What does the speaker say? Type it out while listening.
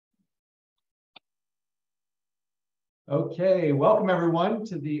Okay, welcome everyone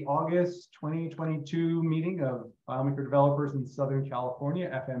to the August 2022 meeting of FileMaker developers in Southern California,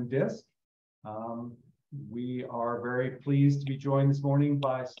 FMDiSC. We are very pleased to be joined this morning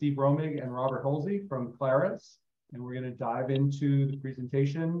by Steve Romig and Robert Holsey from Claris, and we're going to dive into the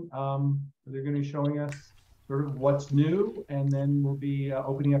presentation. They're going to be showing us sort of what's new, and then we'll be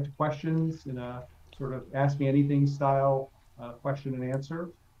opening up to questions in a sort of ask me anything style question and answer.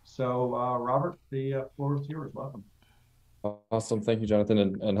 So Robert, the floor is yours. Welcome. Awesome. Thank you, Jonathan.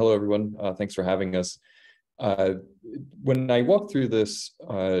 And hello, everyone. Thanks for having us. When I walk through this,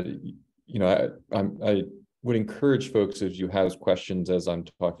 I would encourage folks, if you have questions as I'm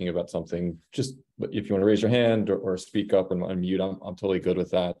talking about something, just if you want to raise your hand or speak up and unmute, I'm totally good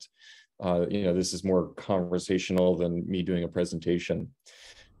with that. This is more conversational than me doing a presentation.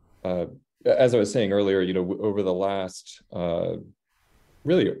 As I was saying earlier, over the last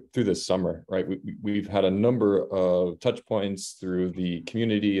really through this summer, right? We've had a number of touch points through the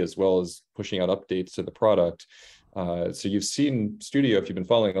community as well as pushing out updates to the product. So you've seen Studio, if you've been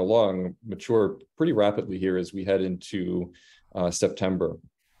following along, mature pretty rapidly here as we head into September.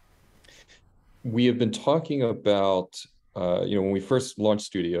 We have been talking about, when we first launched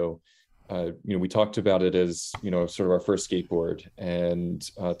Studio, we talked about it as, sort of our first skateboard, and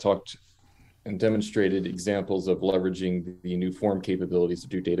talked and demonstrated examples of leveraging the new form capabilities to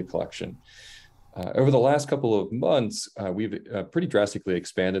do data collection. Over the last couple of months, we've pretty drastically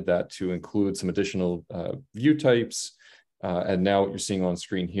expanded that to include some additional view types. And now what you're seeing on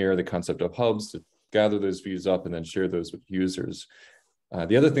screen here, the concept of hubs to gather those views up and then share those with users.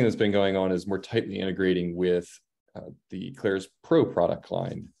 The other thing that's been going on is more tightly integrating with the Claris Pro product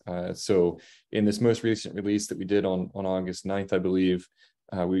line. So in this most recent release that we did on August 9th, I believe,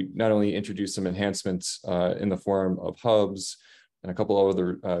 we not only introduced some enhancements in the form of hubs and a couple of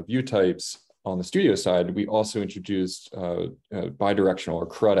other view types on the Studio side, we also introduced bidirectional or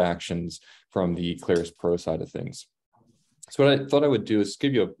CRUD actions from the Claris Pro side of things. So what I thought I would do is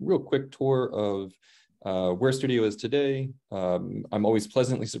give you a real quick tour of where Studio is today. I'm always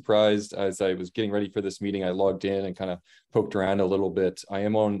pleasantly surprised. As I was getting ready for this meeting, I logged in and kind of poked around a little bit. I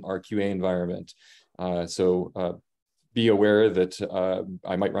am on our QA environment. So be aware that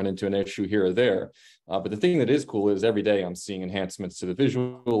I might run into an issue here or there. But the thing that is cool is every day I'm seeing enhancements to the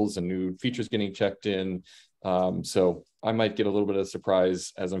visuals and new features getting checked in. So I might get a little bit of a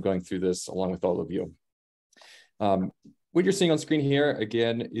surprise as I'm going through this along with all of you. What you're seeing on screen here,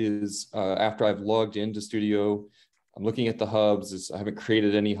 again, is after I've logged into Studio, I'm looking at the hubs. I haven't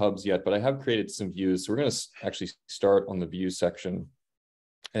created any hubs yet, but I have created some views. So we're going to actually start on the view section.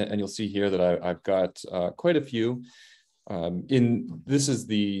 And you'll see here that I've got quite a few. This is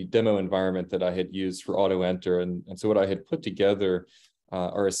the demo environment that I had used for auto enter, and so what I had put together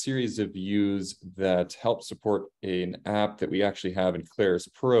are a series of views that help support an app that we actually have in Claris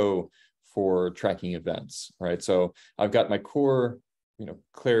Pro for tracking events, right? So I've got my core,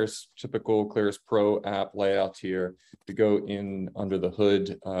 typical Claris Pro app layout here. To go in under the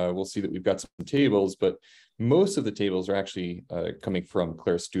hood, we'll see that we've got some tables, but most of the tables are actually coming from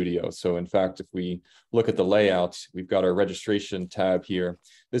Claris Studio. So in fact, if we look at the layout, we've got our registration tab here.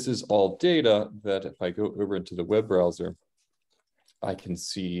 This is all data that if I go over into the web browser, I can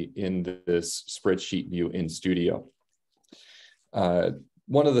see in this spreadsheet view in Studio.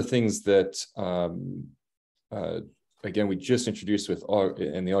 One of the things that, again, we just introduced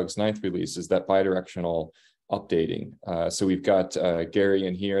in the August 9th release is that bidirectional updating. So we've got Gary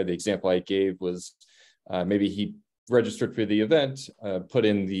in here. The example I gave was maybe he registered for the event, put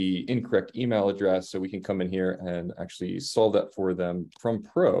in the incorrect email address, so we can come in here and actually solve that for them from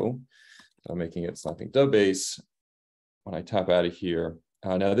Pro. So I'm making it something database. When I tap out of here,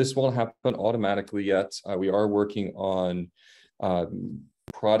 now this won't happen automatically yet. We are working on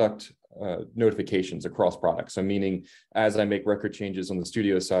product notifications across products. So meaning as I make record changes on the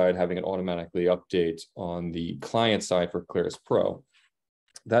Studio side, having it automatically update on the client side for Claris Pro.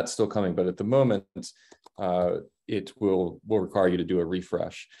 That's still coming, but at the moment, it will require you to do a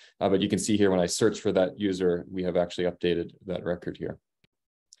refresh. But you can see here when I search for that user, we have actually updated that record here.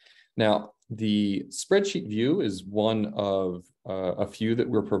 Now, the spreadsheet view is one of a few that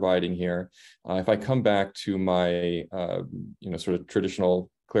we're providing here. If I come back to my, sort of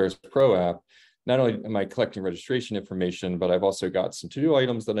traditional Claris Pro app, not only am I collecting registration information, but I've also got some to-do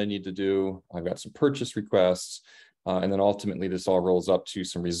items that I need to do. I've got some purchase requests. And then ultimately, this all rolls up to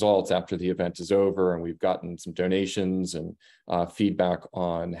some results after the event is over, and we've gotten some donations and feedback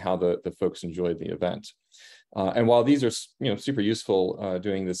on how the folks enjoyed the event. And while these are super useful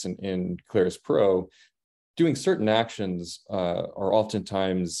doing this in Claris Pro, doing certain actions are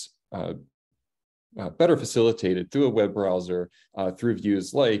oftentimes better facilitated through a web browser, through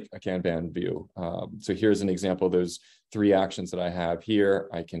views like a Kanban view. So here's an example of those 3 actions that I have here.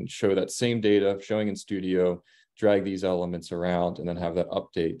 I can show that same data showing in Studio, drag these elements around, and then have that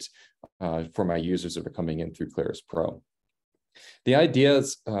update for my users that are coming in through Claris Pro. The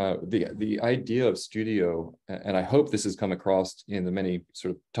ideas, the idea of Studio, and I hope this has come across in the many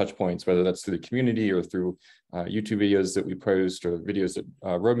sort of touch points, whether that's through the community or through YouTube videos that we post or videos that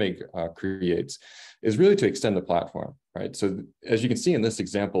Roadmake creates, is really to extend the platform, right? So as you can see in this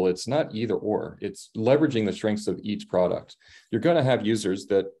example, it's not either or, it's leveraging the strengths of each product. You're going to have users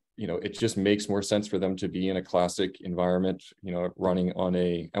that, it just makes more sense for them to be in a classic environment, running on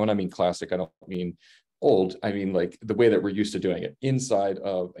and when I mean classic, I don't mean old, I mean like the way that we're used to doing it, inside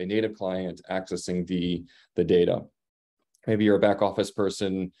of a native client accessing the data. Maybe you're a back office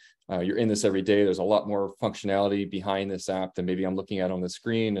person, you're in this every day, there's a lot more functionality behind this app than maybe I'm looking at on the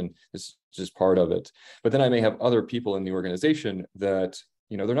screen, and this is just part of it. But then I may have other people in the organization that,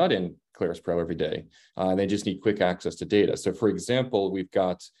 they're not in Claris Pro every day, they just need quick access to data. So for example, we've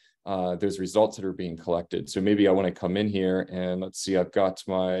got, there's results that are being collected. So maybe I want to come in here and let's see, I've got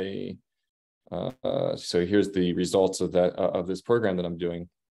my, so here's the results of that of this program that I'm doing.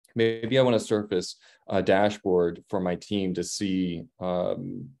 Maybe I want to surface a dashboard for my team to see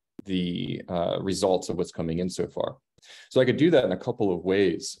the results of what's coming in so far. So I could do that in a couple of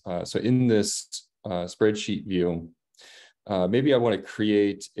ways. So in this spreadsheet view, maybe I want to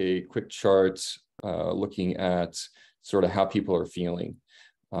create a quick chart looking at sort of how people are feeling.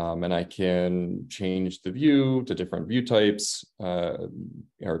 And I can change the view to different view types,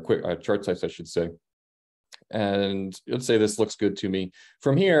 or quick chart types, I should say. And let's say this looks good to me.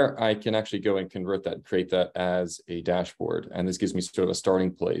 From here, I can actually go and convert that, create that as a dashboard. And this gives me sort of a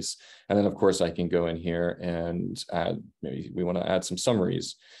starting place. And then, of course, I can go in here and add, maybe we want to add some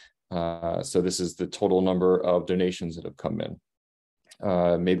summaries. So this is the total number of donations that have come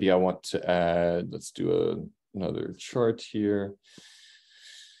in. Maybe I want to add, let's do another chart here.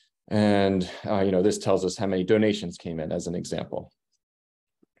 And, this tells us how many donations came in as an example.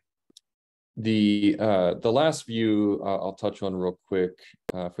 The last view I'll touch on real quick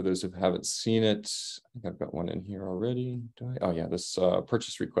for those who haven't seen it. I think I've got one in here already. Oh yeah, this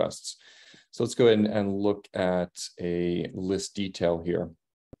purchase requests. So let's go ahead and look at a list detail here,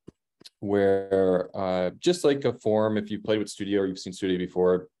 where just like a form, if you played with Studio or you've seen Studio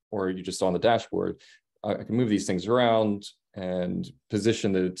before, or you just saw on the dashboard, I can move these things around and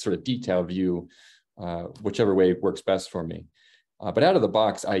position the sort of detail view, whichever way works best for me. But out of the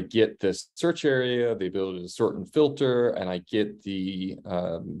box, I get this search area, the ability to sort and filter, and I get the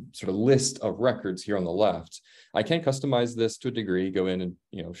sort of list of records here on the left. I can customize this to a degree, go in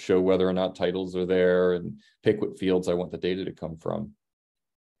and show whether or not titles are there and pick what fields I want the data to come from.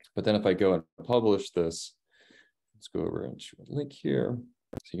 But then if I go and publish this, let's go over and show a link here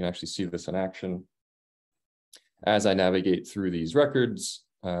so you can actually see this in action. As I navigate through these records,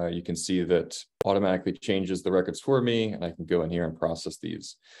 you can see that automatically changes the records for me, and I can go in here and process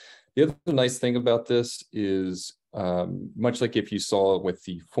these. The other nice thing about this is, much like if you saw with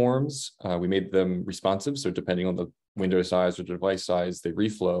the forms, we made them responsive. So depending on the window size or device size, they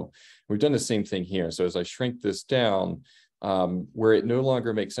reflow. We've done the same thing here. So as I shrink this down, where it no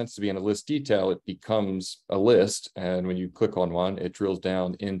longer makes sense to be in a list detail, it becomes a list. And when you click on one, it drills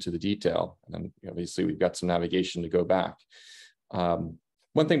down into the detail. And then obviously we've got some navigation to go back.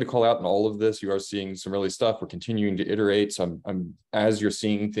 One thing to call out in all of this, you are seeing some early stuff. We're continuing to iterate. So as you're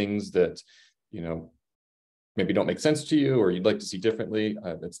seeing things that, maybe don't make sense to you or you'd like to see differently,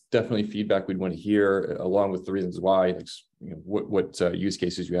 that's definitely feedback we'd want to hear, along with the reasons why, what use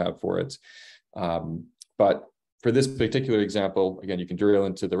cases you have for it. But for this particular example, again, you can drill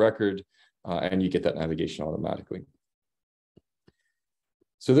into the record and you get that navigation automatically.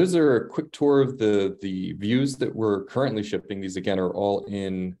 So those are a quick tour of the views that we're currently shipping. These, again, are all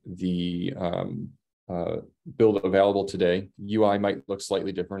in the build available today. UI might look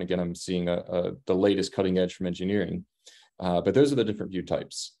slightly different. Again, I'm seeing the latest cutting edge from engineering, but those are the different view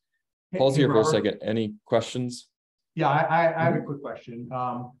types. Paul's here for a second. Any questions? Yeah, I have a quick question.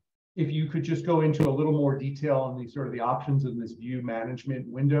 If you could just go into a little more detail on the sort of the options in this view management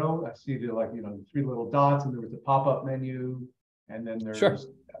window. I see the the 3 little dots, and there was a pop-up menu, and then there's sure.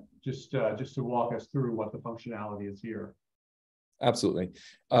 just to walk us through what the functionality is here. Absolutely.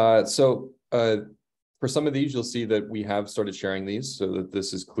 For some of these, you'll see that we have started sharing these so that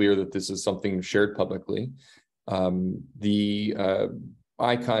this is clear that this is something shared publicly. The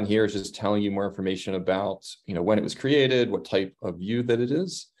icon here is just telling you more information about when it was created, what type of view that it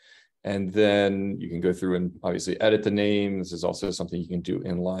is. And then you can go through and obviously edit the name. This is also something you can do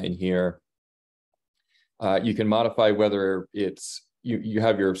inline here. You can modify whether it's, you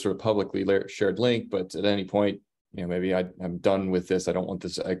have your sort of publicly shared link, but at any point, maybe I'm done with this. I don't want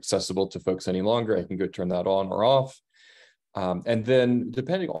this accessible to folks any longer. I can go turn that on or off. And then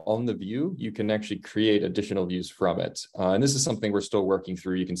depending on the view, you can actually create additional views from it. And this is something we're still working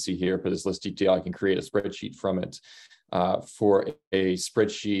through. You can see here for this list detail, I can create a spreadsheet from it. For a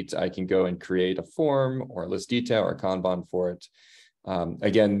spreadsheet, I can go and create a form or a list detail or a Kanban for it.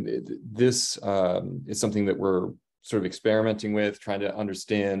 Again, this is something that we're sort of experimenting with, trying to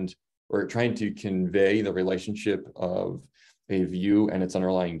understand or trying to convey the relationship of a view and its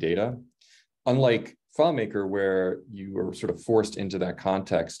underlying data. Unlike FileMaker, where you are sort of forced into that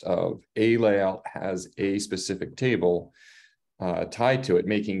context of a layout has a specific table tied to it,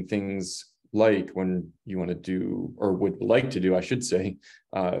 making things like when you want to do, or would like to do, I should say,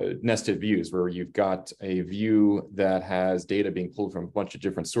 nested views, where you've got a view that has data being pulled from a bunch of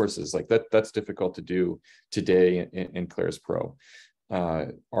different sources. Like that's difficult to do today in Claris Pro.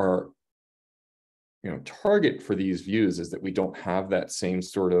 Our target for these views is that we don't have that same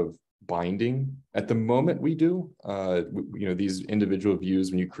sort of binding. At the moment we do. These individual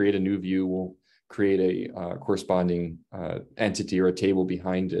views, when you create a new view, will create a corresponding entity or a table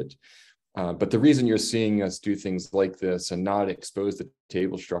behind it. But the reason you're seeing us do things like this and not expose the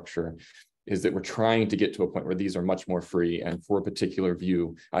table structure is that we're trying to get to a point where these are much more free. And for a particular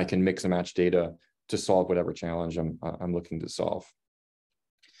view, I can mix and match data to solve whatever challenge I'm looking to solve.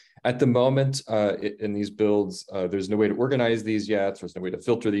 At the moment, in these builds, there's no way to organize these yet. There's no way to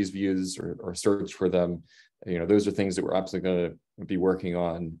filter these views or search for them. Those are things that we're absolutely going to be working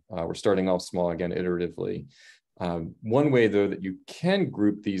on. We're starting off small, again, iteratively. One way, though, that you can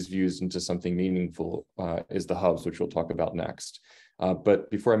group these views into something meaningful is the hubs, which we'll talk about next.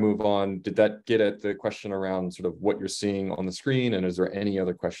 But before I move on, did that get at the question around sort of what you're seeing on the screen? And is there any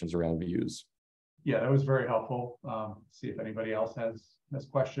other questions around views? Yeah, that was very helpful. See if anybody else has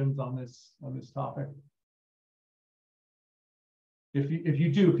questions on this topic. If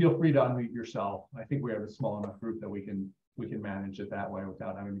you do, feel free to unmute yourself. I think we have a small enough group that we can manage it that way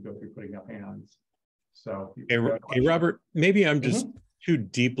without having to go through putting up hands. So, hey Robert, maybe I'm just too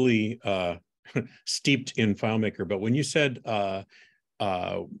deeply steeped in FileMaker, but when you said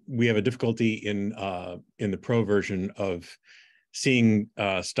we have a difficulty in the Pro version of seeing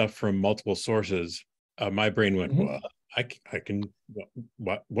stuff from multiple sources, my brain went, well, I can,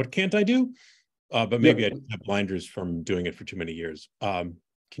 what can't I do? But maybe I didn't have blinders from doing it for too many years. Can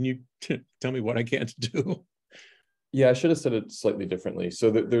you tell me what I can't do? Yeah, I should have said it slightly differently. So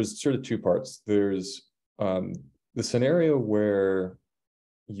there's sort of two parts. There's the scenario where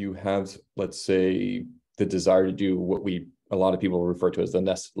you have, let's say, the desire to do what a lot of people refer to as the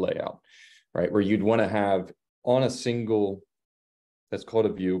nested layout, right? Where you'd want to have on a single, that's called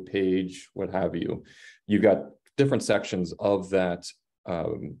a view, page, what have you, you've got different sections of that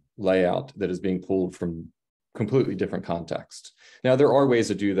layout that is being pulled from completely different context. Now, there are ways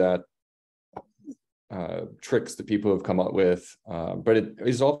to do that, tricks that people have come up with, but it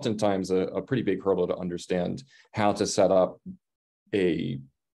is oftentimes a pretty big hurdle to understand how to set up a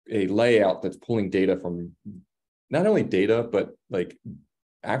layout that's pulling data from not only data, but like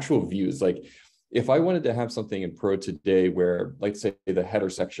actual views. Like if I wanted to have something in Pro today where, like, say, the header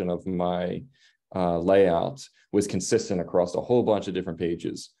section of my layout was consistent across a whole bunch of different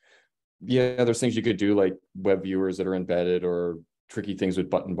pages. Yeah, there's things you could do like web viewers that are embedded or tricky things with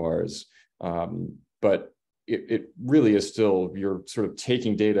button bars. But it really is still, you're sort of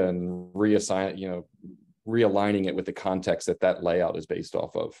taking data and realigning it with the context that layout is based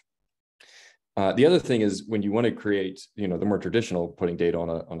off of. The other thing is when you want to create, the more traditional putting data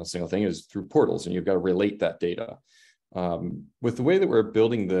on a single thing is through portals, and you've got to relate that data. With the way that we're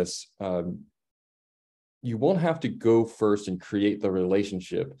building this, you won't have to go first and create the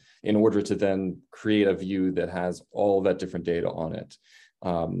relationship in order to then create a view that has all that different data on it.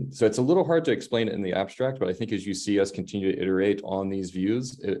 So it's a little hard to explain it in the abstract, but I think as you see us continue to iterate on these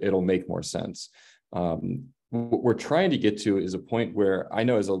views, it'll make more sense. What we're trying to get to is a point where I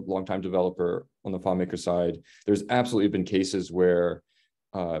know as a longtime developer on the FileMaker side, there's absolutely been cases where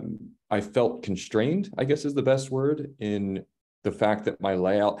I felt constrained, I guess is the best word, in the fact that my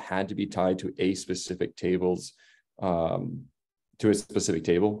layout had to be tied to a specific table.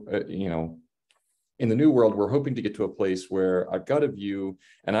 In the new world, we're hoping to get to a place where I've got a view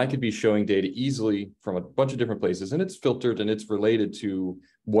and I could be showing data easily from a bunch of different places, and it's filtered and it's related to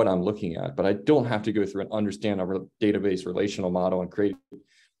what I'm looking at, but I don't have to go through and understand a database relational model and create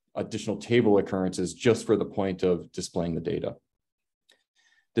additional table occurrences just for the point of displaying the data.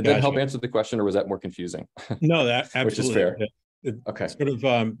 Did that help answer the question, or was that more confusing? No, that absolutely. Which is fair. Okay. Sort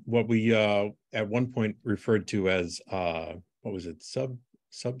of what we at one point referred to as what was it,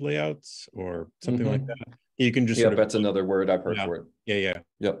 sub layouts or something like that. You can just Yeah, sort of, that's another word I've heard for it. Yeah.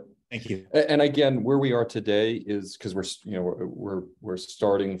 Yep. Thank you. And again, where we are today is because we're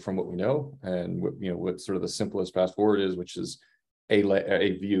starting from what we know, and what sort of the simplest path forward is, which is a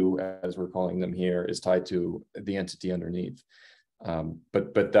view, as we're calling them here, is tied to the entity underneath.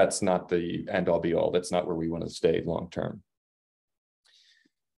 But that's not the end all be all. That's not where we want to stay long term.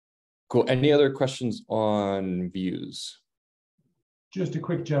 Cool. Any other questions on views? Just a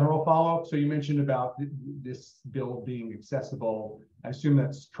quick general follow-up. So you mentioned about this build being accessible. I assume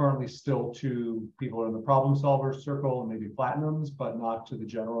that's currently still to people in the problem solver circle and maybe platinums, but not to the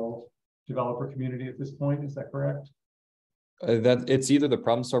general developer community at this point. Is that correct? That it's either the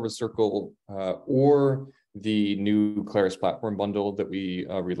problem solver circle or the new Claris platform bundle that we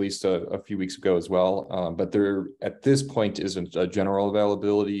released a few weeks ago as well. But there at this point isn't a general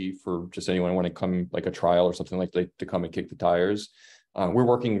availability for just anyone who want to come, like a trial or something like that, to come and kick the tires. We're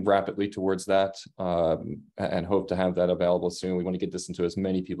working rapidly towards that and hope to have that available soon. We want to get this into as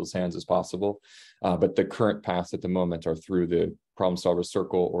many people's hands as possible. But the current paths at the moment are through the problem solver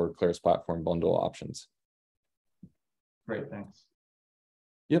circle or Claris platform bundle options. Great, thanks.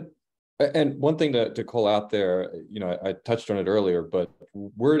 Yep. And one thing to call out there, I touched on it earlier, but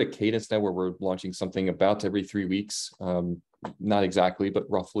we're at a cadence now where we're launching something about every 3 weeks. Not exactly, but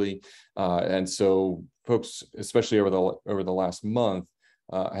roughly. And so folks, especially over the last month,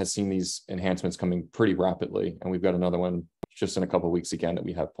 has seen these enhancements coming pretty rapidly. And we've got another one just in a couple of weeks again that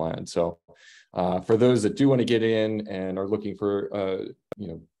we have planned. So for those that do want to get in and are looking for,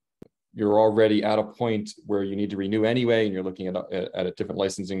 you're already at a point where you need to renew anyway, and you're looking at a different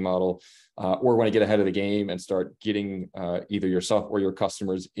licensing model, or want to get ahead of the game and start getting either yourself or your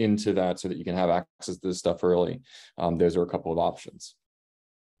customers into that so that you can have access to this stuff early. Those are a couple of options.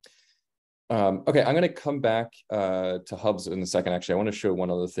 Okay, I'm going to come back to hubs in a second. Actually, I want to show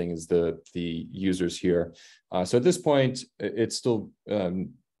one other thing is the users here. So at this point, it's still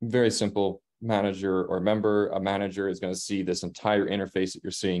very simple. Manager or member. A manager is going to see this entire interface that you're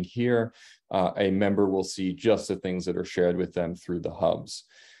seeing here. A member will see just the things that are shared with them through the hubs.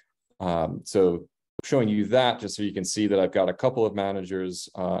 So showing you that just so you can see that I've got a couple of managers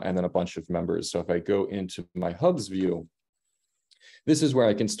and then a bunch of members. So if I go into my hubs view, this is where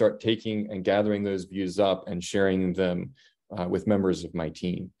I can start taking and gathering those views up and sharing them with members of my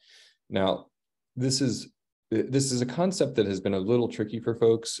team. Now, this is a concept that has been a little tricky for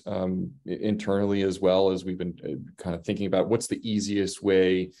folks internally, as well as we've been kind of thinking about what's the easiest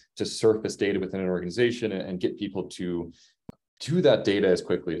way to surface data within an organization and get people to that data as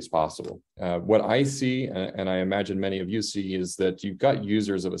quickly as possible. What I see, and I imagine many of you see, is that you've got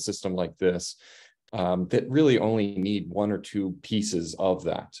users of a system like this that really only need one or two pieces of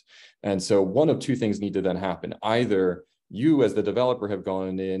that. And so one of two things need to then happen. Either you as the developer have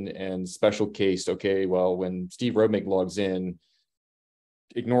gone in and special cased, okay, well, when Steve Rodmig logs in,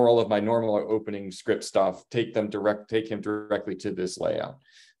 ignore all of my normal opening script stuff, take him directly to this layout.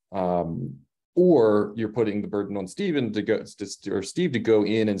 Or you're putting the burden on Steve to go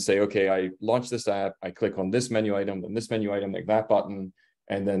in and say, okay, I launch this app, I click on this menu item, then this menu item, like that button,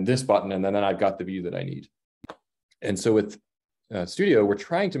 and then this button, and then I've got the view that I need. And so with Studio, we're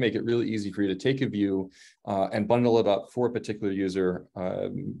trying to make it really easy for you to take a view and bundle it up for a particular user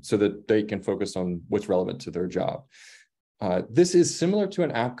so that they can focus on what's relevant to their job. This is similar to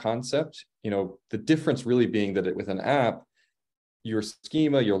an app concept. The difference really being that with an app, your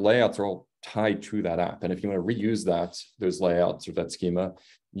schema, your layouts are all tied to that app. And if you want to reuse those layouts or that schema,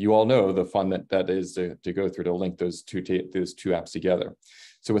 you all know the fun that is to go through to link those two apps together.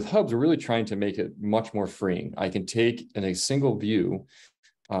 So with hubs, we're really trying to make it much more freeing. I can take in a single view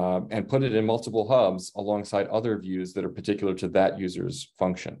and put it in multiple hubs alongside other views that are particular to that user's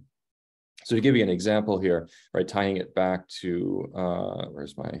function. So to give you an example here, right, tying it back to,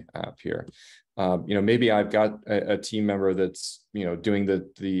 where's my app here? Maybe I've got a team member that's, doing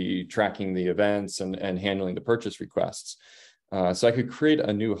the tracking the events and handling the purchase requests. So I could create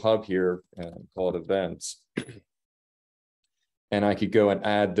a new hub here and call it events. And I could go and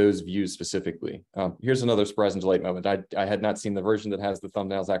add those views specifically. Here's another surprise and delight moment. I had not seen the version that has the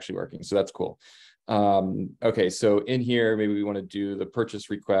thumbnails actually working, so that's cool. Okay, so in here, maybe we want to do the purchase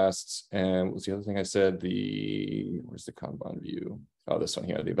requests. And what was the other thing I said? Where's the Kanban view? Oh, this one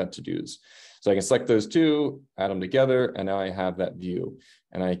here, the event to-dos. So I can select those two, add them together, and now I have that view.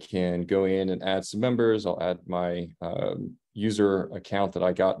 And I can go in and add some members. I'll add my user account that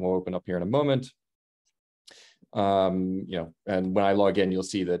I got, and we'll open up here in a moment. And when I log in, you'll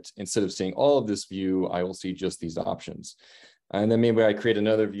see that instead of seeing all of this view, I will see just these options. And then maybe I create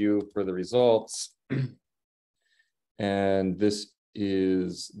another view for the results. And this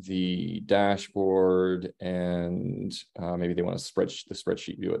is the dashboard, and maybe they want to the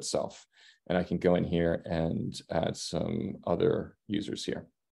spreadsheet view itself. And I can go in here and add some other users here.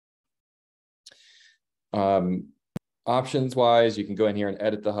 Options wise, you can go in here and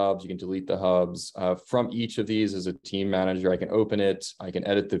edit the hubs. You can delete the hubs. From each of these as a team manager, I can open it. I can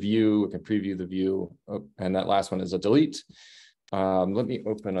edit the view. I can preview the view. Oh, and that last one is a delete. Let me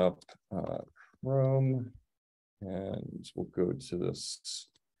open up Chrome, and we'll go to this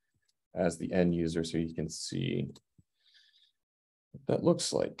as the end user so you can see what that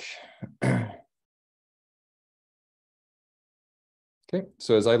looks like. Okay,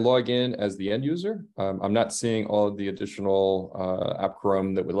 so as I log in as the end user, I'm not seeing all of the additional app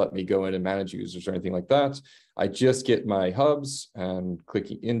Chrome that would let me go in and manage users or anything like that. I just get my hubs, and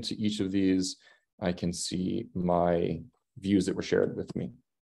clicking into each of these, I can see my views that were shared with me.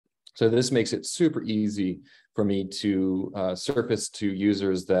 So this makes it super easy for me to surface to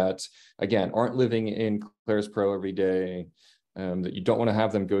users that, again, aren't living in Claris Pro every day, that you don't want to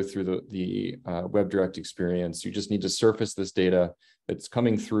have them go through the WebDirect experience. You just need to surface this data that's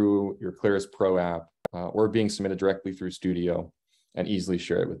coming through your Claris Pro app or being submitted directly through Studio, and easily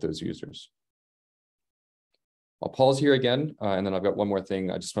share it with those users. I'll pause here again, and then I've got one more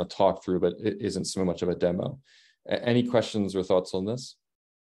thing I just want to talk through, but it isn't so much of a demo. Any questions or thoughts on this?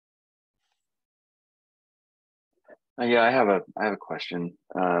 Yeah, I have a question.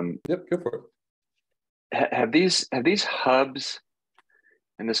 Yep, go for it. Have these hubs,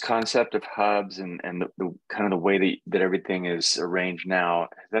 and this concept of hubs, and the kind of the way that everything is arranged now,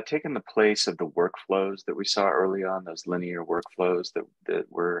 has that taken the place of the workflows that we saw early on, those linear workflows that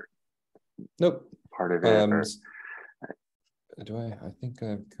were part of it? I think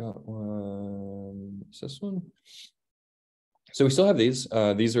I've got one. Is this one? So we still have these.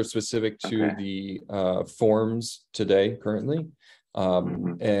 These are specific to the forms today, currently.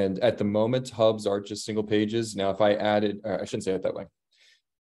 And at the moment, hubs are just single pages. Now, if I added, I shouldn't say it that way.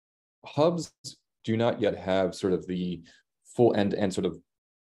 Hubs do not yet have sort of the full end-to-end sort of,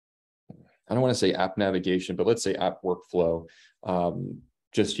 I don't want to say app navigation, but let's say app workflow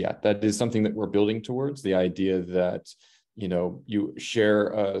just yet. That is something that we're building towards, the idea that you share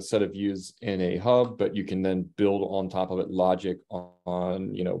a set of views in a hub, but you can then build on top of it logic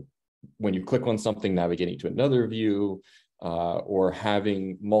on, when you click on something, navigating to another view, or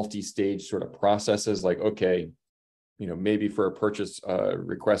having multi-stage sort of processes like, okay, maybe for a purchase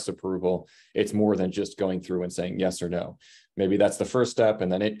request approval, it's more than just going through and saying yes or no. Maybe that's the first step,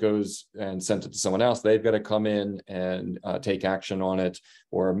 and then it goes and sent it to someone else. They've got to come in and take action on it.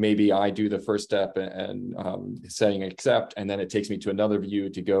 Or maybe I do the first step and saying accept, and then it takes me to another view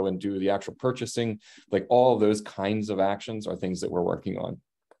to go and do the actual purchasing. Like all of those kinds of actions are things that we're working on.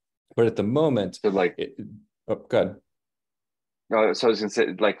 But at the moment, so go ahead. No, so I was going to say,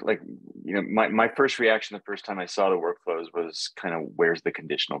 my first reaction the first time I saw the workflows was kind of, where's the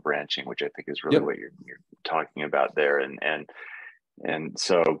conditional branching, which I think is really what you're talking about there, and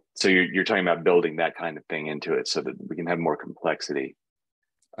so you're talking about building that kind of thing into it so that we can have more complexity.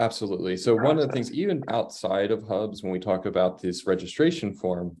 Absolutely. So one of the things, even outside of hubs, when we talk about this registration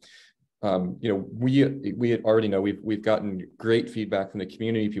form, we already know we've gotten great feedback from the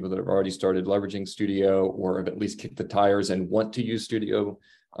community, people that have already started leveraging Studio or have at least kicked the tires and want to use Studio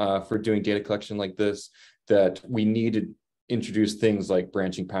for doing data collection like this, that we need to introduce things like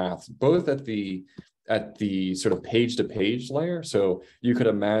branching paths, both at the sort of page-to-page layer. So you could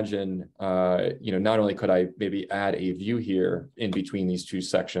imagine, not only could I maybe add a view here in between these two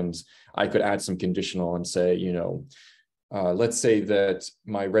sections, I could add some conditional and say, let's say that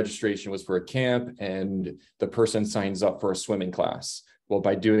my registration was for a camp and the person signs up for a swimming class. Well,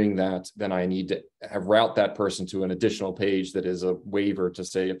 by doing that, then I need to route that person to an additional page that is a waiver to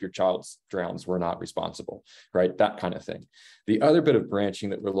say, if your child drowns, we're not responsible, right? That kind of thing. The other bit of branching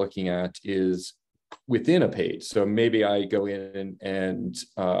that we're looking at is within a page. So maybe I go in and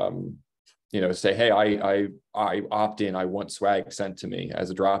say, hey, I opt in, I want swag sent to me as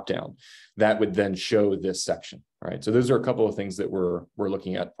a dropdown. That would then show this section, right? So those are a couple of things that we're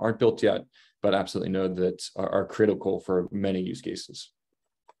looking at, aren't built yet, but absolutely know that are critical for many use cases.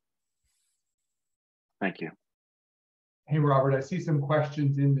 Thank you. Hey, Robert, I see some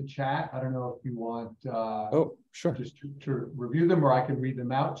questions in the chat. I don't know if you want sure, just to review them, or I can read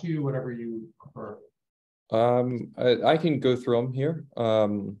them out to you, whatever you prefer. I can go through them here.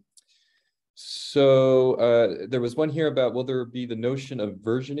 So there was one here about, will there be the notion of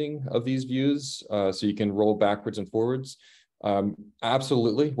versioning of these views so you can roll backwards and forwards?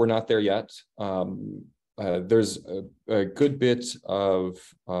 Absolutely, we're not there yet. there's a good bit of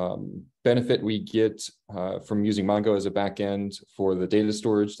benefit we get from using Mongo as a backend for the data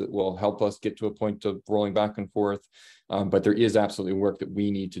storage that will help us get to a point of rolling back and forth. But there is absolutely work that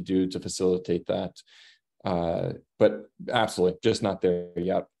we need to do to facilitate that. But absolutely, just not there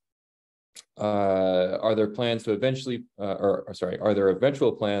yet. Are there plans to eventually, are there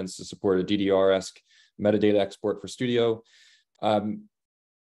eventual plans to support a DDR-esque metadata export for Studio?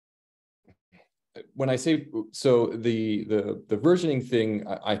 When I say, so the versioning thing,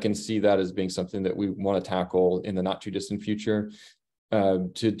 I can see that as being something that we want to tackle in the not too distant future.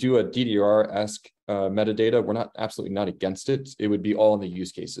 To do a DDR-esque metadata, we're absolutely not against it. It would be all in the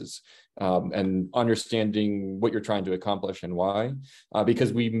use cases and understanding what you're trying to accomplish and why,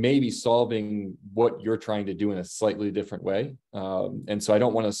 because we may be solving what you're trying to do in a slightly different way. And so I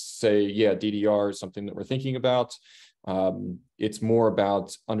don't want to say, yeah, DDR is something that we're thinking about. It's more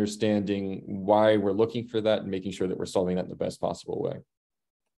about understanding why we're looking for that and making sure that we're solving that in the best possible way.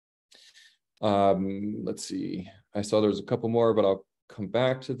 Let's see. I saw there was a couple more, but I'll come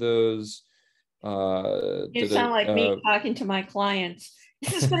back to those. You sound like me talking to my clients.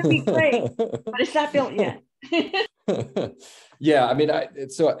 This is going to be great, but it's not built yet. Yeah, I mean,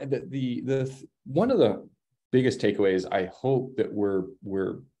 so the one of the biggest takeaways I hope that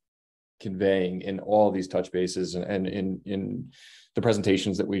we're conveying in all these touch bases and in the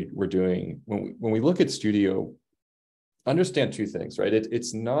presentations that we're doing when we look at Studio, understand two things, right?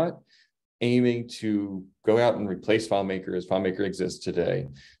 It's not aiming to go out and replace FileMaker as FileMaker exists today,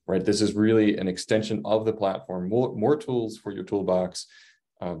 right? This is really an extension of the platform, more tools for your toolbox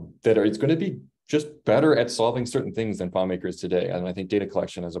it's going to be just better at solving certain things than FileMaker is today. And I think data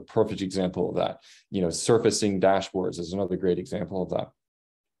collection is a perfect example of that. You know, surfacing dashboards is another great example of that.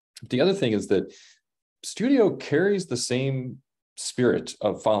 The other thing is that Studio carries the same spirit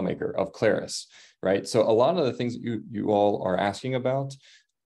of FileMaker, of Claris, right? So a lot of the things that you all are asking about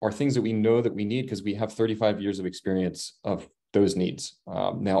are things that we know that we need because we have 35 years of experience of those needs.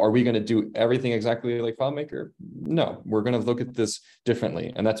 Now, are we going to do everything exactly like FileMaker? No, we're going to look at this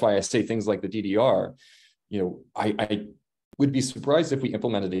differently. And that's why I say things like the DDR, you know, I would be surprised if we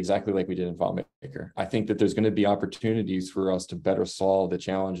implemented it exactly like we did in FileMaker. I think that there's going to be opportunities for us to better solve the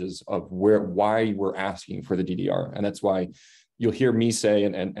challenges of why we're asking for the DDR. And that's why you'll hear me say,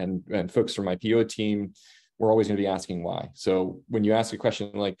 and folks from my PO team, we're always going to be asking why. So when you ask a question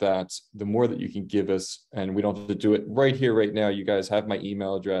like that, the more that you can give us, and we don't have to do it right here, right now, you guys have my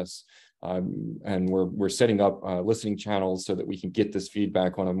email address, and we're setting up listening channels so that we can get this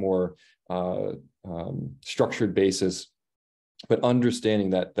feedback on a more structured basis. But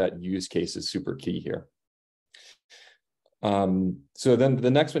understanding that use case is super key here. So then the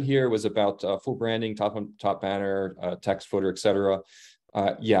next one here was about full branding, top banner, text, footer, etc.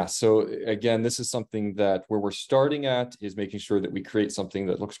 Yeah, so again, this is something that where we're starting at is making sure that we create something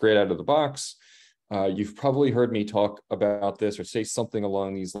that looks great out of the box. You've probably heard me talk about this or say something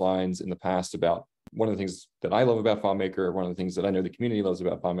along these lines in the past about one of the things that I love about FileMaker, one of the things that I know the community loves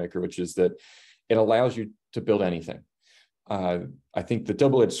about FileMaker, which is that it allows you to build anything. I think the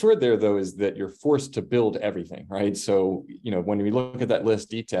double-edged sword there, though, is that you're forced to build everything, right? So, you know, when we look at that list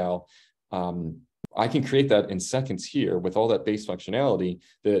detail, I can create that in seconds here with all that base functionality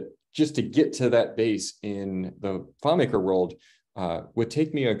that just to get to that base in the FileMaker world would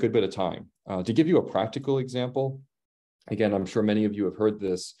take me a good bit of time. To give you a practical example, again, I'm sure many of you have heard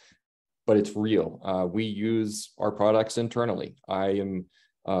this, but it's real. We use our products internally. I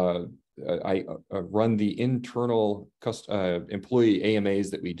run the internal employee AMAs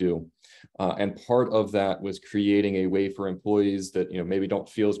that we do. And part of that was creating a way for employees that, you know, maybe don't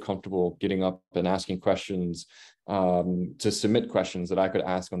feel as comfortable getting up and asking questions to submit questions that I could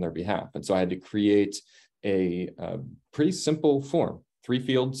ask on their behalf. And so I had to create a pretty simple form, 3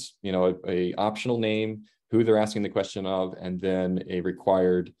 fields, you know, a optional name, who they're asking the question of, and then a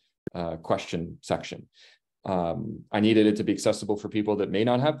required question section. I needed it to be accessible for people that may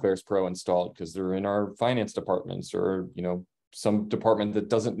not have Claris Pro installed because they're in our finance departments or, you know, some department that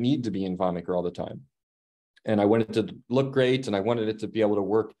doesn't need to be in FileMaker all the time. And I wanted it to look great, and I wanted it to be able to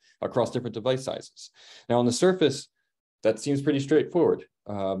work across different device sizes. Now, on the surface, that seems pretty straightforward.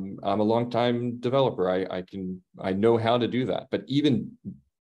 I'm a longtime developer. I know how to do that. But even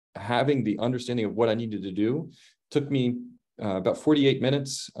having the understanding of what I needed to do took me about 48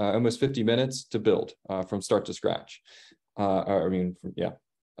 minutes, almost 50 minutes to build from start to scratch. So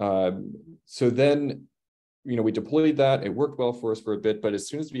then, you know, we deployed that. It worked well for us for a bit, but as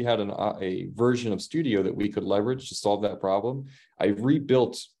soon as we had a version of Studio that we could leverage to solve that problem, I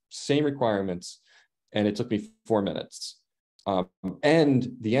rebuilt same requirements, and it took me 4 minutes.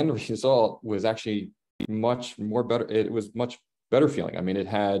 And the end result was actually much more better. It was much better feeling. I mean, it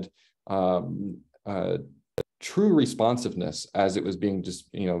had true responsiveness as it was being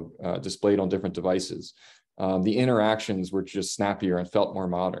just, displayed on different devices. The interactions were just snappier and felt more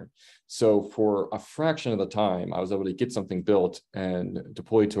modern. So for a fraction of the time, I was able to get something built and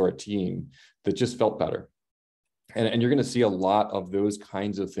deployed to our team that just felt better. And you're going to see a lot of those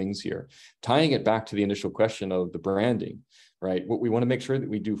kinds of things here. Tying it back to the initial question of the branding, right? What we want to make sure that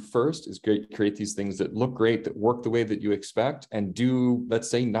we do first is create these things that look great, that work the way that you expect, and do, let's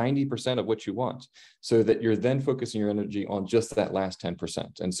say, 90% of what you want, so that you're then focusing your energy on just that last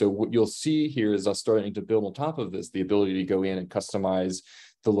 10%. And so what you'll see here is us starting to build on top of this, the ability to go in and customize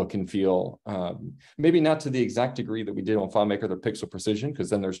the look and feel, maybe not to the exact degree that we did on FileMaker, the pixel precision, because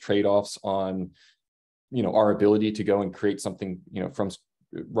then there's trade-offs on our ability to go and create something, from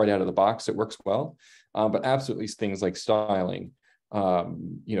right out of the box that works well. But absolutely things like styling,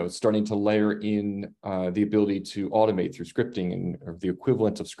 starting to layer in the ability to automate through scripting or the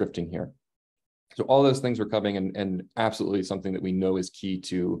equivalent of scripting here. So all those things are coming, and absolutely something that we know is key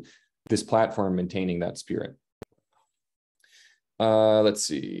to this platform maintaining that spirit. Let's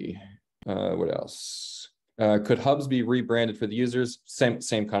see, what else? Could hubs be rebranded for the users? Same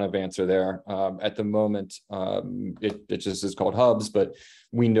kind of answer there. At the moment, it just is called hubs, but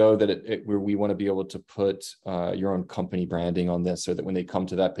we know that we want to be able to put your own company branding on this, so that when they come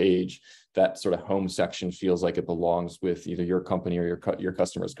to that page, that sort of home section feels like it belongs with either your company or your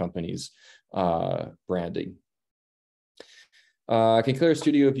customer's company's branding. Can Claris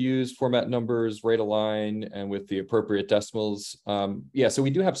Studio views format numbers, right align, and with the appropriate decimals? Yeah, so we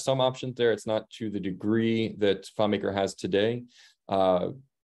do have some options there. It's not to the degree that FileMaker has today. Again,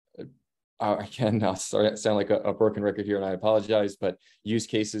 I'll sound like a broken record here, and I apologize, but use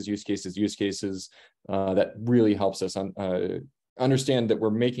cases, that really helps us understand that we're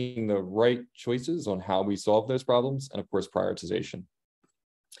making the right choices on how we solve those problems, and of course, prioritization.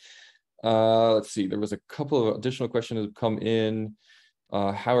 Let's see, there was a couple of additional questions that have come in.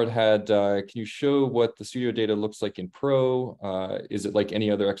 Howard had, can you show what the studio data looks like in Pro? Is it like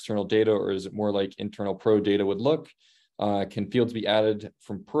any other external data, or is it more like internal Pro data would look? Can fields be added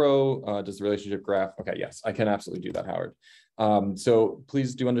from Pro? Does the relationship graph? Okay, yes, I can absolutely do that, Howard. So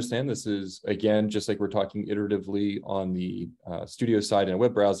please do understand, this is, again, just like we're talking iteratively on the Studio side in a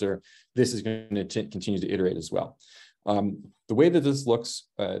web browser, this is going to continue to iterate as well. The way that this looks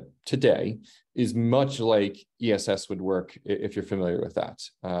today is much like ESS would work, if you're familiar with that.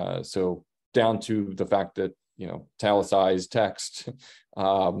 So down to the fact that, italicized text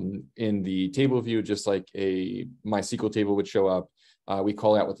in the table view, just like a MySQL table would show up, we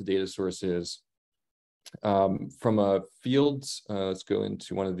call out what the data source is. From a fields, let's go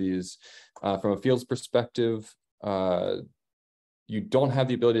into one of these. From a fields perspective, you don't have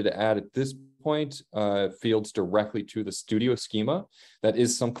the ability to add at this point fields directly to the Studio schema. That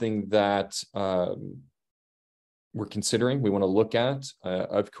is something that we're considering, we want to look at.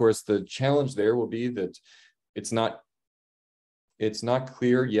 Of course, the challenge there will be that it's not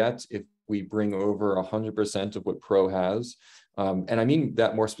clear yet if we bring over 100% of what Pro has. And I mean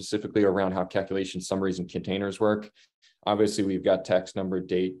that more specifically around how calculation summaries and containers work. Obviously, we've got text, number,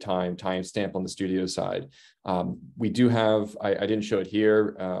 date, time, timestamp on the Studio side. We do have, I didn't show it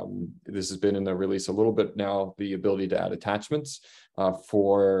here, this has been in the release a little bit now, the ability to add attachments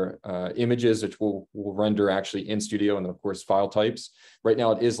for images, which will render actually in Studio, and then of course file types. Right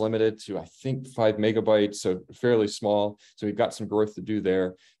now it is limited to, I think, 5 megabytes, so fairly small. So we've got some growth to do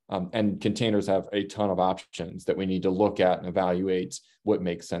there. And containers have a ton of options that we need to look at and evaluate what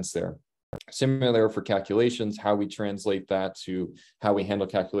makes sense there. Similar for calculations, how we translate that to how we handle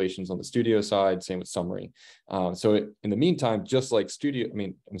calculations on the Studio side, same with summary. So in the meantime, just like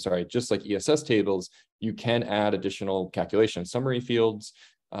just like ESS tables, you can add additional calculation summary fields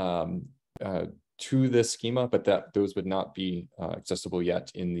to this schema, but those would not be accessible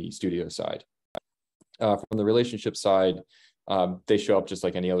yet in the Studio side. From the relationship side, they show up just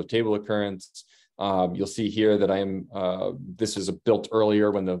like any other table occurrence. You'll see here that this is built earlier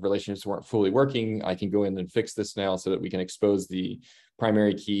when the relationships weren't fully working. I can go in and fix this now so that we can expose the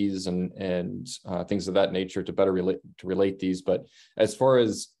primary keys and things of that nature to better relate these. But as far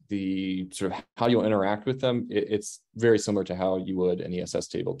as the sort of how you'll interact with them, it's very similar to how you would an ESS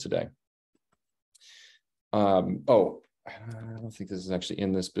table today. Oh, I don't think this is actually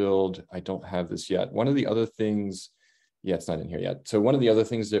in this build. I don't have this yet. One of the other things, yeah, it's not in here yet. So one of the other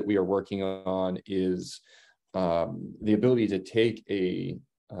things that we are working on is the ability to take a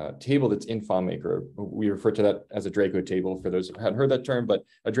table that's in FileMaker. We refer to that as a Draco table for those who hadn't heard that term, but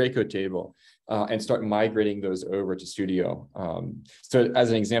a Draco table, and start migrating those over to Studio. So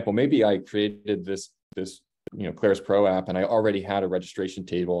as an example, maybe I created this this Claris Pro app, and I already had a registration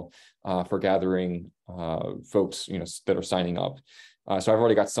table for gathering folks that are signing up. So I've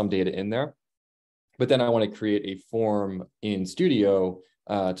already got some data in there. But then I want to create a form in Studio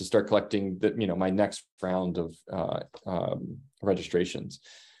to start collecting my next round of registrations.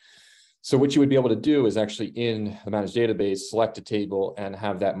 So what you would be able to do is actually in the managed database, select a table and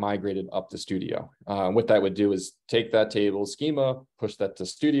have that migrated up to Studio. What that would do is take that table schema, push that to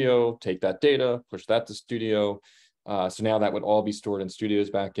Studio, take that data, push that to Studio. So now that would all be stored in Studio's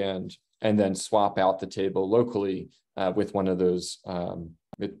backend, and then swap out the table locally with one of those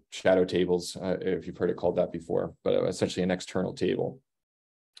shadow tables, if you've heard it called that before, but essentially an external table.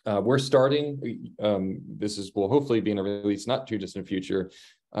 We're starting, will hopefully be in a release not too distant future,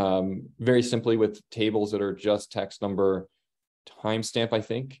 very simply with tables that are just text number timestamp, I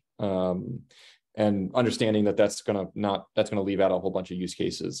think, and understanding that that's going to leave out a whole bunch of use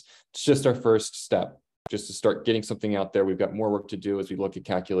cases. It's just our first step, just to start getting something out there. We've got more work to do as we look at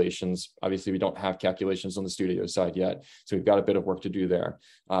calculations. Obviously, we don't have calculations on the Studio side yet, so we've got a bit of work to do there.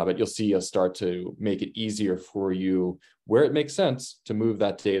 But you'll see us start to make it easier for you, where it makes sense, to move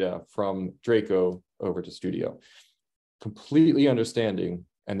that data from Draco over to Studio. Completely understanding,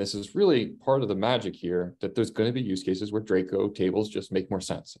 and this is really part of the magic here, that there's going to be use cases where Draco tables just make more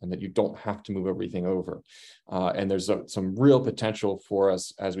sense and that you don't have to move everything over. And there's some real potential for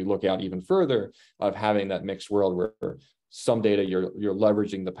us as we look out even further of having that mixed world where some data you're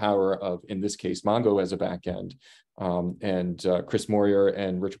leveraging the power of, in this case, Mongo as a backend. And Chris Moyer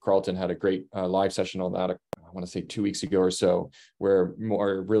and Richard Carlton had a great live session on that, I want to say 2 weeks ago or so, where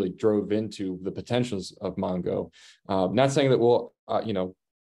Moyer really drove into the potentials of Mongo. Not saying that we'll,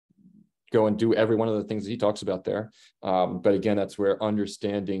 go and do every one of the things that he talks about there. But again, that's where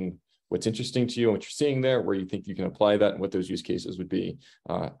understanding what's interesting to you and what you're seeing there, where you think you can apply that and what those use cases would be.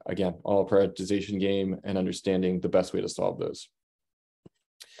 Again, all prioritization game and understanding the best way to solve those.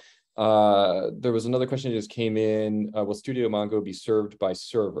 There was another question that just came in. Will Studio Mongo be served by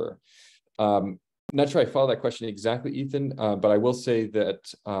server? Not sure I follow that question exactly, Ethan, but I will say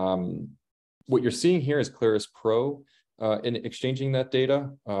that what you're seeing here is Claris Pro. In exchanging that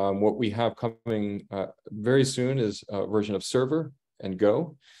data. What we have coming very soon is a version of Server and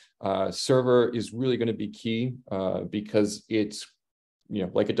Go. Server is really going to be key because it's,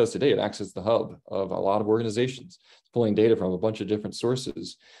 like it does today, it acts as the hub of a lot of organizations, pulling data from a bunch of different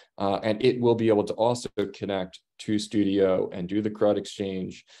sources. And it will be able to also connect to Studio and do the CRUD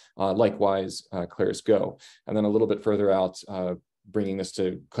exchange. Likewise, Claris Go. And then a little bit further out, bringing this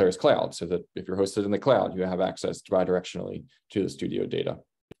to Claris Cloud, so that if you're hosted in the cloud, you have access bidirectionally to the Studio data.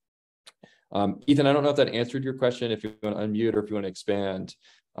 Ethan, I don't know if that answered your question, if you want to unmute or if you want to expand,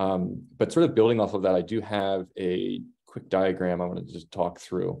 but sort of building off of that, I do have a quick diagram I want to just talk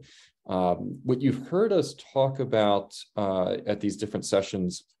through. What you've heard us talk about at these different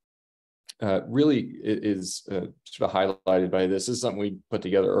sessions really is sort of highlighted by this. This is something we put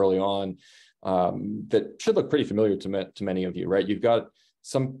together early on. That should look pretty familiar to many of you, right? You've got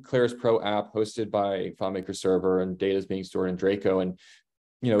some Claris Pro app hosted by FileMaker server, and data is being stored in Draco, and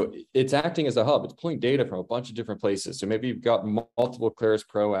it's acting as a hub. It's pulling data from a bunch of different places. So maybe you've got multiple Claris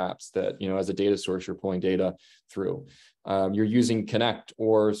Pro apps that, as a data source, you're pulling data through. You're using Connect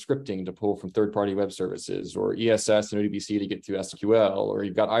or scripting to pull from third-party web services, or ESS and ODBC to get through SQL, or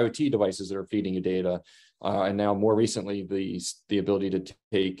you've got IoT devices that are feeding you data. And now more recently, the ability to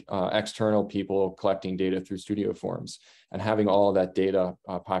take external people collecting data through Studio Forms and having all of that data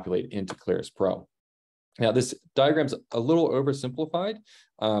populate into Claris Pro. Now, this diagram's a little oversimplified.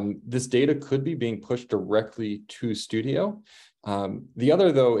 This data could be being pushed directly to Studio. The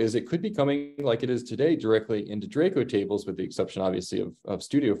other, though, is it could be coming like it is today directly into Draco tables, with the exception, obviously, of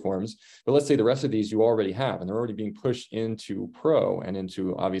Studio Forms. But let's say the rest of these you already have, and they're already being pushed into Pro and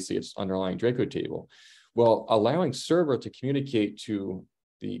into, obviously, its underlying Draco table. Well, allowing server to communicate to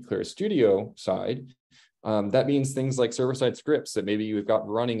the Claris Studio side, that means things like server-side scripts that maybe you've got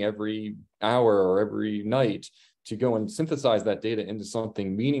running every hour or every night to go and synthesize that data into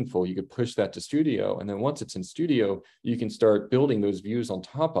something meaningful. You could push that to Studio, and then once it's in Studio, you can start building those views on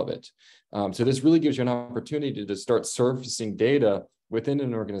top of it. So this really gives you an opportunity to start surfacing data within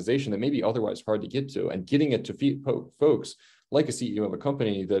an organization that may be otherwise hard to get to, and getting it to folks like a CEO of a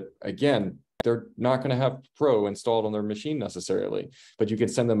company that, again, they're not going to have Pro installed on their machine necessarily, but you can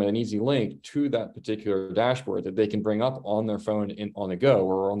send them an easy link to that particular dashboard that they can bring up on their phone on the go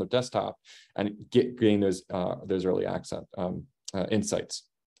or on their desktop and gain those early access insights.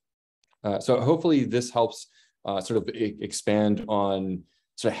 So hopefully this helps sort of expand on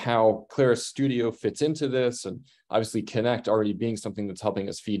sort of how Claris Studio fits into this, and obviously Connect already being something that's helping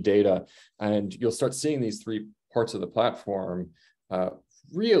us feed data. And you'll start seeing these three parts of the platform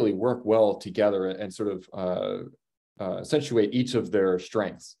really work well together and sort of accentuate each of their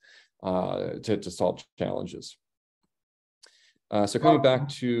strengths to solve challenges. So coming back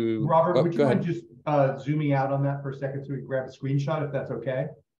to Robert, would you mind just zooming out on that for a second so we can grab a screenshot, if that's okay?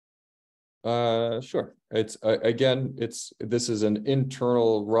 Sure. It's again, this is an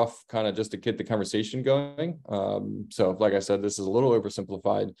internal rough kind of just to get the conversation going. So like I said, this is a little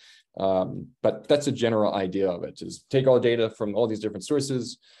oversimplified, but that's a general idea of it, is take all data from all these different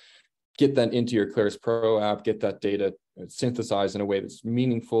sources, get that into your Claris Pro app, get that data synthesized in a way that's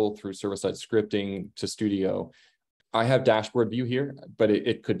meaningful through server-side scripting to Studio. I have dashboard view here, but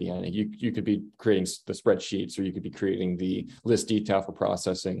it could be any. You could be creating the spreadsheets, or you could be creating the list detail for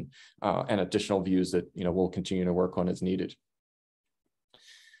processing and additional views that we'll continue to work on as needed.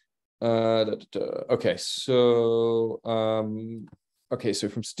 Okay, so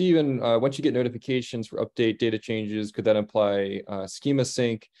from Stephen, once you get notifications for update data changes, could that imply schema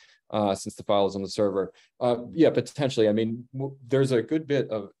sync? Since the file is on the server. Yeah, potentially. I mean, there's a good bit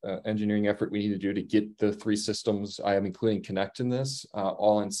of engineering effort we need to do to get the three systems, I am including Connect in this,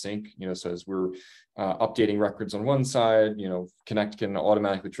 all in sync. So as we're updating records on one side, Connect can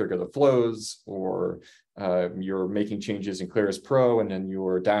automatically trigger the flows, or you're making changes in Claris Pro and then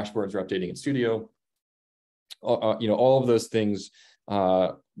your dashboards are updating in Studio. All of those things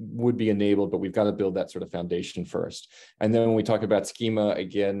would be enabled, but we've got to build that sort of foundation first. And then when we talk about schema,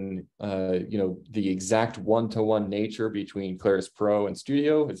 again, the exact one-to-one nature between Claris Pro and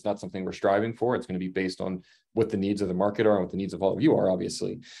Studio is not something we're striving for. It's going to be based on what the needs of the market are and what the needs of all of you are,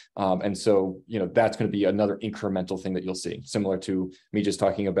 obviously. And so, that's going to be another incremental thing that you'll see, similar to me just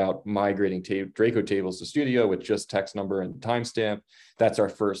talking about migrating Draco tables to Studio with just text number and timestamp. That's our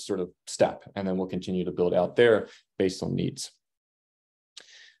first sort of step. And then we'll continue to build out there based on needs.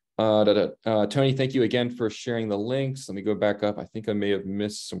 Tony, thank you again for sharing the links. Let me go back up. I think I may have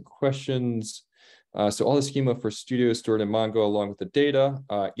missed some questions. So all the schema for Studio is stored in Mongo along with the data.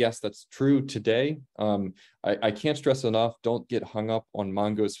 Yes, that's true today. I can't stress enough, don't get hung up on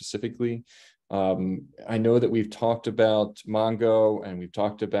Mongo specifically. I know that we've talked about Mongo and we've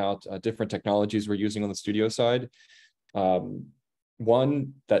talked about different technologies we're using on the Studio side.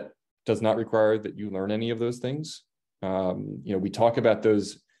 One that does not require that you learn any of those things. We talk about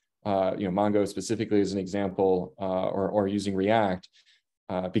those, Mongo specifically as an example, or using React,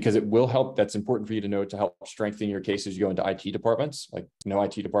 because it will help. That's important for you to know to help strengthen your case as you go into IT departments. Like no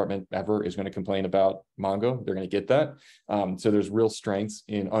IT department ever is going to complain about Mongo. They're going to get that. So there's real strengths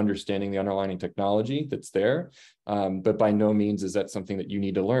in understanding the underlying technology that's there. But by no means is that something that you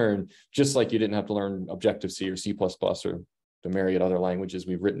need to learn, just like you didn't have to learn Objective-C or C++ or the myriad other languages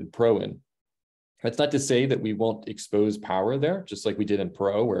we've written Pro in. That's not to say that we won't expose power there, just like we did in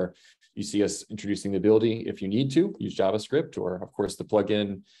Pro, where you see us introducing the ability, if you need to, use JavaScript, or of course the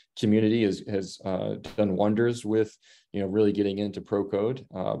plugin community has done wonders with, really getting into Pro code.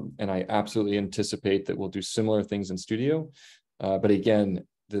 And I absolutely anticipate that we'll do similar things in Studio. But again,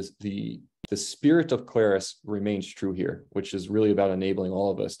 the spirit of Claris remains true here, which is really about enabling all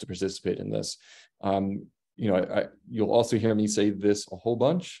of us to participate in this. You'll also hear me say this a whole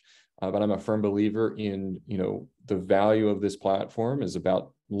bunch. But I'm a firm believer in, the value of this platform is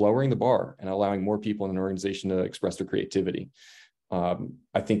about lowering the bar and allowing more people in an organization to express their creativity.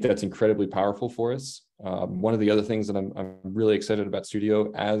 I think that's incredibly powerful for us. One of the other things that I'm really excited about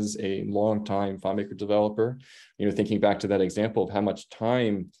Studio as a longtime FileMaker developer, thinking back to that example of how much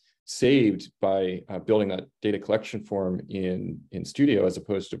time saved by building that data collection form in Studio as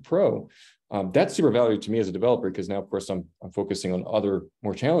opposed to Pro. That's super valuable to me as a developer, because now, of course, I'm focusing on other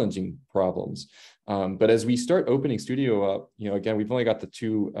more challenging problems. But as we start opening Studio up, again, we've only got the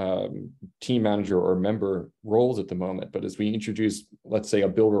two team manager or member roles at the moment. But as we introduce, let's say, a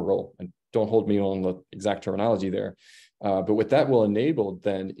builder role, and don't hold me on the exact terminology there, but what that will enable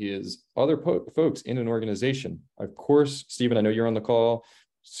then is other folks in an organization. Of course, Stephen, I know you're on the call.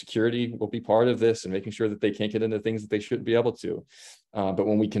 Security will be part of this and making sure that they can't get into things that they shouldn't be able to. But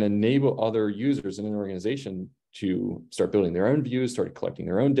when we can enable other users in an organization to start building their own views, start collecting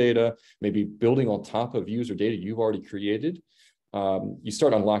their own data, maybe building on top of user data you've already created, you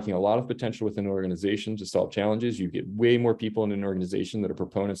start unlocking a lot of potential within an organization to solve challenges. You get way more people in an organization that are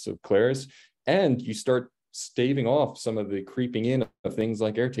proponents of Claris, and you start staving off some of the creeping in of things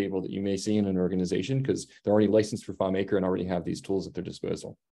like Airtable that you may see in an organization, because they're already licensed for FileMaker and already have these tools at their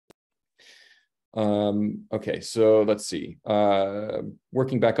disposal. Okay, so let's see.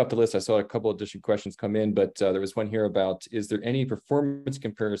 Working back up the list, I saw a couple of additional questions come in, but there was one here about, is there any performance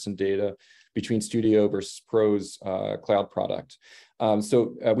comparison data between Studio versus Pro's cloud product?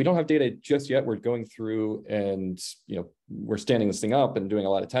 So we don't have data just yet. We're going through and, we're standing this thing up and doing a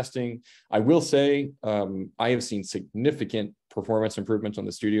lot of testing. I will say I have seen significant performance improvements on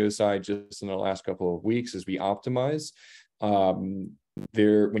the Studio side just in the last couple of weeks as we optimize.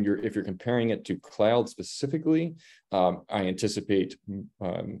 If you're comparing it to cloud specifically, I anticipate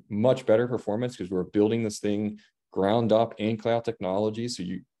much better performance because we're building this thing ground up in cloud technology. So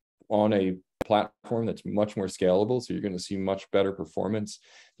you on a platform that's much more scalable. So you're going to see much better performance.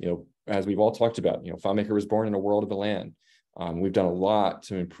 As we've all talked about, FileMaker was born in a world of a LAN. We've done a lot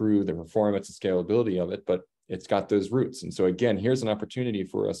to improve the performance and scalability of it, but it's got those roots. And so again, here's an opportunity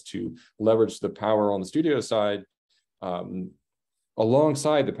for us to leverage the power on the Studio side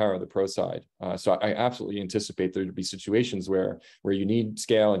alongside the power of the Pro side. So I absolutely anticipate there to be situations where you need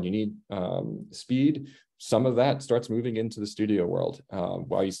scale and you need speed. Some of that starts moving into the Studio world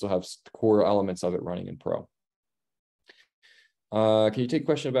while you still have core elements of it running in Pro. Can you take a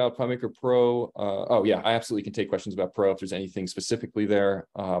question about FileMaker Pro? Oh yeah, I absolutely can take questions about Pro if there's anything specifically there.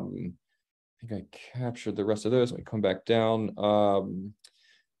 I think I captured the rest of those. Let me come back down.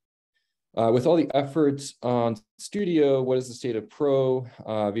 With all the efforts on Studio, what is the state of Pro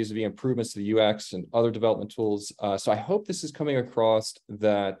vis-a-vis improvements to the UX and other development tools? So I hope this is coming across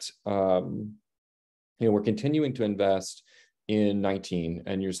that we're continuing to invest in 19,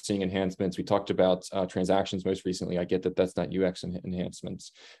 and you're seeing enhancements. We talked about transactions most recently. I get that that's not UX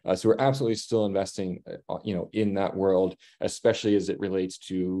enhancements. So we're absolutely still investing, in that world, especially as it relates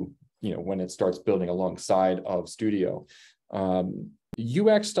to, when it starts building alongside of Studio.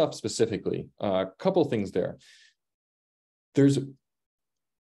 UX stuff specifically, a couple of things there.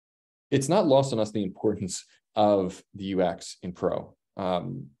 It's not lost on us the importance of the UX in Pro.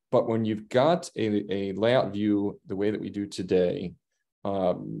 But when you've got a layout view the way that we do today,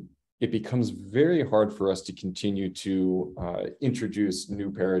 it becomes very hard for us to continue to introduce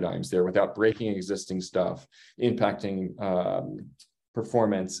new paradigms there without breaking existing stuff, impacting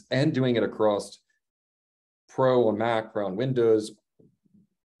performance, and doing it across Pro on Mac, Pro on Windows,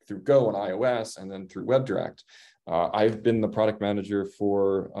 through Go on iOS, and then through WebDirect. I've been the product manager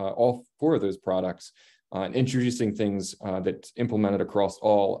for all 4 of those products. And introducing things that's implemented across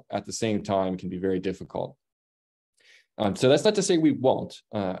all at the same time can be very difficult. So that's not to say we won't.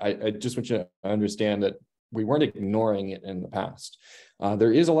 I just want you to understand that we weren't ignoring it in the past.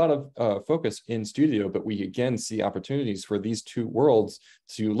 There is a lot of focus in Studio, but we again see opportunities for these 2 worlds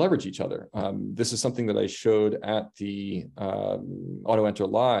to leverage each other. This is something that I showed at the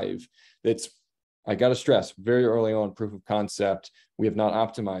AutoEnter Live. I got to stress, very early on, proof of concept. We have not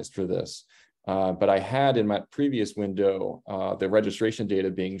optimized for this. But I had in my previous window the registration data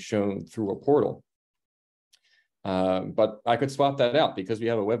being shown through a portal. But I could swap that out because we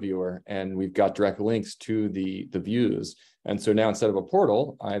have a web viewer and we've got direct links to the views. And so now instead of a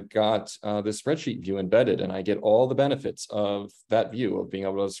portal, I've got this spreadsheet view embedded, and I get all the benefits of that view of being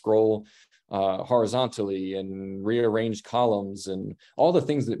able to scroll horizontally and rearrange columns and all the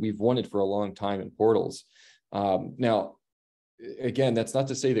things that we've wanted for a long time in portals. Now, again, that's not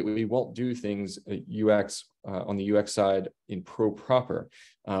to say that we won't do things UX on the UX side in Pro proper,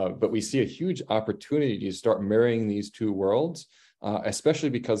 but we see a huge opportunity to start marrying these 2 worlds, especially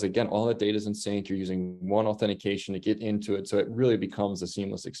because, again, all that data is in sync. You're using one authentication to get into it, so it really becomes a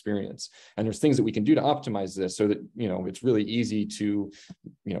seamless experience. And there's things that we can do to optimize this so that it's really easy to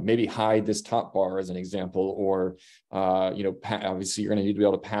maybe hide this top bar as an example, or obviously you're going to need to be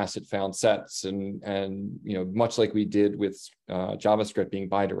able to pass it found sets, and much like we did with JavaScript being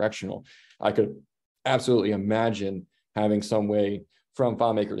bidirectional. I could absolutely imagine having some way from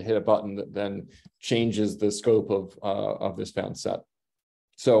FileMaker to hit a button that then changes the scope of this found set.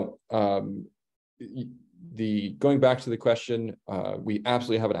 So going back to the question, we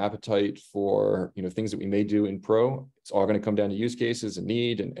absolutely have an appetite for things that we may do in Pro. It's all going to come down to use cases and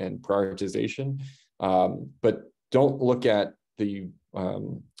need and prioritization. But don't look at the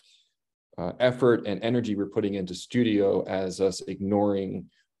effort and energy we're putting into Studio as us ignoring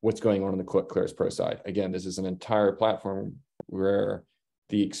what's going on the Claris Pro side. Again, this is an entire platform where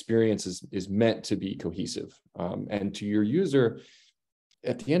the experience is meant to be cohesive. And to your user,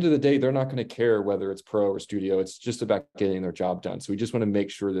 at the end of the day, they're not going to care whether it's Pro or Studio. It's just about getting their job done. So we just want to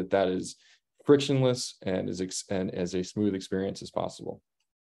make sure that that is frictionless and as a smooth experience as possible.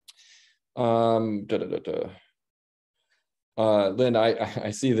 Lynn,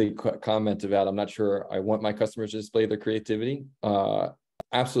 I see the comment about, I'm not sure I want my customers to display their creativity.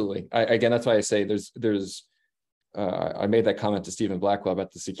 Absolutely. Again, that's why I say I made that comment to Stephen Blackwell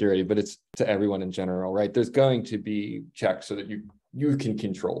about the security, but it's to everyone in general, right? There's going to be checks so that you can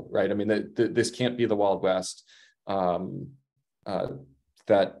control, right? I mean, this can't be the Wild West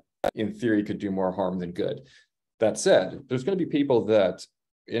that in theory could do more harm than good. That said, there's going to be people that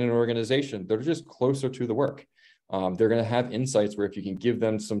in an organization, they're just closer to the work. They're going to have insights where if you can give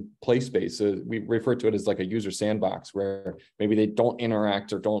them some play space, we refer to it as like a user sandbox, where maybe they don't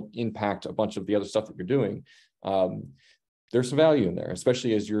interact or don't impact a bunch of the other stuff that you're doing. There's some value in there,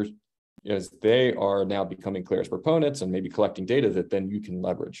 especially as they are now becoming Claris proponents and maybe collecting data that then you can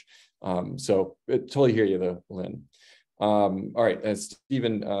leverage. So I totally hear you though, Lynn. All right, and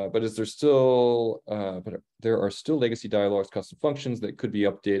Stephen, but is there still, but there are still legacy dialogues, custom functions that could be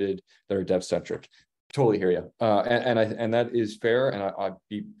updated that are dev-centric. Totally hear you. And that is fair. And I'd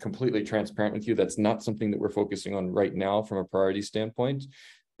be completely transparent with you. That's not something that we're focusing on right now from a priority standpoint.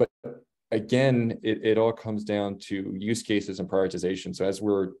 But again, it all comes down to use cases and prioritization. So as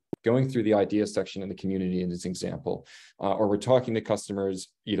we're going through the idea section in the community in this example, or we're talking to customers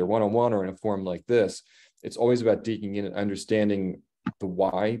either one-on-one or in a forum like this, it's always about digging in and understanding the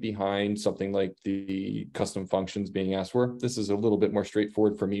why behind something like the custom functions being asked for. This is a little bit more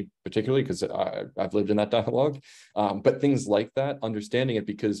straightforward for me, particularly because I've lived in that dialogue. But things like that, understanding it,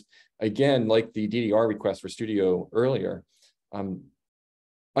 because again, like the DDR request for Studio earlier,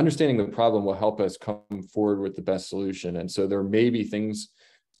 understanding the problem will help us come forward with the best solution. And so there may be things,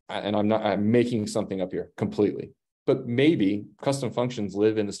 and I'm making something up here completely, but maybe custom functions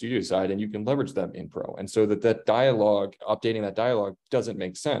live in the Studio side and you can leverage them in Pro. And so that dialogue, updating that dialogue doesn't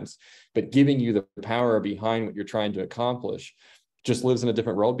make sense, but giving you the power behind what you're trying to accomplish just lives in a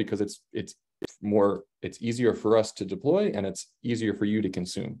different world, because it's easier for us to deploy and it's easier for you to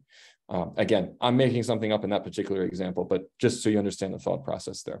consume. Again, I'm making something up in that particular example, but just so you understand the thought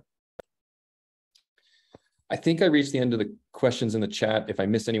process there. I think I reached the end of the questions in the chat. If I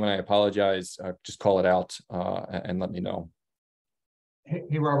missed anyone, I apologize. Just call it out and let me know. Hey,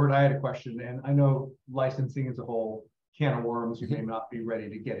 Robert, I had a question, and I know licensing is a whole can of worms you may not be ready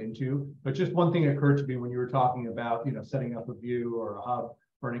to get into, but just one thing occurred to me when you were talking about, setting up a view or a hub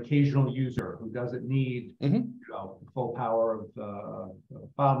for an occasional user who doesn't need full power of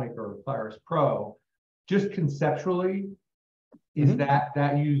FileMaker or Claris Pro. Just conceptually, is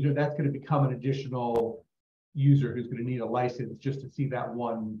that user that's going to become an additional user who's going to need a license just to see that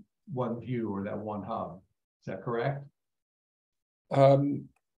one view or that one hub? Is that correct?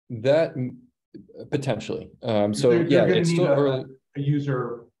 That potentially. So they're it's still early. A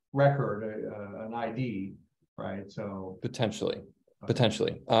user record, an ID, right? So potentially.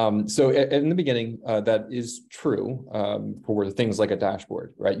 So in the beginning, that is true for things like a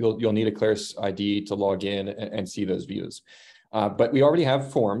dashboard, right? You'll need a Claris ID to log in and see those views. But we already have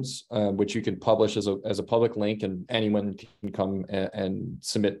forms which you can publish as a public link, and anyone can come and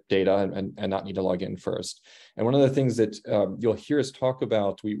submit data and not need to log in first. And one of the things that you'll hear us talk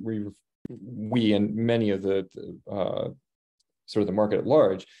about, we and many of the sort of the market at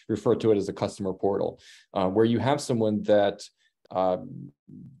large refer to it as a customer portal, where you have someone that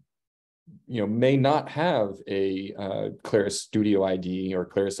may not have a Claris Studio ID or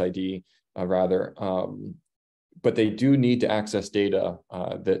Claris ID rather. But they do need to access data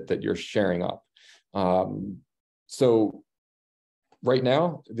that you're sharing up. So right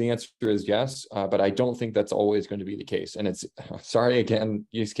now, the answer is yes, but I don't think that's always going to be the case. And sorry, again,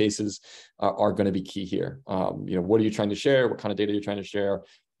 use cases are going to be key here. What are you trying to share? What kind of data you're trying to share?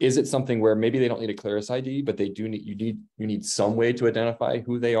 Is it something where maybe they don't need a Claris ID, but they do need, you need some way to identify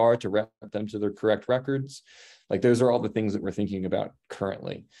who they are to route them to their correct records? Like, those are all the things that we're thinking about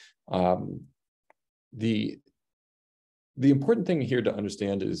currently. The important thing here to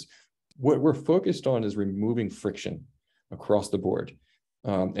understand is what we're focused on is removing friction across the board.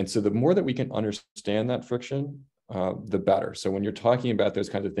 And so the more that we can understand that friction, the better. So when you're talking about those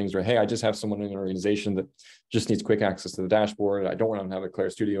kinds of things where, hey, I just have someone in an organization that just needs quick access to the dashboard, I don't want them to have a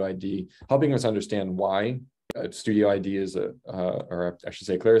Claris Studio ID, helping us understand why Studio ID is or I should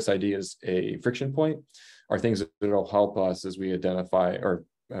say Claris ID is a friction point, are things that will help us as we identify or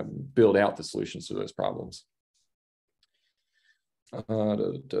build out the solutions to those problems.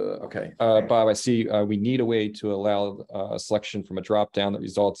 Okay, Bob, I see we need a way to allow a selection from a drop-down that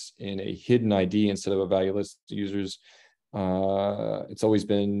results in a hidden ID instead of a value list to users. It's always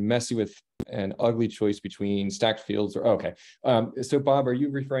been messy with an ugly choice between stacked fields or, okay. So Bob, are you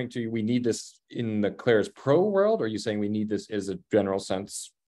referring to we need this in the Claris Pro world, or are you saying we need this as a general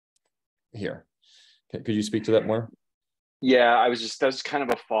sense here? Okay, could you speak to that more? Yeah, that's kind of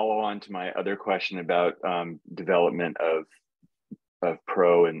a follow-on to my other question about development of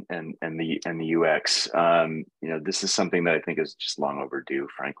Pro and the UX. This is something that I think is just long overdue,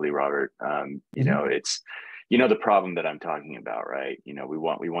 frankly, Robert. It's the problem that I'm talking about, right? We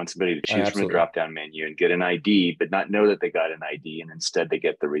want somebody to choose from a drop-down menu and get an ID, but not know that they got an ID, and instead they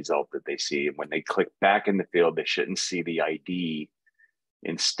get the result that they see. And when they click back in the field, they shouldn't see the ID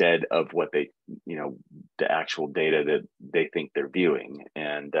instead of what they, the actual data that they think they're viewing.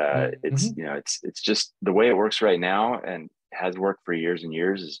 And it's just the way it works right now, and has worked for years and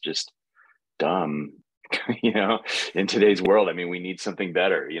years, is just dumb. In today's world. I mean, we need something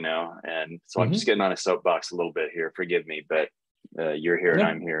better, and so I'm just getting on a soapbox a little bit here. Forgive me, but you're here and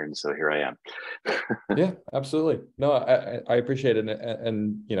I'm here, and so here I am. Yeah, absolutely. No, I appreciate it.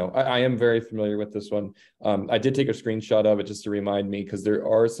 And I am very familiar with this one. I did take a screenshot of it just to remind me, because there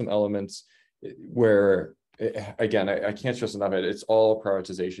are some elements where, again, I can't stress enough, it's all a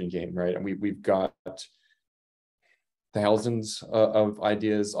prioritization game, right? And we've got thousands of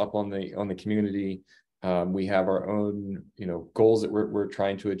ideas up on the community. We have our own, goals that we're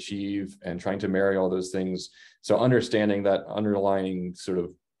trying to achieve, and trying to marry all those things. So understanding that underlying sort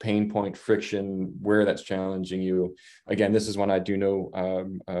of pain point, friction, where that's challenging you. Again, this is one I do know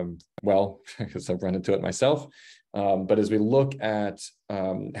well, because I've run into it myself. But as we look at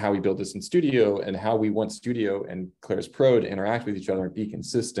how we build this in Studio, and how we want Studio and Claris Pro to interact with each other and be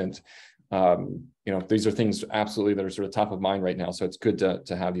consistent, these are things absolutely that are sort of top of mind right now. So it's good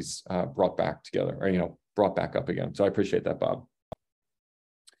to have these brought back together, or brought back up again. So I appreciate that, Bob.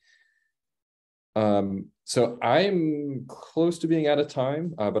 So I'm close to being out of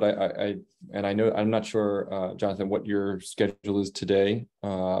time, but I know, I'm not sure, Jonathan, what your schedule is today.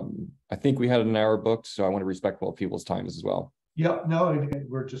 I think we had an hour booked, so I want to respect all people's times as well. Yep, no,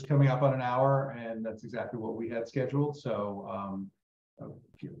 we're just coming up on an hour, and that's exactly what we had scheduled. So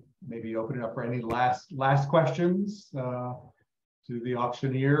if you maybe open it up for any last questions to the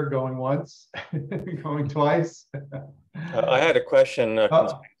auctioneer, going once, going twice. I had a question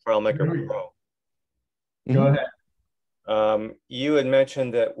concerning FileMaker Pro. Go ahead. You had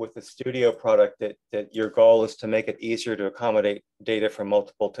mentioned that with the Studio product that your goal is to make it easier to accommodate data from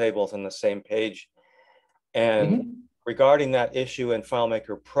multiple tables on the same page. And regarding that issue in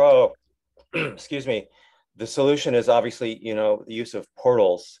FileMaker Pro, excuse me, the solution is obviously, the use of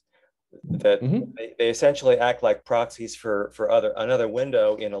portals that they essentially act like proxies for another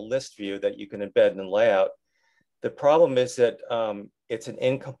window in a list view that you can embed in layout. The problem is that it's an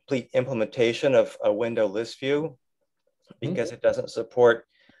incomplete implementation of a window list view, because it doesn't support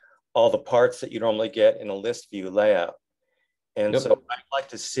all the parts that you normally get in a list view layout. And so I'd like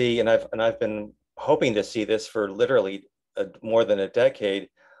to see, and I've been hoping to see this for literally more than a decade,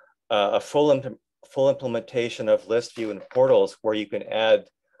 a full implementation of list view and portals, where you can add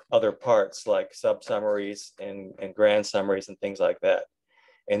other parts like sub summaries and grand summaries and things like that.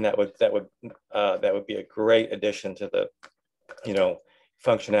 And that would be a great addition to the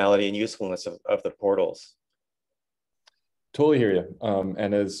functionality and usefulness of the portals. Totally hear you.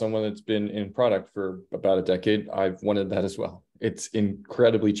 And as someone that's been in product for about a decade, I've wanted that as well. It's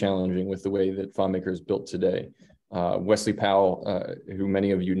incredibly challenging with the way that FileMaker is built today. Wesley Powell, who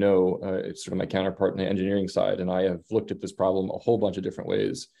many of you know, is sort of my counterpart in the engineering side, and I have looked at this problem a whole bunch of different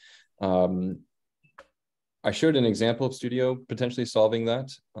ways. I showed an example of Studio potentially solving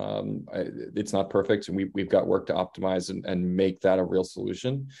that. It's not perfect, and we've got work to optimize and make that a real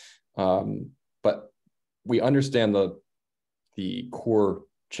solution. But we understand the core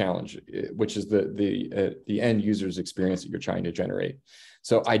challenge, which is the end user's experience that you're trying to generate.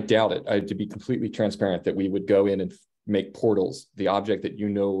 So I doubt it, to be completely transparent, that we would go in and make portals, the object that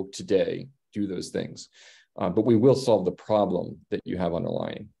today, do those things. But we will solve the problem that you have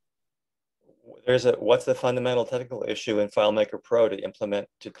underlying. What's the fundamental technical issue in FileMaker Pro to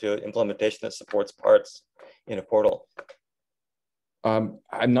do implementation that supports parts in a portal? I'm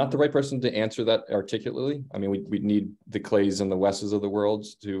not the right person to answer that articulately. I mean, we need the Clays and the Wesses of the world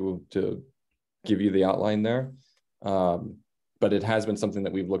to give you the outline there. But it has been something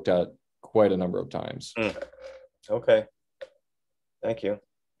that we've looked at quite a number of times. Okay, thank you.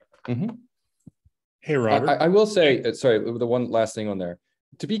 Hey, Robert. I will say, sorry, the one last thing on there.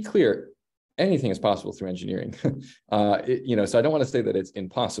 To be clear, anything is possible through engineering. So I don't want to say that it's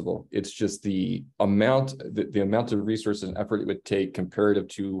impossible. It's just the amount of resources and effort it would take comparative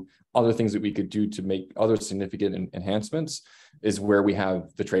to other things that we could do to make other significant enhancements is where we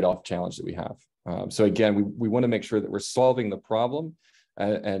have the trade-off challenge that we have. So again, we want to make sure that we're solving the problem,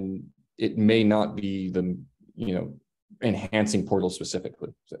 and it may not be the enhancing portals specifically.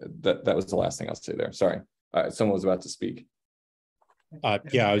 So that was the last thing I'll say there. Sorry, someone was about to speak.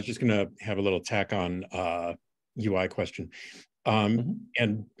 Yeah, I was just going to have a little tack on UI question.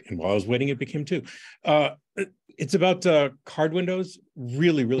 And while I was waiting, it became 2. It's about card windows,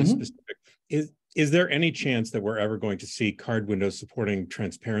 really specific. Is there any chance that we're ever going to see card windows supporting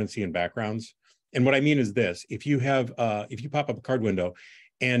transparency in backgrounds? And what I mean is this: if you pop up a card window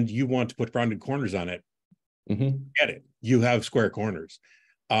and you want to put rounded corners on it, get it. You have square corners.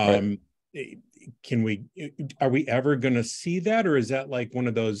 Right. Are we ever going to see that, or is that like one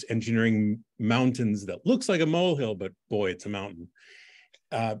of those engineering mountains that looks like a molehill, but boy, it's a mountain?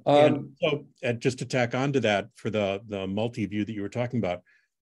 And so, just to tack onto that, for the multi-view that you were talking about,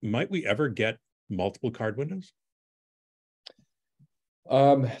 might we ever get multiple card windows?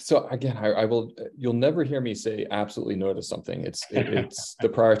 So again, you'll never hear me say absolutely no to something. It's the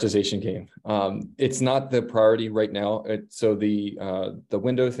prioritization game. It's not the priority right now. So the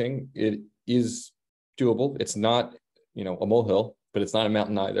window thing, it is doable. It's not, a molehill, but it's not a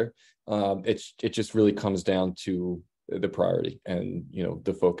mountain either. It just really comes down to the priority and,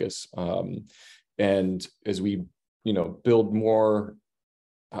 the focus. And as we, build more,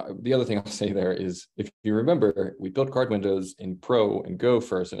 the other thing I'll say there is, if you remember, we built card windows in Pro and Go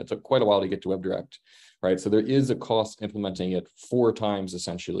first, and it took quite a while to get to WebDirect, right? So there is a cost implementing it 4 times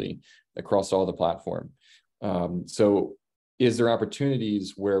essentially across all the platform. So is there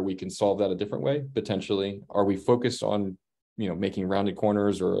opportunities where we can solve that a different way? Potentially. Are we focused on, making rounded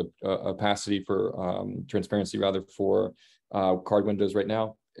corners or opacity for transparency rather for card windows right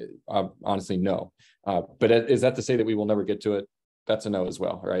now? Honestly, no. But is that to say that we will never get to it? That's a no as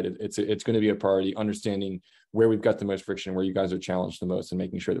well, right? It's going to be a priority, understanding where we've got the most friction, where you guys are challenged the most, and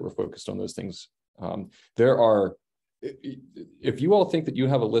making sure that we're focused on those things. If you all think that you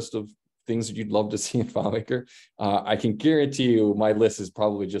have a list of things that you'd love to see in FileMaker, I can guarantee you my list is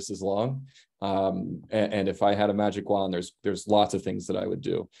probably just as long. And if I had a magic wand, there's lots of things that I would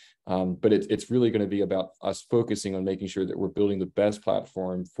do. But it's really going to be about us focusing on making sure that we're building the best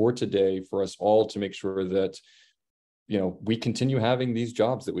platform for today, for us all to make sure that we continue having these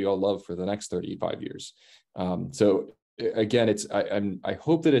jobs that we all love for the next 35 years. So again, I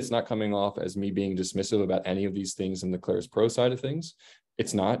hope that it's not coming off as me being dismissive about any of these things in the Claris Pro side of things.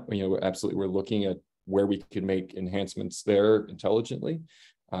 It's not. We're looking at where we could make enhancements there intelligently.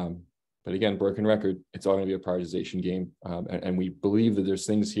 But again, broken record, it's all going to be a prioritization game. And we believe that there's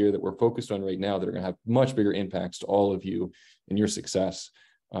things here that we're focused on right now that are going to have much bigger impacts to all of you in your success.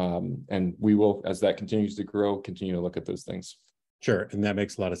 And we will, as that continues to grow, continue to look at those things. Sure, and that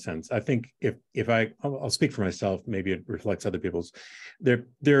makes a lot of sense. I think I'll speak for myself, maybe it reflects other people's.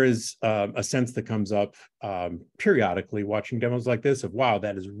 There is a sense that comes up periodically watching demos like this of, wow,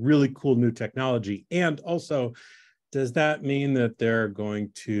 that is really cool new technology. And also, does that mean that they're going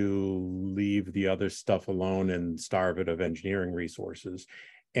to leave the other stuff alone and starve it of engineering resources?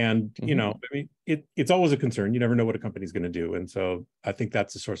 And, it's always a concern. You never know what a company's going to do. And so I think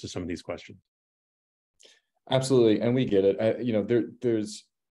that's the source of some of these questions. Absolutely. And we get it. There's,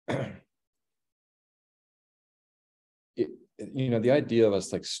 the idea of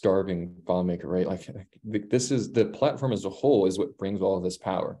us like starving FileMaker, right? Like this is the platform as a whole is what brings all of this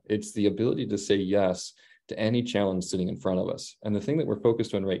power. It's the ability to say yes to any challenge sitting in front of us. And the thing that we're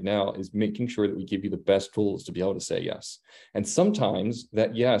focused on right now is making sure that we give you the best tools to be able to say yes. And sometimes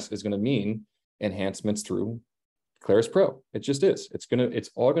that yes is going to mean enhancements through Claris Pro. It just is. It's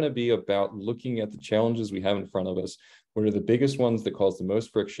all going to be about looking at the challenges we have in front of us. What are the biggest ones that cause the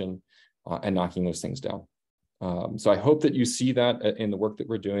most friction and knocking those things down. So I hope that you see that in the work that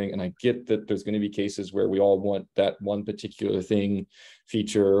we're doing. And I get that there's going to be cases where we all want that one particular thing,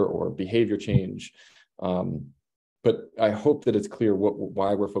 feature or behavior change. But I hope that it's clear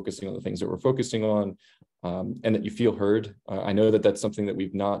why we're focusing on the things that we're focusing on, and that you feel heard. I know that that's something that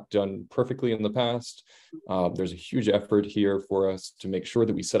we've not done perfectly in the past. There's a huge effort here for us to make sure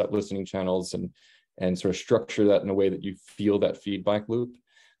that we set up listening channels and sort of structure that in a way that you feel that feedback loop.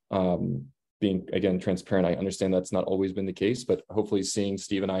 Being, again, transparent, I understand that's not always been the case, but hopefully seeing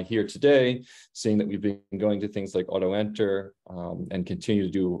Steve and I here today, seeing that we've been going to things like auto enter and continue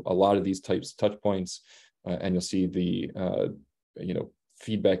to do a lot of these types of touch points, and you'll see the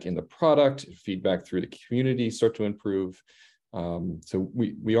feedback in the product, feedback through the community start to improve. So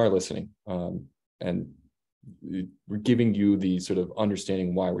we are listening, and we're giving you the sort of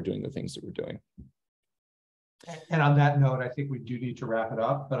understanding why we're doing the things that we're doing. And on that note, I think we do need to wrap it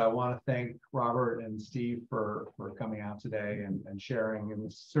up, but I want to thank Robert and Steve for coming out today and sharing in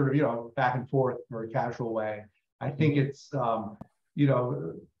this sort of, back and forth, very casual way. I think it's,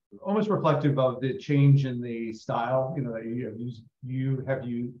 almost reflective of the change in the style, that you have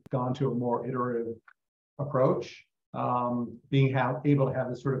gone to a more iterative approach, being able to have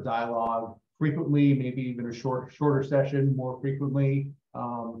this sort of dialogue frequently, maybe even a shorter session more frequently,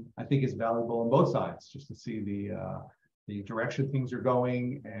 I think is valuable on both sides, just to see the direction things are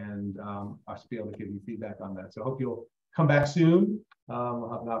going, and us be able to give you feedback on that. So I hope you'll come back soon. We'll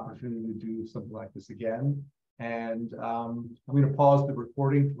have an opportunity to do something like this again. And I'm going to pause the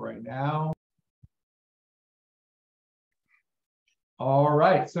recording for right now. All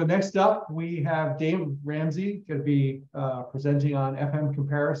right, so next up, we have Dave Ramsey going to be presenting on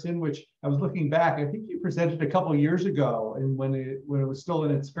FMComparison, which I was looking back, I think you presented a couple of years ago, and when it was still in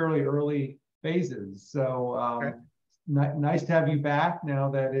its fairly early phases. So okay. Nice to have you back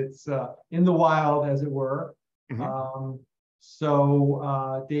now that it's in the wild, as it were. Mm-hmm.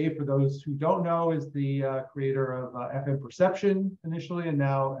 Dave, for those who don't know, is the creator of FMPerception initially, and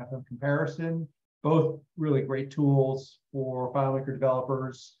now FMComparison. Both really great tools for FileMaker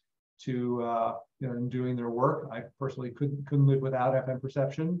developers to in doing their work. I personally couldn't live without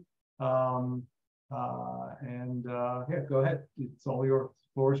FMPerception. Yeah, go ahead. It's all yours. The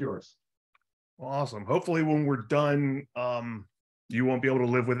floor is yours. Awesome. Hopefully, when we're done, you won't be able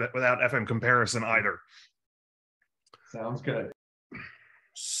to live without FMComparison either. Sounds good.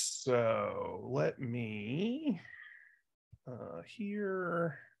 So let me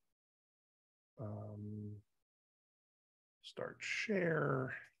here. Start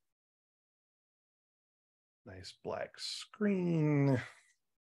share. Nice black screen.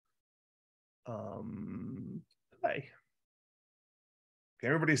 Play. Can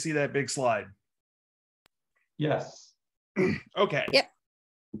everybody see that big slide? Yes. Okay. Yep.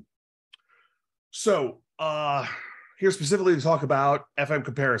 So here specifically to talk about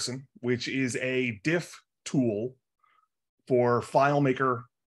FMComparison, which is a diff tool for FileMaker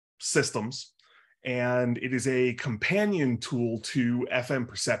systems, and it is a companion tool to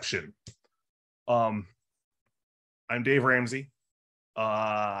FMPerception. I'm Dave Ramsey.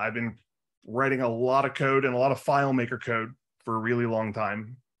 I've been writing a lot of code and a lot of FileMaker code for a really long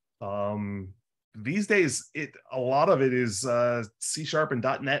time. These days, a lot of it is C# and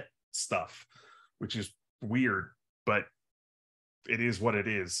 .NET stuff, which is weird, but it is what it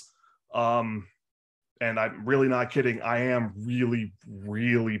is. And I'm really not kidding. I am really,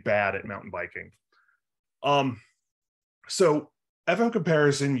 really bad at mountain biking. So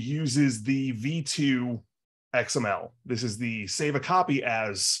FMComparison uses the V2 XML. This is the save a copy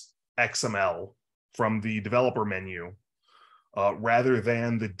as XML from the developer menu rather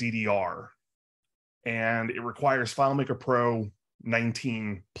than the DDR. And it requires FileMaker Pro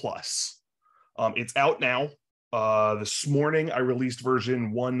 19 plus. It's out now. This morning, I released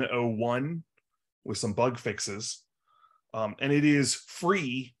version 101 with some bug fixes. And it is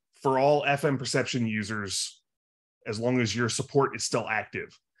free for all FMPerception users as long as your support is still active.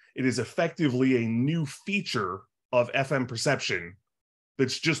 It is effectively a new feature of FMPerception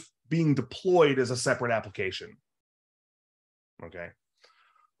that's just being deployed as a separate application. Okay.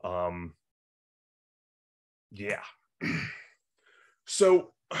 Yeah.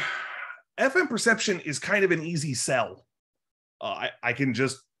 So FMPerception is kind of an easy sell. I can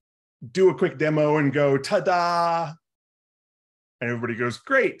just do a quick demo and go, ta-da, and everybody goes,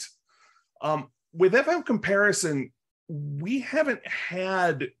 great. With FMComparison, we haven't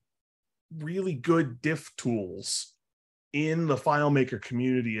had really good diff tools in the FileMaker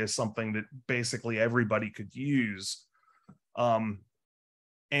community as something that basically everybody could use. And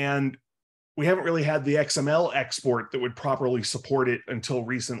we haven't really had the XML export that would properly support it until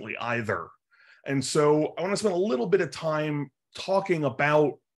recently either. And so I want to spend a little bit of time talking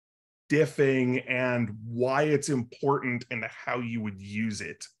about diffing and why it's important and how you would use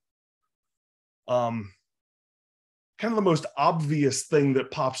it. Kind of the most obvious thing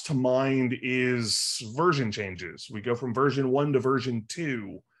that pops to mind is version changes. We go from version 1 to version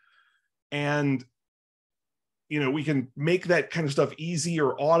 2, and we can make that kind of stuff easy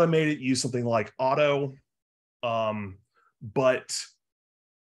or automate it, use something like Auto. But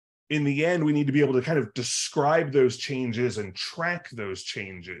in the end, we need to be able to kind of describe those changes and track those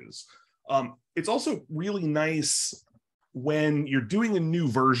changes. It's also really nice when you're doing a new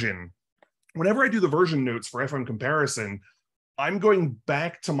version. Whenever I do the version notes for FMComparison, I'm going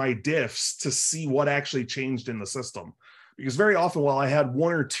back to my diffs to see what actually changed in the system. Because very often, while I had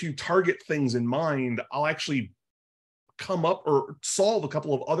one or two target things in mind, I'll actually come up or solve a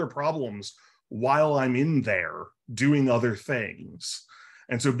couple of other problems while I'm in there doing other things.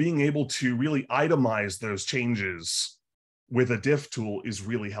 And so being able to really itemize those changes with a diff tool is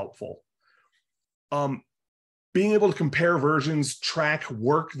really helpful. Being able to compare versions, track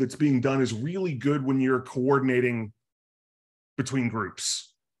work that's being done is really good when you're coordinating between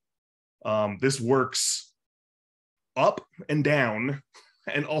groups. This works up and down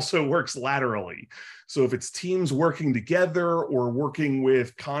and also works laterally. So if it's teams working together or working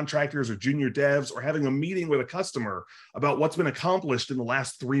with contractors or junior devs or having a meeting with a customer about what's been accomplished in the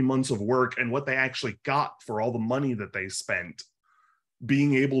last 3 months of work and what they actually got for all the money that they spent,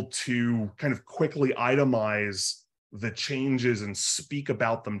 being able to kind of quickly itemize the changes and speak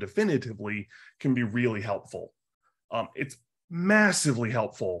about them definitively can be really helpful. It's massively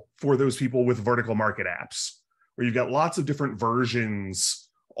helpful for those people with vertical market apps, where you've got lots of different versions,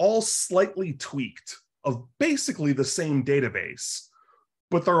 all slightly tweaked, of basically the same database,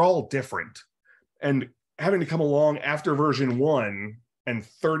 but they're all different. And having to come along after version 1 and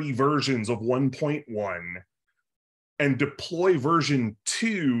 30 versions of 1.1 and deploy version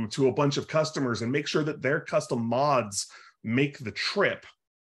 2 to a bunch of customers and make sure that their custom mods make the trip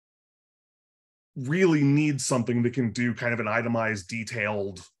really needs something that can do kind of an itemized,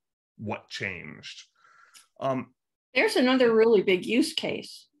 detailed what changed. There's another really big use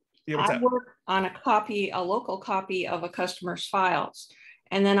case. Yeah, I work on a local copy of a customer's files,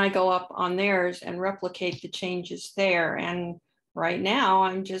 and then I go up on theirs and replicate the changes there. And right now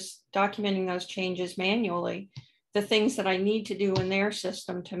I'm just documenting those changes manually, the things that I need to do in their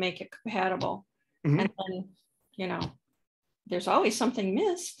system to make it compatible. Mm-hmm. And then, you know, there's always something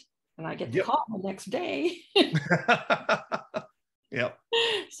missed, and I get the call the next day. Yep.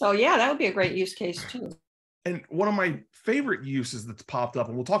 So yeah, that would be a great use case too. And one of my favorite uses that's popped up,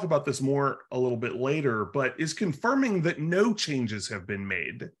 and we'll talk about this more a little bit later, but is confirming that no changes have been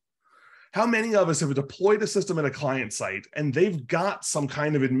made. How many of us have deployed a system in a client site and they've got some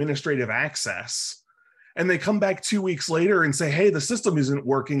kind of administrative access, and they come back 2 weeks later and say, hey, the system isn't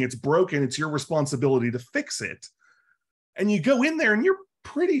working, it's broken, it's your responsibility to fix it. And you go in there and you're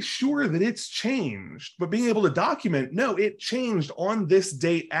pretty sure that it's changed, but being able to document, no, it changed on this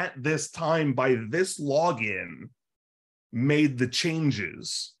date at this time by this login made the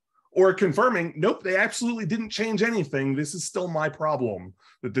changes, or confirming, nope, they absolutely didn't change anything. This is still my problem,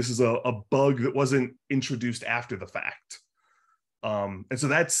 that this is a bug that wasn't introduced after the fact. And so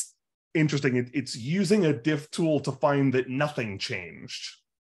that's interesting. It's using a diff tool to find that nothing changed,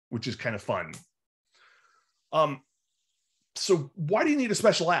 which is kind of fun. So why do you need a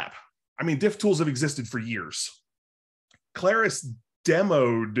special app? I mean, diff tools have existed for years. Claris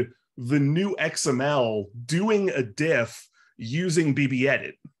demoed the new XML doing a diff using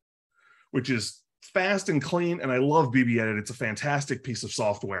BBEdit, which is fast and clean, and I love BBEdit. It's a fantastic piece of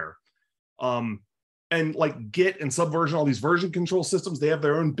software. And like Git and Subversion, all these version control systems, they have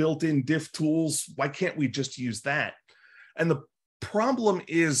their own built-in diff tools. Why can't we just use that? And the problem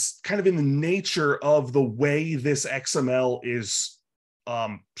is kind of in the nature of the way this XML is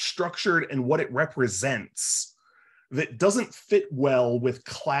structured and what it represents, that doesn't fit well with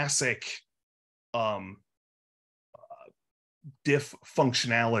classic diff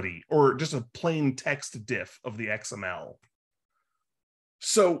functionality or just a plain text diff of the XML.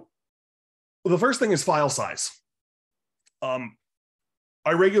 So the first thing is file size. I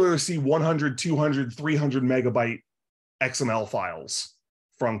regularly see 100, 200, 300 megabyte XML files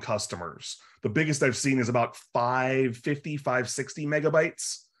from customers. The biggest I've seen is about 550, 560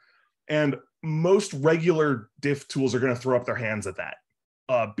 megabytes. And most regular diff tools are going to throw up their hands at that.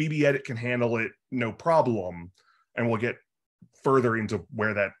 BBEdit can handle it no problem. And we'll get further into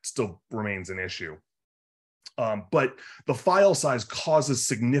where that still remains an issue. But the file size causes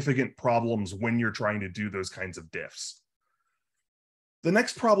significant problems when you're trying to do those kinds of diffs. The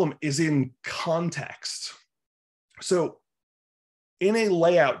next problem is in context. So in a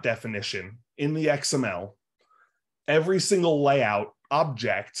layout definition in the XML, every single layout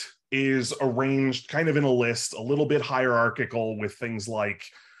object is arranged kind of in a list, a little bit hierarchical, with things like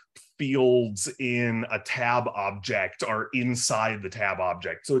fields in a tab object are inside the tab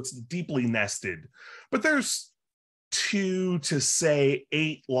object. So it's deeply nested. But there's 2 to say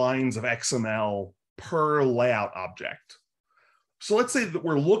 8 lines of XML per layout object. So let's say that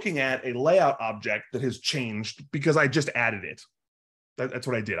we're looking at a layout object that has changed because I just added it. That's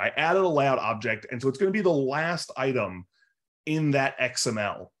what I did. I added a layout object, and so it's going to be the last item in that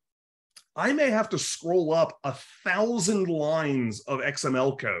XML. I may have to scroll up 1,000 lines of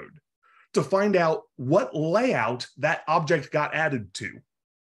XML code to find out what layout that object got added to.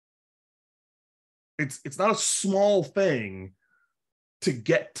 It's not a small thing to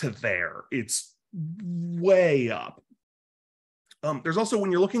get to there. It's way up. There's also,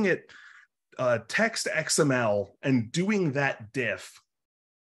 when you're looking at text XML and doing that diff,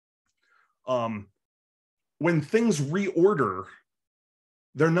 when things reorder,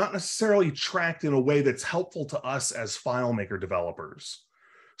 they're not necessarily tracked in a way that's helpful to us as FileMaker developers.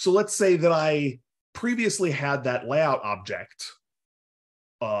 So let's say that I previously had that layout object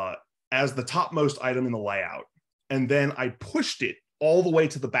as the topmost item in the layout, and then I pushed it all the way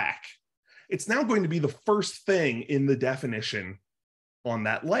to the back, it's now going to be the first thing in the definition on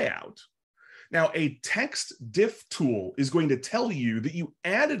that layout. Now, a text diff tool is going to tell you that you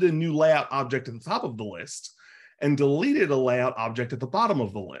added a new layout object at the top of the list and deleted a layout object at the bottom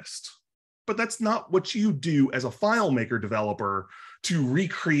of the list. But that's not what you do as a FileMaker developer to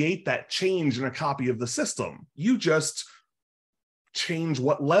recreate that change in a copy of the system. You just change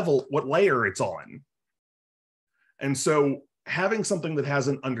what layer it's on. And so having something that has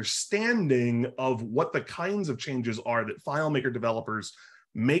an understanding of what the kinds of changes are that FileMaker developers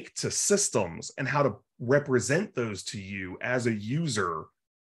make to systems and how to represent those to you as a user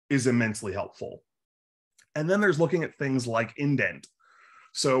is immensely helpful. And then there's looking at things like indent.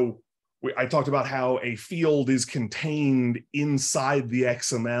 So I talked about how a field is contained inside the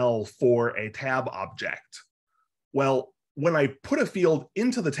XML for a tab object. Well, when I put a field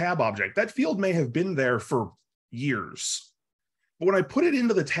into the tab object, that field may have been there for years. But when I put it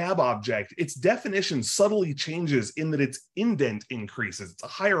into the tab object, its definition subtly changes in that its indent increases. It's a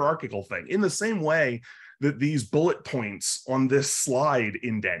hierarchical thing, in the same way that these bullet points on this slide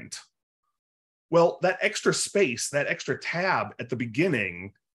indent. Well, that extra space, that extra tab at the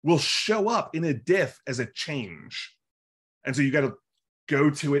beginning will show up in a diff as a change. And so you got to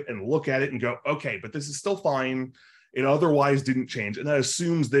go to it and look at it and go, okay, but this is still fine. It otherwise didn't change. And that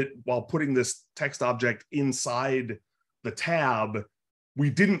assumes that while putting this text object inside the tab,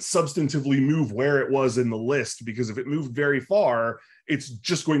 we didn't substantively move where it was in the list, because if it moved very far, it's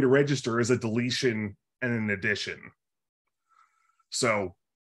just going to register as a deletion and an addition. So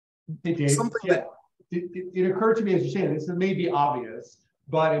hey, Dave, something yeah, that it occurred to me as you're saying, this may be obvious,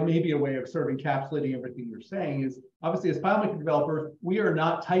 but it may be a way of sort of encapsulating everything you're saying is, obviously as FileMaker developers, we are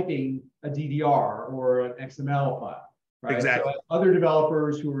not typing a DDR or an XML file. Right? Exactly. So other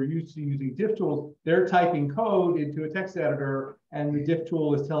developers who are used to using diff tools, they're typing code into a text editor, and the diff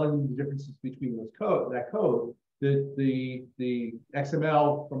tool is telling them the differences between those code. The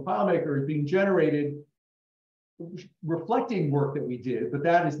XML from FileMaker is being generated reflecting work that we did, but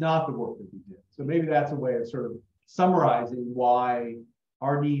that is not the work that we did. So maybe that's a way of sort of summarizing why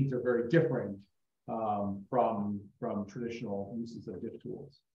our needs are very different from traditional uses of diff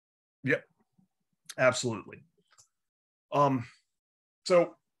tools. Yep, absolutely.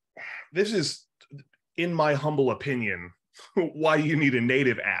 So this is, in my humble opinion, why you need a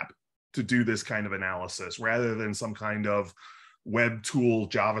native app to do this kind of analysis rather than some kind of web tool,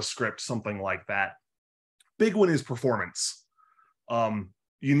 JavaScript, something like that. Big one is performance.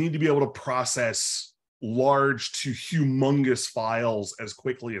 You need to be able to process large to humongous files as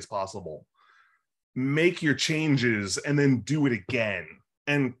quickly as possible. Make your changes and then do it again.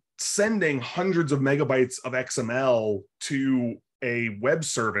 And sending hundreds of megabytes of XML to a web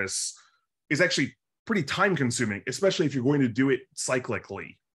service is actually pretty time consuming, especially if you're going to do it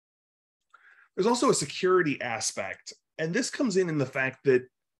cyclically. There's also a security aspect, and this comes in the fact that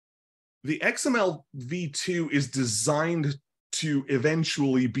the XML v2 is designed to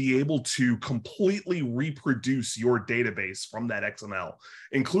eventually be able to completely reproduce your database from that XML,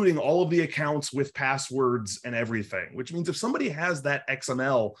 including all of the accounts with passwords and everything, which means if somebody has that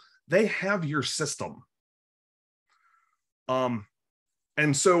XML, they have your system. And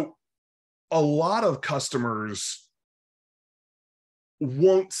so a lot of customers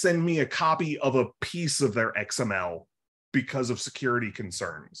won't send me a copy of a piece of their XML because of security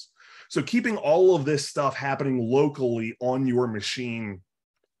concerns. So keeping all of this stuff happening locally on your machine,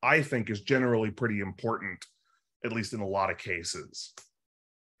 I think, is generally pretty important, at least in a lot of cases.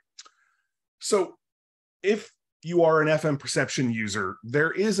 So if you are an FMPerception user,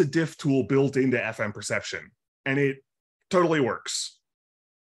 there is a diff tool built into FMPerception, and it totally works.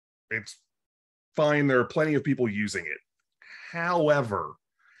 It's fine. There are plenty of people using it. However,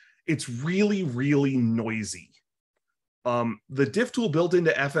 it's really, really noisy. The diff tool built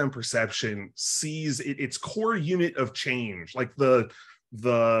into FMPerception sees its core unit of change, like the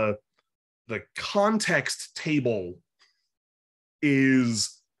context table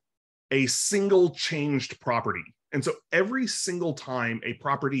is a single changed property. And so every single time a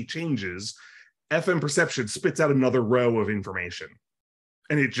property changes, FMPerception spits out another row of information,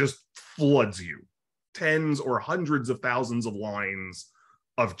 and it just floods you. Tens or hundreds of thousands of lines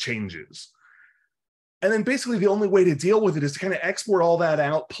of changes. And then basically the only way to deal with it is to kind of export all that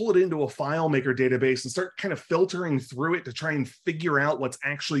out, pull it into a FileMaker database, and start kind of filtering through it to try and figure out what's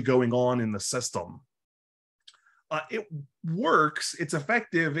actually going on in the system. It works, it's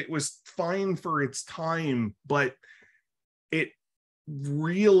effective, it was fine for its time, but it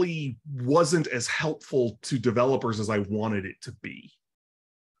really wasn't as helpful to developers as I wanted it to be.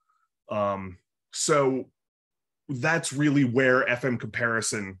 So that's really where FM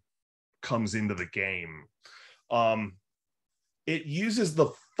comparison comes into the game. It uses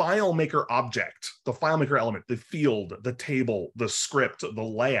the FileMaker object, the FileMaker element, the field, the table, the script, the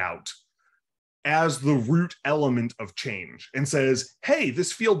layout, as the root element of change, and says, hey,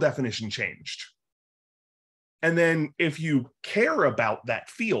 this field definition changed. And then if you care about that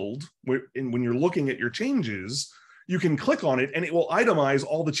field, when you're looking at your changes, you can click on it and it will itemize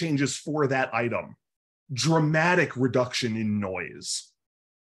all the changes for that item. Dramatic reduction in noise.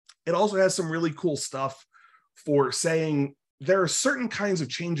 It also has some really cool stuff for saying there are certain kinds of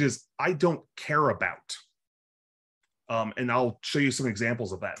changes I don't care about. And I'll show you some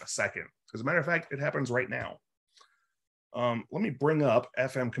examples of that in a second. As a matter of fact, it happens right now. Let me bring up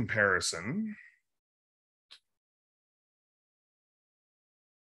FM comparison.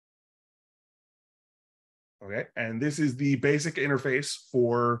 Okay, and this is the basic interface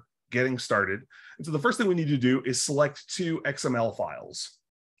for getting started. And so the first thing we need to do is select two XML files.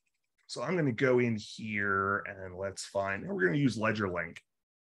 So I'm going to go in here and let's find, we're going to use LedgerLink.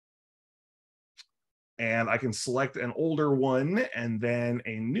 And I can select an older one and then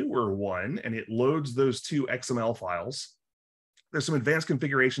a newer one, and it loads those two XML files. There's some advanced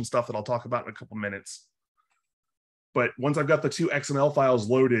configuration stuff that I'll talk about in a couple minutes. But once I've got the two XML files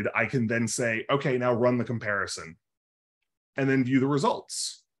loaded, I can then say, okay, now run the comparison, and then view the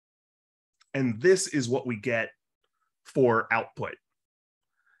results. And this is what we get for output,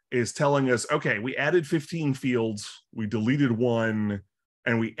 is telling us, okay, we added 15 fields, we deleted one,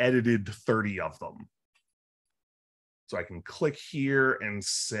 and we edited 30 of them. So I can click here and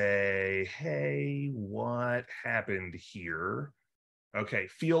say, hey, what happened here? Okay,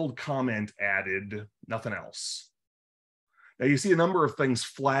 field comment added, nothing else. Now you see a number of things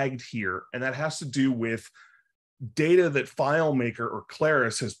flagged here, and that has to do with data that FileMaker or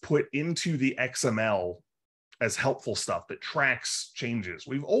Claris has put into the XML as helpful stuff that tracks changes.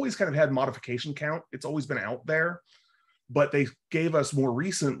 We've always kind of had modification count. It's always been out there, but they gave us more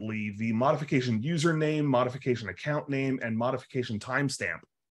recently the modification username, modification account name, and modification timestamp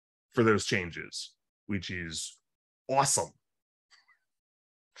for those changes, which is awesome.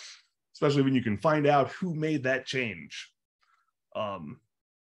 Especially when you can find out who made that change.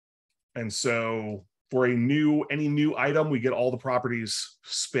 And so for any new item, we get all the properties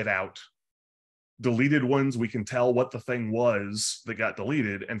spit out. Deleted ones, we can tell what the thing was that got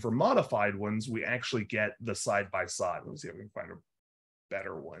deleted. And for modified ones, we actually get the side-by-side. Let's see if we can find a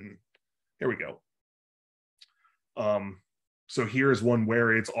better one. Here we go. So here's one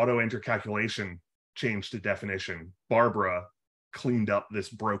where it's auto-enter calculation changed to definition. Barbara cleaned up this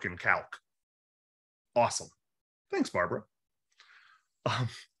broken calc. Awesome. Thanks, Barbara. I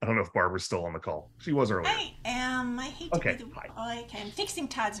don't know if Barbara's still on the call. She was earlier. I am. I hate to be the... Hi. Okay, I'm fixing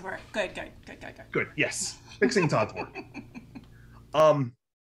Todd's work. Good. Good, yes. Fixing Todd's work.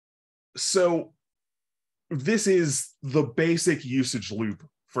 So this is the basic usage loop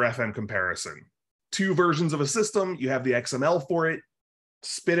for FM comparison. Two versions of a system, you have the XML for it,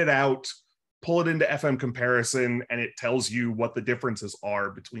 spit it out, pull it into FM comparison, and it tells you what the differences are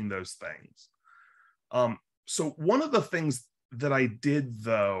between those things. So one of the things that I did,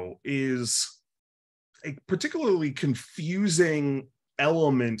 though, is a particularly confusing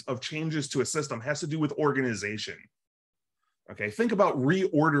element of changes to a system has to do with organization. Okay, think about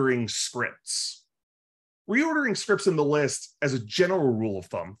reordering scripts. Reordering scripts in the list, as a general rule of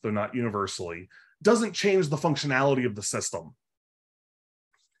thumb, though not universally, doesn't change the functionality of the system.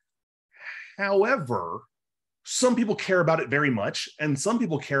 However, some people care about it very much, and some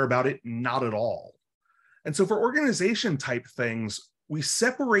people care about it not at all. And so for organization type things, we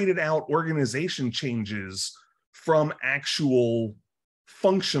separated out organization changes from actual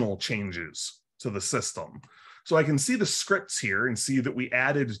functional changes to the system. So I can see the scripts here and see that we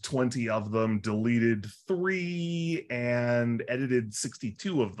added 20 of them, deleted 3, and edited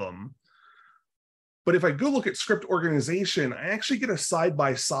 62 of them. But if I go look at script organization, I actually get a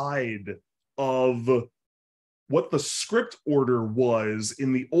side-by-side of what the script order was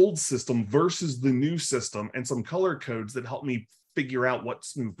in the old system versus the new system, and some color codes that help me figure out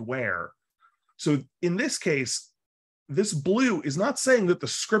what's moved where. So in this case, this blue is not saying that the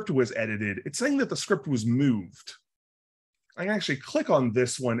script was edited, it's saying that the script was moved. I can actually click on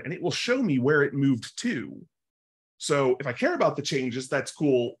this one and it will show me where it moved to. So if I care about the changes, that's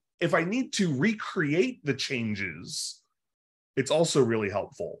cool. If I need to recreate the changes, it's also really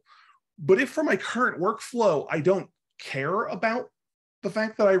helpful. But if for my current workflow, I don't care about the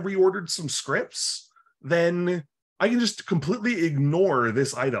fact that I reordered some scripts, then I can just completely ignore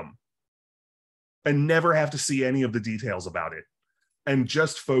this item and never have to see any of the details about it. and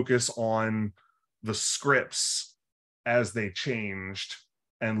just focus on the scripts as they changed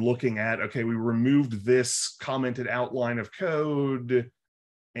and looking at, okay, we removed this commented outline of code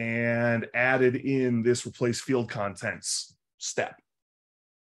and added in this replace field contents step.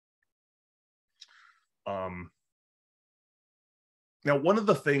 Now, one of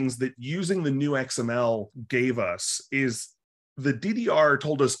the things that using the new XML gave us is the DDR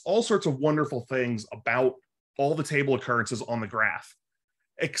told us all sorts of wonderful things about all the table occurrences on the graph,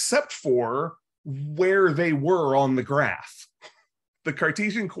 except for where they were on the graph. The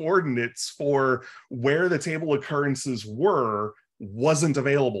Cartesian coordinates for where the table occurrences were wasn't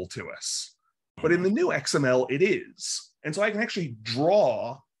available to us. But in the new XML, it is. And so I can actually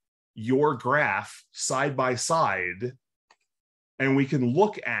draw your graph side by side, and we can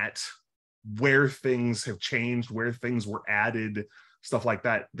look at where things have changed, where things were added, stuff like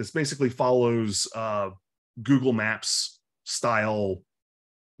that. This basically follows Google Maps style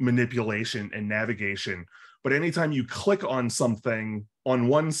manipulation and navigation. But anytime you click on something on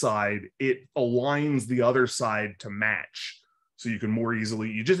one side, it aligns the other side to match. So you can more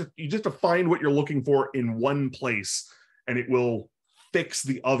easily, you just have to find what you're looking for in one place, and it will fix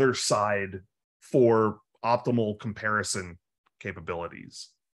the other side for optimal comparison capabilities.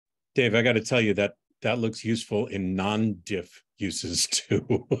 Dave, I got to tell you that looks useful in non-diff uses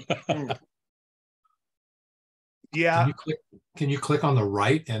too. Yeah. Can you click on the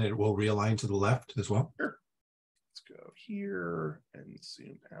right and it will realign to the left as well? Sure. Let's go here and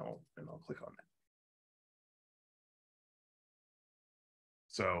zoom out, and I'll click on that.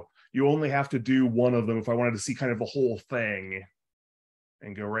 So you only have to do one of them if I wanted to see kind of the whole thing,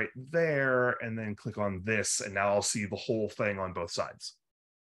 and go right there and then click on this, and now I'll see the whole thing on both sides.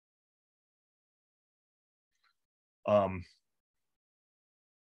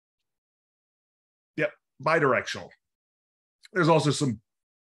 Yep, bidirectional. There's also some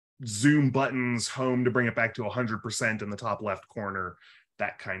zoom buttons, home to bring it back to 100% in the top left corner,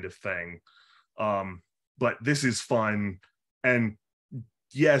 that kind of thing. But this is fun. And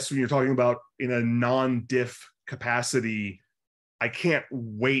yes, when you're talking about in a non-diff capacity, I can't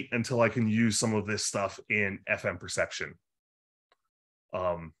wait until I can use some of this stuff in FMPerception.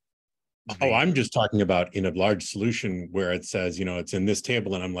 I'm just talking about in a large solution where it says, you know, it's in this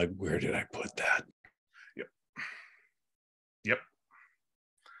table, and I'm like, where did I put that? Yep.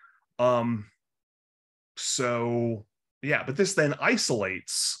 So yeah, but this then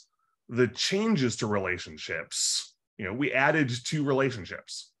isolates the changes to relationships. You know, we added 2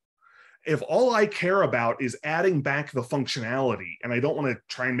 relationships. If all I care about is adding back the functionality, and I don't want to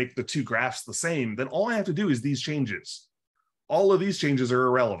try and make the 2 graphs the same, then all I have to do is these changes. All of these changes are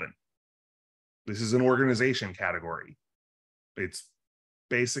irrelevant. This is an organization category. It's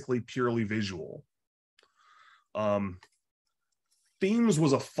basically purely visual. Themes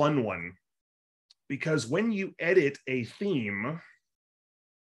was a fun one, because when you edit a theme,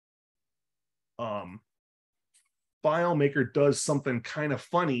 FileMaker does something kind of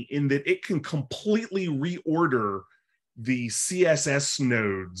funny in that it can completely reorder the CSS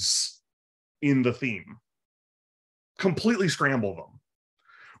nodes in the theme, completely scramble them,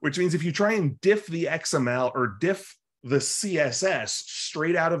 which means if you try and diff the XML or diff the CSS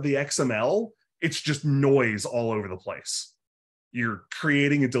straight out of the XML, it's just noise all over the place. You're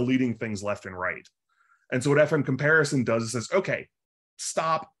creating and deleting things left and right. And so what FMComparison does is says, okay,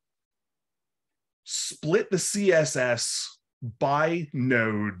 stop, split the CSS by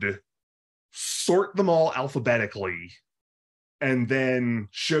node, sort them all alphabetically, and then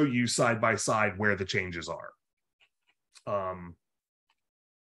show you side by side where the changes are.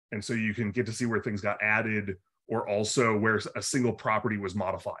 And so you can get to see where things got added, or also where a single property was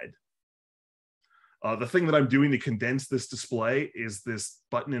modified. The thing that I'm doing to condense this display is this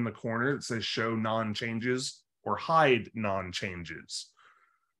button in the corner that says show non-changes or hide non-changes.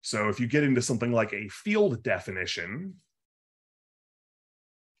 So if you get into something like a field definition,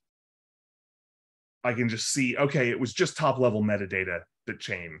 I can just see, okay, it was just top-level metadata that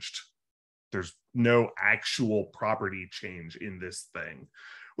changed. There's no actual property change in this thing,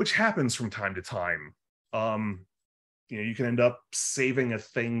 which happens from time to time. You know, you can end up saving a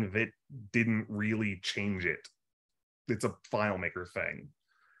thing that didn't really change it. It's a FileMaker thing.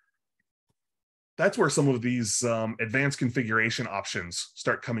 That's where some of these advanced configuration options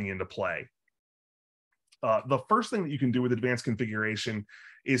start coming into play. The first thing that you can do with advanced configuration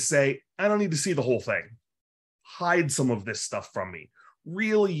is say, I don't need to see the whole thing. Hide some of this stuff from me.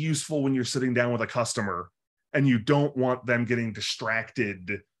 Really useful when you're sitting down with a customer and you don't want them getting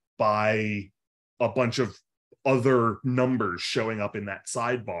distracted by a bunch of other numbers showing up in that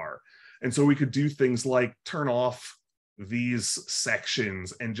sidebar. And so we could do things like turn off these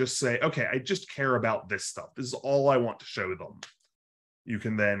sections and just say, okay, I just care about this stuff. This is all I want to show them. You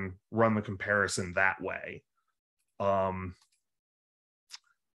can then run the comparison that way.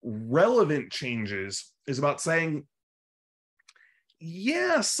 Relevant changes is about saying,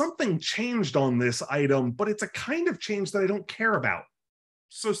 yeah, something changed on this item, but it's a kind of change that I don't care about.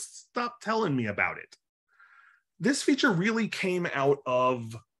 So stop telling me about it. This feature really came out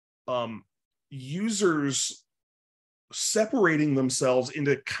of users separating themselves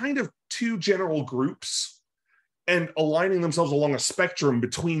into kind of two general groups and aligning themselves along a spectrum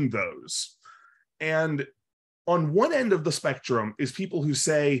between those. And on one end of the spectrum is people who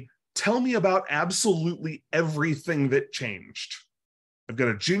say, tell me about absolutely everything that changed. I've got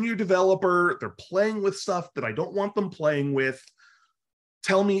a junior developer, they're playing with stuff that I don't want them playing with.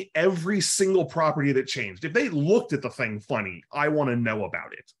 Tell me every single property that changed. If they looked at the thing funny, I want to know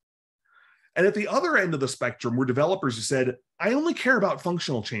about it. And at the other end of the spectrum were developers who said, I only care about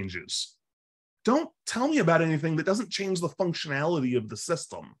functional changes. Don't tell me about anything that doesn't change the functionality of the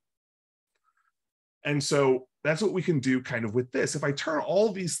system. And so that's what we can do kind of with this. If I turn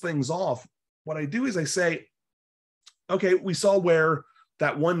all these things off, what I do is I say, okay, we saw where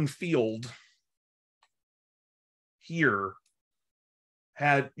that one field here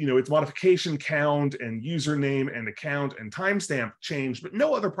had, its modification count and username and account and timestamp changed, but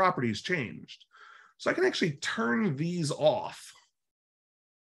no other properties changed. So I can actually turn these off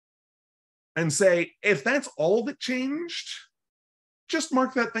and say, if that's all that changed, just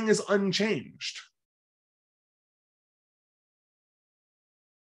mark that thing as unchanged.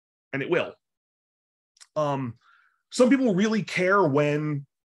 And it will. Some people really care when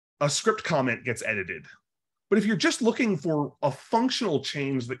a script comment gets edited. But if you're just looking for a functional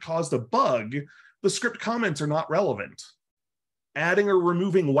change that caused a bug, the script comments are not relevant. Adding or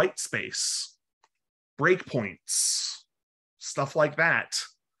removing white space, breakpoints, stuff like that.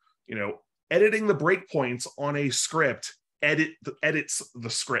 Editing the breakpoints on a script edits the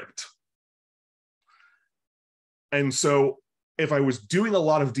script. And so if I was doing a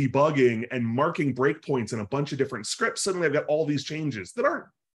lot of debugging and marking breakpoints in a bunch of different scripts, suddenly I've got all these changes that aren't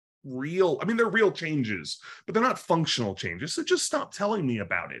real. I mean, they're real changes, but they're not functional changes. So just stop telling me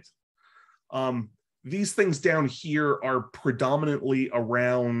about it. These things down here are predominantly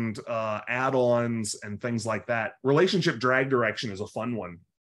around add-ons and things like that. Relationship drag direction is a fun one.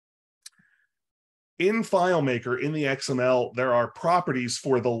 In FileMaker, in the XML, there are properties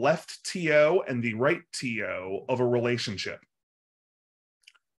for the left TO and the right TO of a relationship.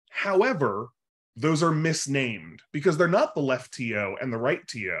 However, those are misnamed because they're not the left TO and the right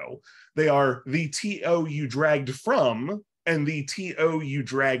TO. They are the TO you dragged from and the TO you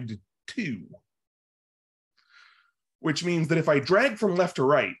dragged to. Which means that if I drag from left to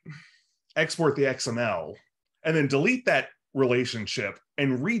right, export the XML, and then delete that relationship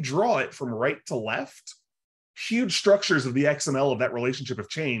and redraw it from right to left, huge structures of the XML of that relationship have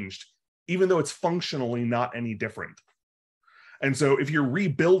changed, even though it's functionally not any different. And so if you're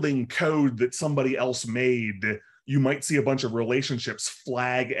rebuilding code that somebody else made, you might see a bunch of relationships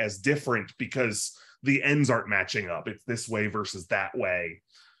flag as different because the ends aren't matching up. It's this way versus that way.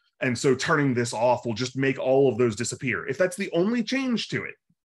 And so turning this off will just make all of those disappear. If that's the only change to it,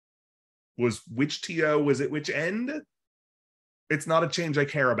 was which TO was at which end, it's not a change I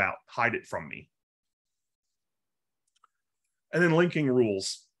care about. Hide it from me. And then linking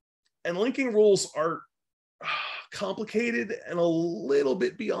rules. And linking rules are complicated and a little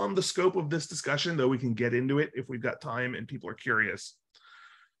bit beyond the scope of this discussion, though we can get into it if we've got time and people are curious.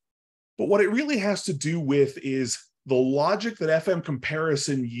 But what it really has to do with is the logic that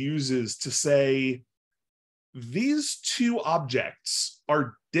FMComparison uses to say these two objects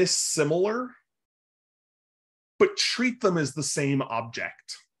are dissimilar, but treat them as the same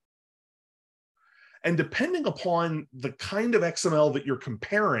object. And depending upon the kind of XML that you're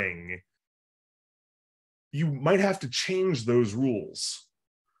comparing, you might have to change those rules.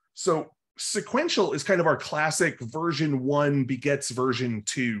 So sequential is kind of our classic version 1 begets version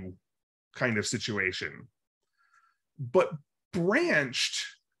 2 kind of situation. But branched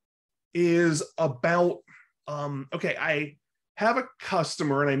is about, okay, I have a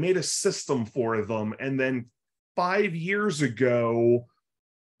customer and I made a system for them, and then 5 years ago,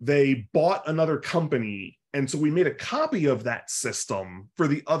 they bought another company. And so we made a copy of that system for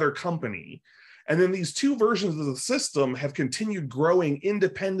the other company. And then these two versions of the system have continued growing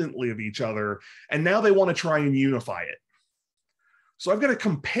independently of each other. And now they want to try and unify it. So I've got to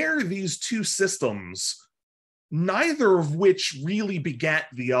compare these two systems, neither of which really begat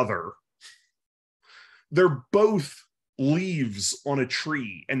the other. They're both leaves on a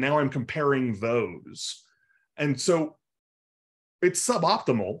tree. And now I'm comparing those. And so it's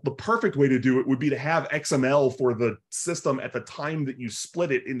suboptimal. The perfect way to do it would be to have XML for the system at the time that you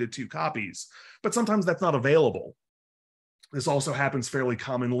split it into 2 copies, but sometimes that's not available. This also happens fairly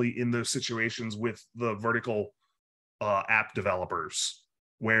commonly in those situations with the vertical app developers,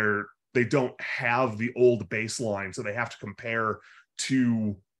 where they don't have the old baseline, so they have to compare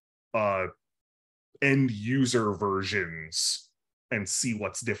to end user versions and see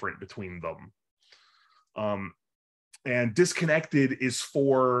what's different between them. And disconnected is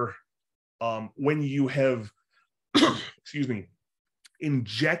for when you have, excuse me,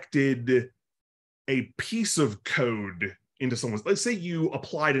 injected a piece of code into someone's, let's say you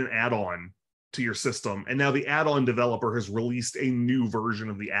applied an add-on to your system, and now the add-on developer has released a new version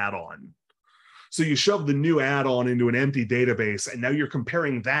of the add-on. So you shove the new add-on into an empty database, and now you're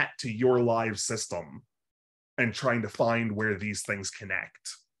comparing that to your live system and trying to find where these things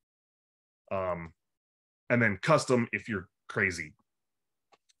connect. And then custom if you're crazy.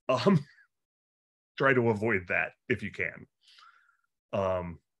 Try to avoid that if you can.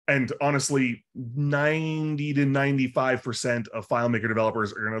 And honestly, 90 to 95% of FileMaker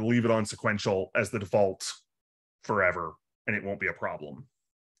developers are going to leave it on sequential as the default forever, and it won't be a problem.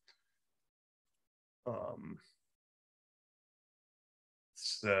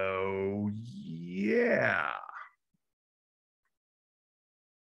 So yeah.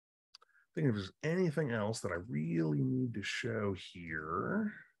 I think if there's anything else that I really need to show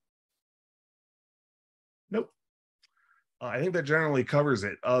here. Nope. I think that generally covers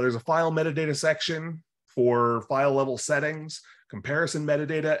it. There's a file metadata section for file level settings, comparison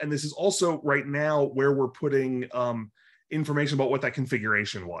metadata, and this is also right now where we're putting information about what that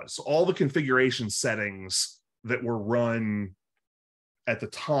configuration was. So all the configuration settings that were run at the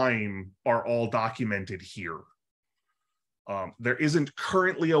time are all documented here. There isn't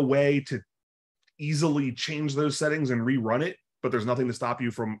currently a way to easily change those settings and rerun it, but there's nothing to stop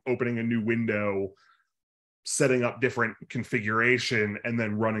you from opening a new window, setting up different configuration, and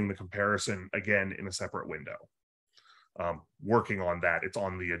then running the comparison again in a separate window. Working on that, it's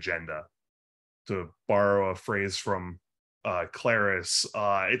on the agenda. To borrow a phrase from Claris,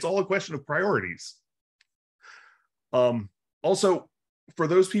 it's all a question of priorities. Also, for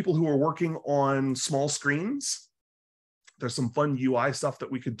those people who are working on small screens, there's some fun UI stuff that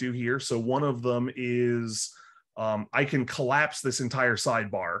we could do here. So one of them is I can collapse this entire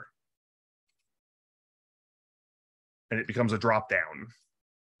sidebar and it becomes a drop down.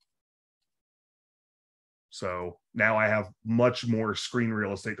 So now I have much more screen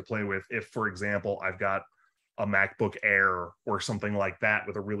real estate to play with. If, for example, I've got a MacBook Air or something like that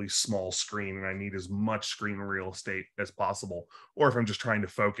with a really small screen and I need as much screen real estate as possible, or if I'm just trying to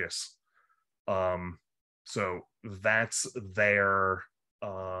focus. So that's there.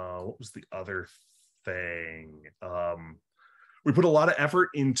 What was the other thing? We put a lot of effort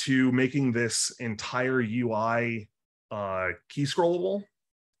into making this entire UI key scrollable.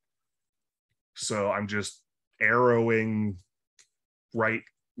 So I'm just arrowing right,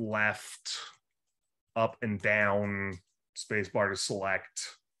 left, up and down, spacebar to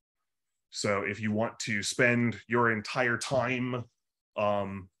select. So if you want to spend your entire time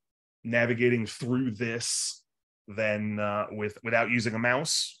navigating through this, then without using a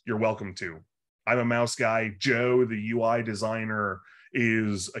mouse, you're welcome to. I'm a mouse guy. Joe, the UI designer,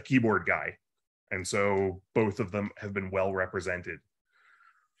 is a keyboard guy. And so both of them have been well represented.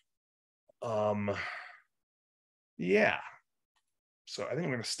 Yeah. So I think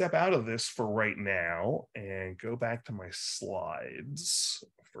I'm going to step out of this for right now and go back to my slides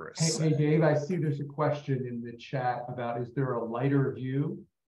for a second. Hey, Dave, I see there's a question in the chat about, is there a lighter view?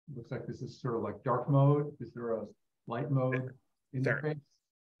 Looks like this is sort of like dark mode. Is there a light mode interface? There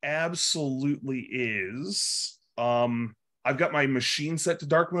absolutely is. I've got my machine set to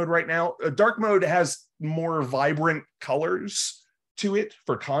dark mode right now. Dark mode has more vibrant colors to it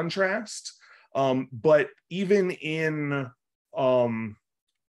for contrast. But even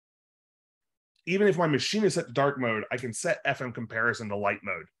if my machine is set to dark mode, I can set FMComparison to light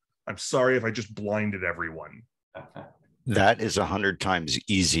mode. I'm sorry if I just blinded everyone. That is 100 times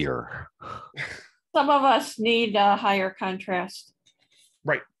easier. Some of us need a higher contrast.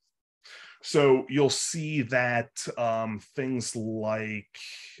 Right. So you'll see that things like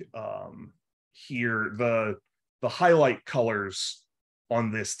here, the highlight colors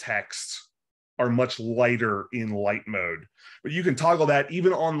on this text are much lighter in light mode. But you can toggle that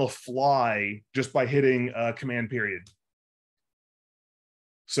even on the fly just by hitting Command period.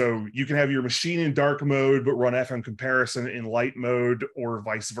 So you can have your machine in dark mode, but run FMComparison in light mode, or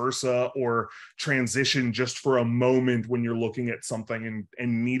vice versa, or transition just for a moment when you're looking at something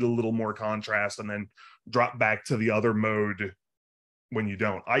and need a little more contrast, and then drop back to the other mode when you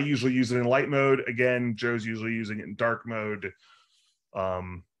don't. I usually use it in light mode. Again, Joe's usually using it in dark mode.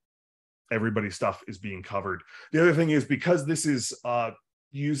 Everybody's stuff is being covered. The other thing is, because this is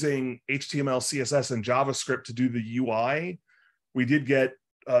using HTML, CSS, and JavaScript to do the UI, we did get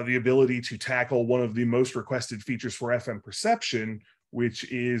the ability to tackle one of the most requested features for FMPerception,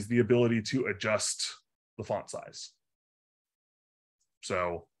 which is the ability to adjust the font size.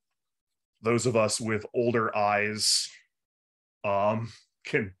 So those of us with older eyes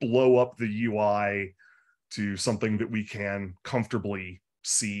can blow up the UI to something that we can comfortably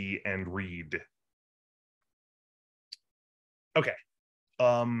see and read. Okay.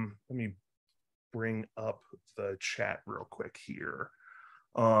 Let me bring up the chat real quick here.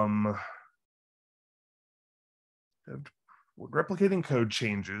 Replicating code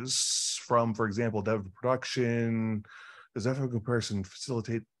changes from, for example, dev to production. Does FMComparison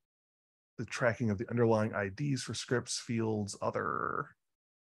facilitate the tracking of the underlying IDs for scripts, fields, other?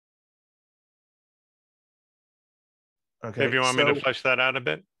 Okay. If you want me to flesh that out a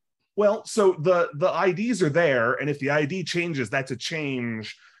bit. Well, so the IDs are there, and if the ID changes, that's a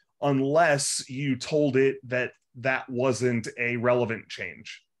change, unless you told it that that wasn't a relevant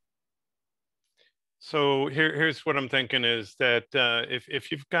change. So here's what I'm thinking is that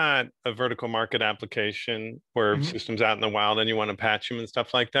if you've got a vertical market application where systems out in the wild and you want to patch them and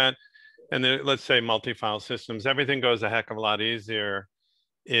stuff like that, and then let's say multi-file systems, everything goes a heck of a lot easier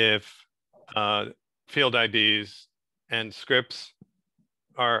if field IDs and scripts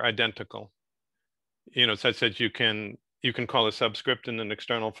are identical. You know, such that you can call a subscript in an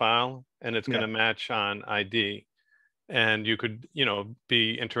external file and it's going to match on ID. And you could, you know,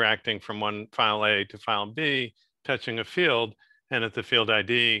 be interacting from one file A to file B, touching a field, and if the field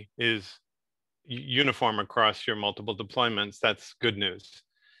ID is uniform across your multiple deployments, that's good news.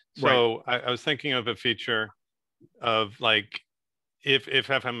 So I was thinking of a feature of like, if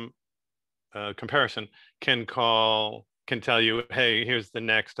FM comparison can tell you, hey, here's the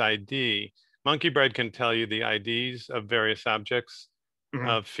next ID. Monkey Bread can tell you the IDs of various objects,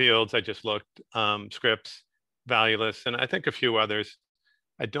 fields. I just looked, scripts, valueless, and I think a few others.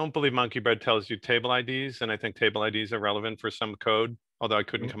 I don't believe Monkey Bread tells you table IDs, and I think table IDs are relevant for some code, although I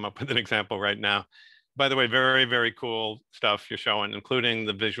couldn't come up with an example right now. By the way, very, very cool stuff you're showing, including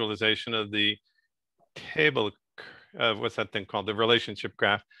the visualization of the table, what's that thing called? The relationship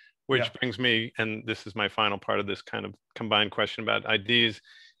graph, which brings me, and this is my final part of this kind of combined question about IDs,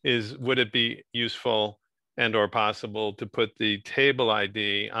 is would it be useful and or possible to put the table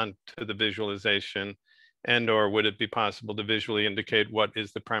ID onto the visualization, and or would it be possible to visually indicate what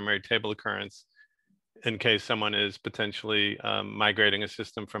is the primary table occurrence in case someone is potentially migrating a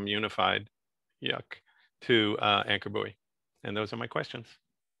system from Unified to Anchor Buoy? And those are my questions.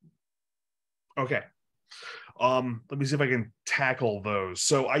 Okay. Let me see if I can tackle those.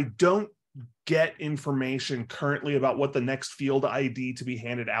 So I don't get information currently about what the next field ID to be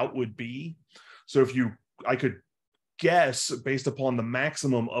handed out would be. So I could guess based upon the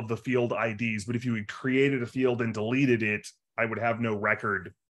maximum of the field IDs, but if you had created a field and deleted it, I would have no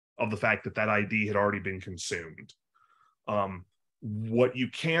record of the fact that that ID had already been consumed. What you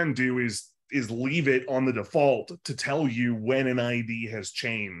can do is leave it on the default to tell you when an ID has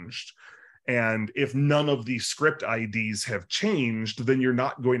changed. And if none of the script IDs have changed, then you're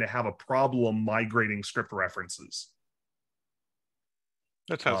not going to have a problem migrating script references.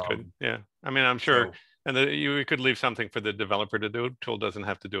 That sounds good. Yeah. I mean, I'm sure, and you could leave something for the developer to do. Tool doesn't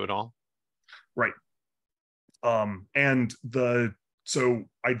have to do it all. Right. So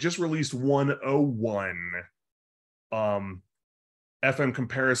I just released 101.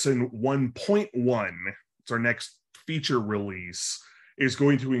 FMComparison 1.1. It's our next feature release, is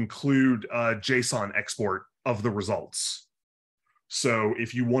going to include JSON export of the results. So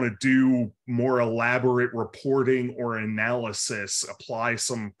if you want to do more elaborate reporting or analysis, apply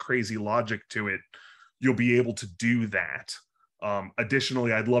some crazy logic to it, you'll be able to do that.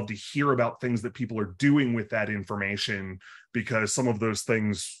 Additionally, I'd love to hear about things that people are doing with that information, because some of those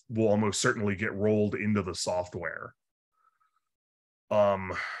things will almost certainly get rolled into the software.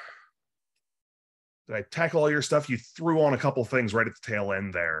 Did I tackle all your stuff? You threw on a couple things right at the tail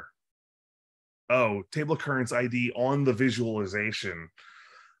end there. Oh, table occurrence ID on the visualization.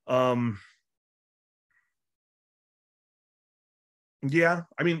 Yeah,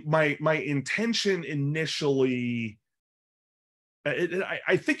 I mean, my intention initially,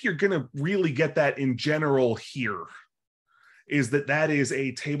 I think you're going to really get that in general here, is that is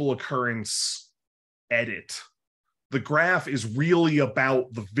a table occurrence edit. The graph is really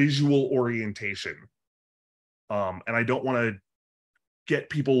about the visual orientation. And I don't want to get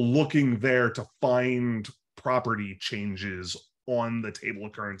people looking there to find property changes on the table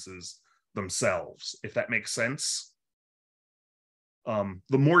occurrences themselves, if that makes sense.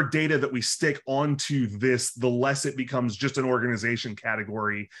 The more data that we stick onto this, the less it becomes just an organization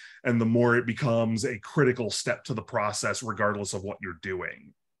category, and the more it becomes a critical step to the process, regardless of what you're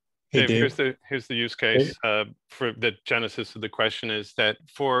doing. Hey, Dave, Dave. here's the use case for the genesis of the question is that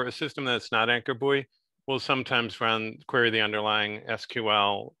for a system that's not anchor buoy, we'll sometimes query the underlying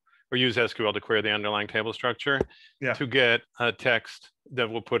SQL or use SQL to query the underlying table structure to get a text that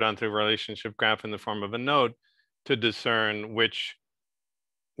we'll put onto a relationship graph in the form of a node to discern which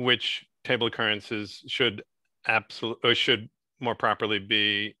table occurrences should more properly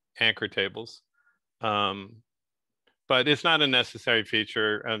be anchor tables. But it's not a necessary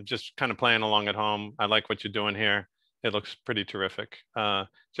feature. I'm just kind of playing along at home. I like what you're doing here. It looks pretty terrific.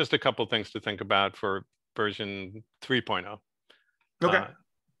 Just a couple things to think about for version 3.0. Okay.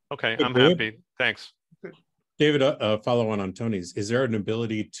 Okay, Hey, I'm Dave? happy. Thanks. David, follow on Tony's. Is there an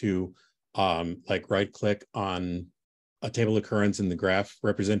ability to like right click on a table occurrence in the graph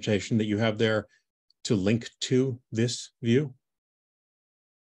representation that you have there to link to this view?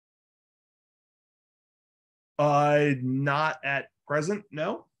 Not at present,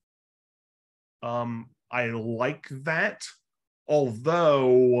 no. I like that,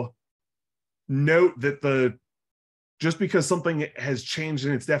 although note that just because something has changed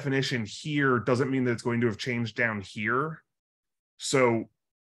in its definition here doesn't mean that it's going to have changed down here. So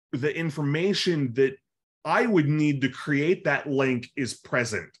the information that I would need to create that link is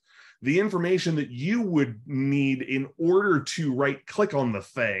present. The information that you would need in order to right click on the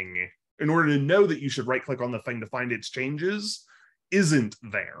thing, in order to know that you should right click on the thing to find its changes, isn't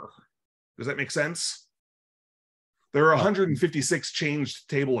there. Does that make sense? There are 156 changed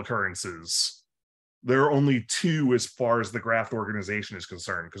table occurrences. There are only 2 as far as the graph organization is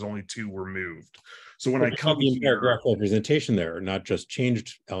concerned, because only 2 were moved. So when I come the entire here, graph representation there, not just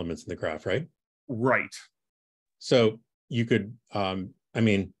changed elements in the graph, right? Right. So you could, I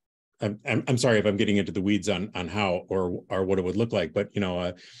mean, I'm sorry if I'm getting into the weeds on how or what it would look like, but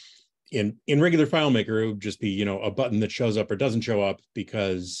in regular FileMaker, it would just be a button that shows up or doesn't show up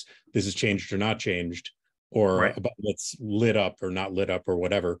because this is changed or not changed, or a button that's lit up or not lit up or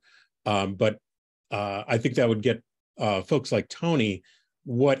whatever. But I think that would get folks like Tony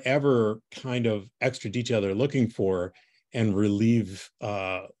whatever kind of extra detail they're looking for and relieve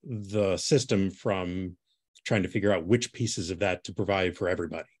the system from trying to figure out which pieces of that to provide for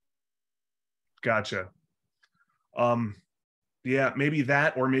everybody. Gotcha. Yeah, maybe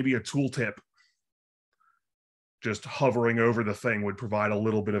that, or maybe a tooltip. Just hovering over the thing would provide a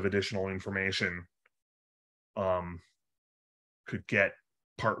little bit of additional information. Could get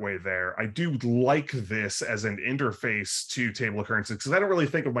partway there. I do like this as an interface to table occurrences, because I don't really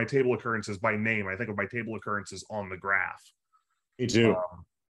think of my table occurrences by name. I think of my table occurrences on the graph. Me too.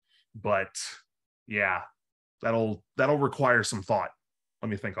 But yeah, that'll require some thought. Let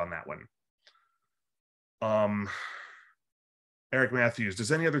me think on that one. Eric Matthews,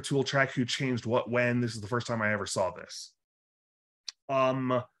 does any other tool track who changed what when? This is the first time I ever saw this.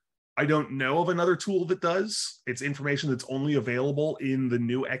 I don't know of another tool that does. It's information that's only available in the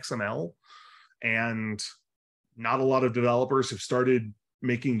new XML, and not a lot of developers have started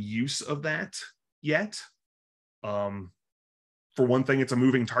making use of that yet. For one thing, it's a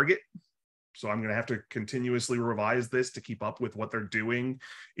moving target, so I'm going to have to continuously revise this to keep up with what they're doing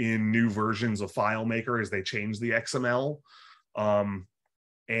in new versions of FileMaker as they change the XML.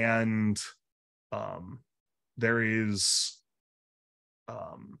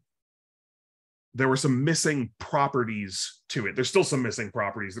 There were some missing properties to it. There's still some missing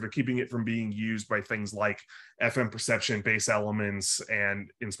properties that are keeping it from being used by things like FMPerception, base elements,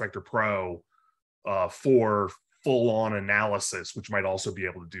 and Inspector Pro for full-on analysis, which might also be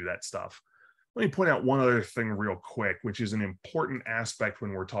able to do that stuff. Let me point out one other thing real quick, which is an important aspect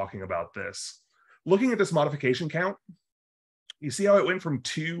when we're talking about this. Looking at this modification count, you see how it went from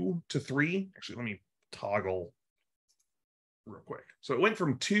 2 to 3? Actually, let me toggle real quick. So it went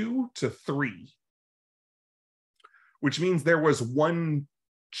from 2 to 3, which means there was one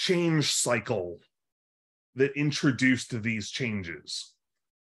change cycle that introduced these changes.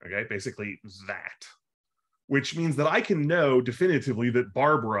 Okay, basically that, which means that I can know definitively that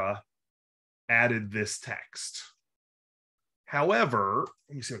Barbara added this text. However,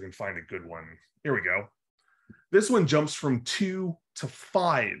 let me see if I can find a good one. Here we go. This one jumps from 2 to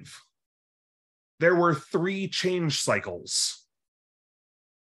 5. There were 3 change cycles.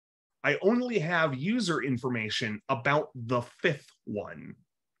 I only have user information about the 5th one.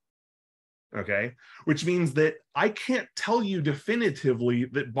 Okay, which means that I can't tell you definitively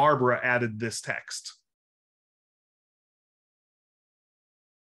that Barbara added this text.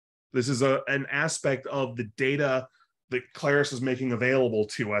 This is an aspect of the data that Claris is making available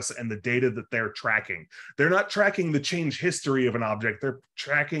to us and the data that they're tracking. They're not tracking the change history of an object. They're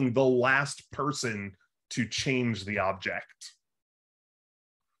tracking the last person to change the object.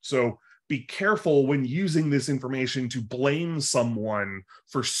 So be careful when using this information to blame someone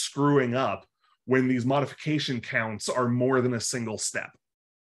for screwing up when these modification counts are more than a single step.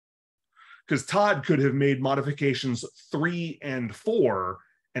 Because Todd could have made modifications 3 and 4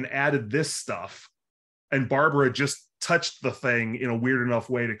 and added this stuff, and Barbara just touched the thing in a weird enough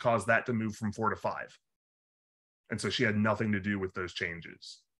way to cause that to move from 4 to 5. And so she had nothing to do with those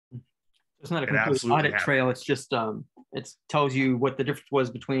changes. It's not a complete audit trail. It's just, it tells you what the difference was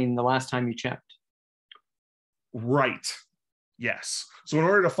between the last time you checked. Right. Yes. So in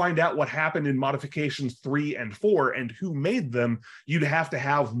order to find out what happened in modifications 3 and 4 and who made them, you'd have to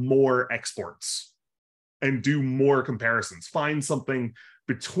have more exports and do more comparisons. Find something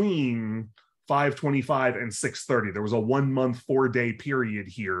between 525 and 630. There was a 1 month, 4-day period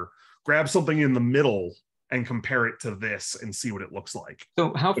here. Grab something in the middle and compare it to this and see what it looks like.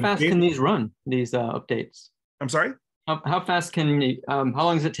 So how fast can these run, these updates? I'm sorry? How fast can you, how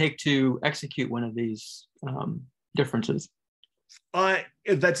long does it take to execute one of these differences?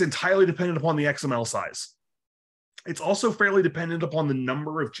 That's entirely dependent upon the XML size. It's also fairly dependent upon the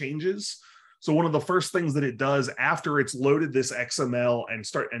number of changes. So one of the first things that it does after it's loaded this XML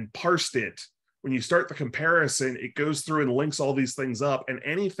and parsed it, when you start the comparison, it goes through and links all these things up, and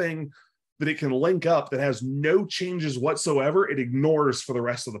anything that it can link up that has no changes whatsoever, it ignores for the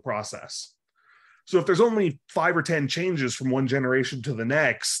rest of the process. So if there's only 5 or 10 changes from one generation to the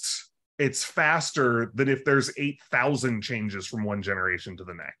next, it's faster than if there's 8,000 changes from one generation to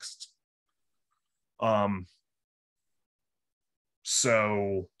the next.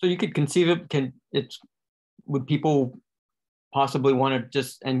 So you could conceive it, would people possibly want to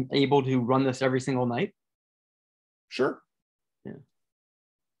just and able to run this every single night? Sure. Yeah.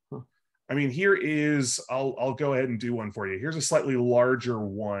 Huh. I mean, here is, I'll go ahead and do one for you. Here's a slightly larger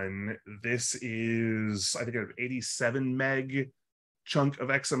one. This is, I think, an 87 meg chunk of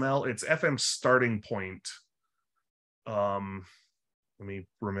XML. It's FM starting point. Let me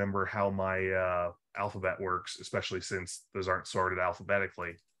remember how my alphabet works, especially since those aren't sorted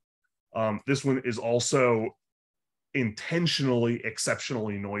alphabetically. This one is also intentionally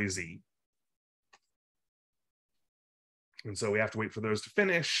exceptionally noisy. And so we have to wait for those to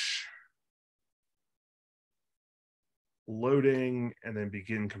finish. Loading, and then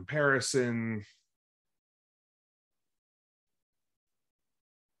begin comparison.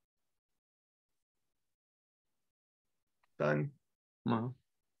 Done. Wow.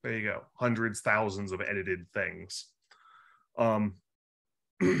 There you go. Hundreds, thousands of edited things.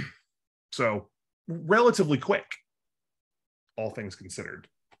 So relatively quick, all things considered.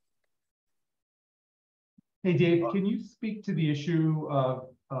 Hey, Dave, can you speak to the issue of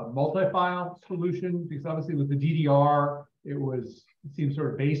multi-file solution? Because obviously with the DDR, it seems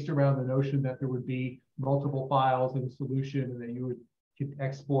sort of based around the notion that there would be multiple files in a solution and that you could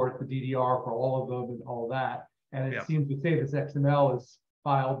export the DDR for all of them and all that. And it seems to say this XML is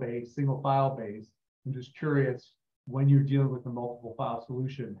file-based, single file-based. I'm just curious, when you're dealing with a multiple file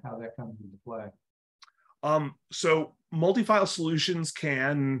solution, how that comes into play. So multi-file solutions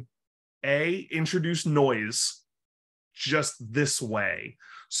can introduce noise just this way.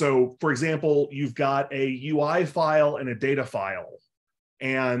 So for example, you've got a UI file and a data file,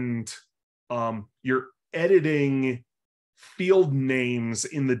 and you're editing field names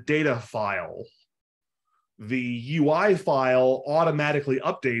in the data file. The UI file automatically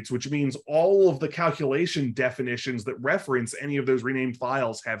updates, which means all of the calculation definitions that reference any of those renamed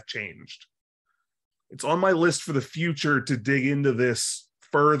files have changed. It's on my list for the future to dig into this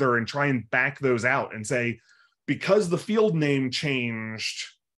further and try and back those out and say, because the field name changed,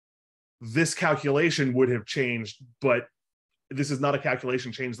 this calculation would have changed, but this is not a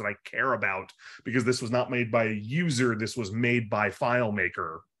calculation change that I care about because this was not made by a user, this was made by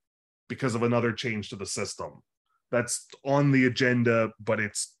FileMaker because of another change to the system. That's on the agenda, but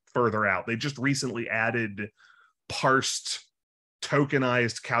it's further out. They just recently added parsed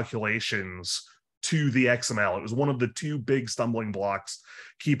tokenized calculations to the XML. It was one of the 2 big stumbling blocks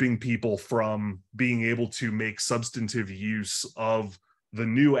keeping people from being able to make substantive use of the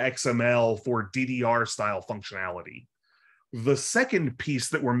new XML for DDR style functionality. The second piece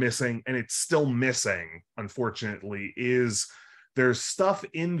that we're missing, and it's still missing, unfortunately, is there's stuff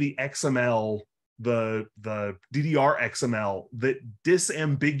in the XML, the DDR XML, that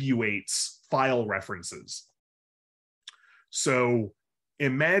disambiguates file references. So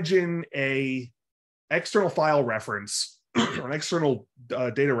imagine a external file reference an external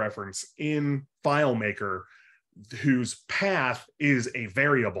data reference in FileMaker whose path is a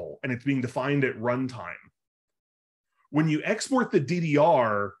variable and it's being defined at runtime. When you export the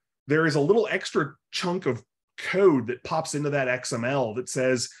DDR, there is a little extra chunk of code that pops into that XML that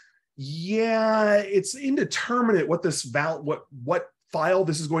says, yeah, it's indeterminate what this what file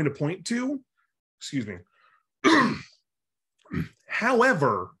this is going to point to. Excuse me.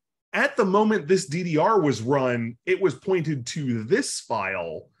 However, at the moment this DDR was run, it was pointed to this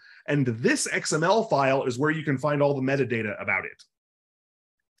file, and this XML file is where you can find all the metadata about it.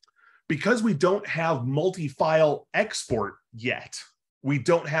 Because we don't have multi-file export yet, we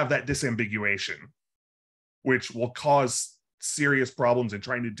don't have that disambiguation, which will cause serious problems in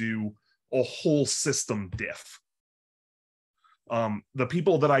trying to do a whole system diff. The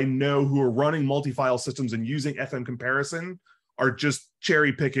people that I know who are running multi-file systems and using FMComparison are just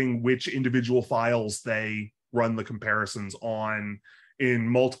cherry picking which individual files they run the comparisons on in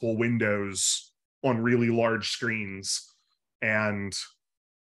multiple windows on really large screens and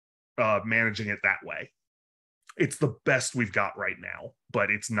managing it that way. It's the best we've got right now,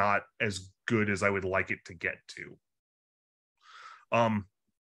 but it's not as good as I would like it to get to. I'm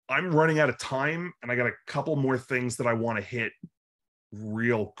running out of time, and I got a couple more things that I want to hit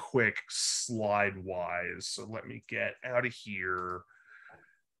real quick slide-wise. So let me get out of here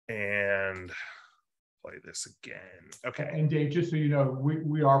and play this again. Okay. And Dave, just so you know,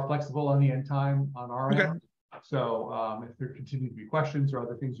 we are flexible on the end time on our end. So if there continue to be questions or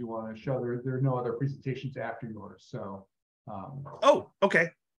other things you want to show, there are no other presentations after yours. So. Oh, okay.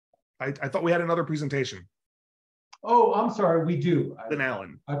 I thought we had another presentation. Oh, I'm sorry. We do. Lynn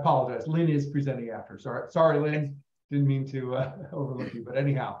Allen. I apologize. Lynn is presenting after. Sorry, Lynn. Didn't mean to overlook you, but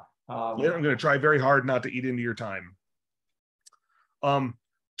anyhow. Lynn, I'm going to try very hard not to eat into your time.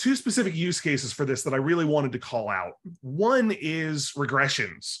 Two specific use cases for this that I really wanted to call out. One is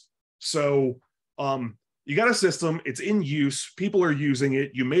regressions. So you got a system, it's in use, people are using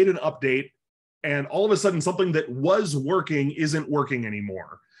it, you made an update, and all of a sudden something that was working isn't working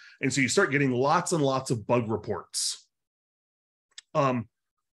anymore. And so you start getting lots and lots of bug reports. In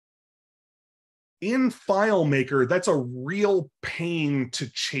FileMaker, that's a real pain to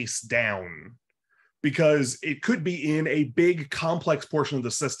chase down because it could be in a big complex portion of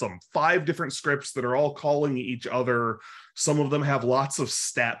the system, 5 different scripts that are all calling each other. Some of them have lots of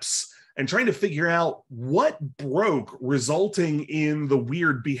steps, and trying to figure out what broke, resulting in the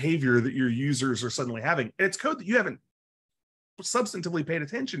weird behavior that your users are suddenly having. And it's code that you haven't substantively paid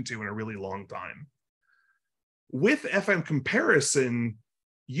attention to in a really long time. With FMComparison,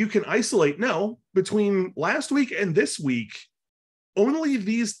 you can isolate, no, between last week and this week, only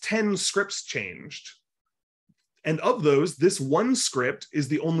these 10 scripts changed. And of those, this one script is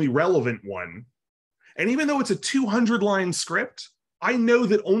the only relevant one. And even though it's a 200-line script, I know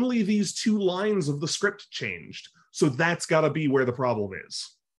that only these 2 lines of the script changed. So that's got to be where the problem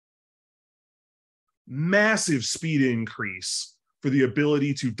is. Massive speed increase for the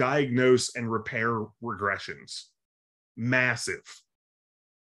ability to diagnose and repair regressions. Massive.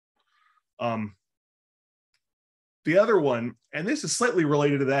 The other one, and this is slightly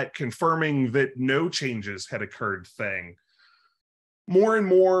related to that confirming that no changes had occurred thing. More and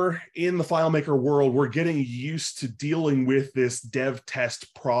more in the FileMaker world, we're getting used to dealing with this dev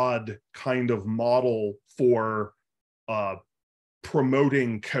test prod kind of model for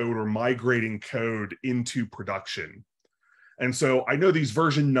promoting code or migrating code into production. And so I know these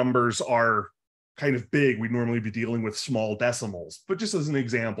version numbers are kind of big. We'd normally be dealing with small decimals, but just as an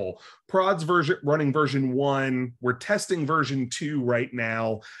example, prod's running version 1, we're testing version 2 right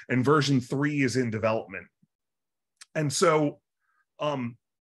now, and version 3 is in development. And so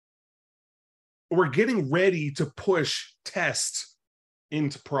we're getting ready to push test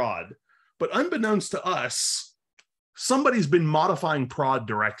into prod, but unbeknownst to us, somebody's been modifying prod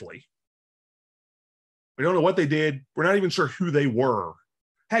directly. We don't know what they did. We're not even sure who they were.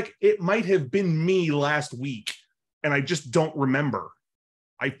 Heck, it might have been me last week, and I just don't remember.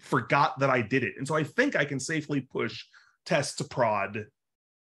 I forgot that I did it. And so I think I can safely push test to prod,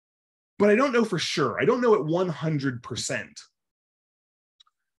 but I don't know for sure. I don't know at 100%.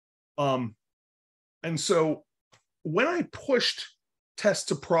 And so when I pushed test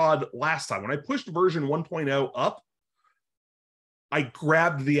to prod last time, when I pushed version 1.0 up, I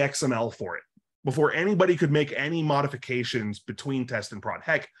grabbed the XML for it before anybody could make any modifications between test and prod.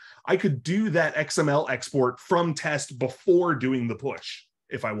 Heck, I could do that XML export from test before doing the push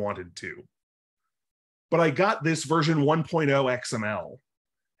if I wanted to. But I got this version 1.0 XML,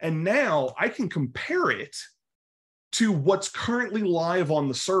 and now I can compare it to what's currently live on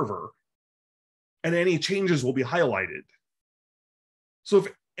the server, and any changes will be highlighted. So if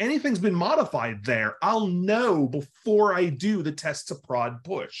anything's been modified there, I'll know before I do the test to prod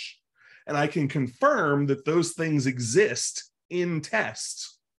push. And I can confirm that those things exist in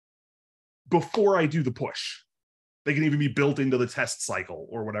tests before I do the push. They can even be built into the test cycle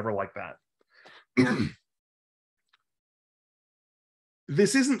or whatever like that.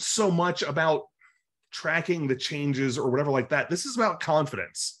 This isn't so much about tracking the changes or whatever like that. This is about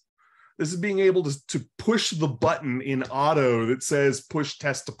confidence. This is being able to push the button in auto that says push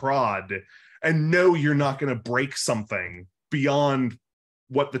test to prod and know you're not going to break something beyond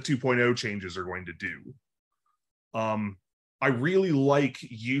what the 2.0 changes are going to do. I really like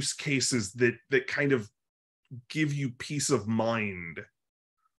use cases that kind of give you peace of mind,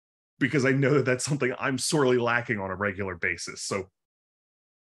 because I know that that's something I'm sorely lacking on a regular basis. So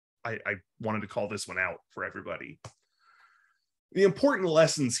I wanted to call this one out for everybody. The important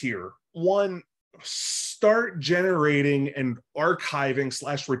lessons here: one, start generating and archiving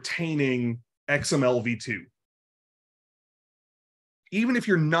 / retaining XML v2. Even if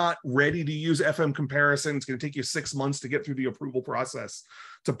you're not ready to use FMComparison, it's going to take you 6 months to get through the approval process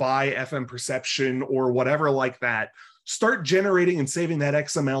to buy FMPerception or whatever like that. Start generating and saving that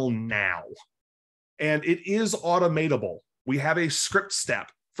XML now. And it is automatable. We have a script step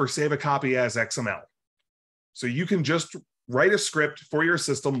for save a copy as XML. So you can just write a script for your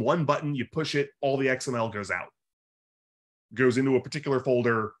system, one button, you push it, all the XML goes out. Goes into a particular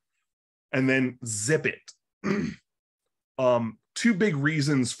folder, and then zip it. Two big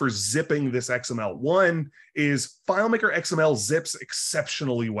reasons for zipping this XML. One is FileMaker XML zips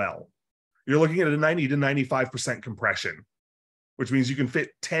exceptionally well. You're looking at a 90 to 95% compression, which means you can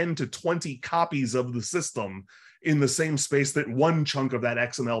fit 10 to 20 copies of the system in the same space that one chunk of that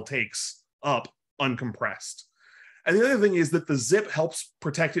XML takes up uncompressed. And the other thing is that the zip helps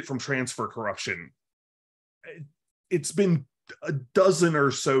protect it from transfer corruption. It's been a dozen or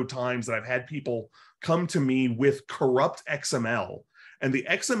so times that I've had people come to me with corrupt XML, and the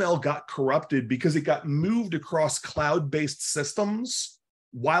XML got corrupted because it got moved across cloud-based systems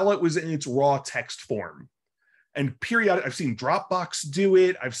while it was in its raw text form. And I've seen Dropbox do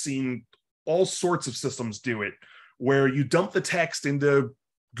it. I've seen all sorts of systems do it, where you dump the text into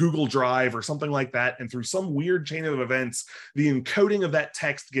Google Drive or something like that, and through some weird chain of events, the encoding of that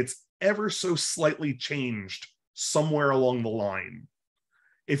text gets ever so slightly changed somewhere along the line.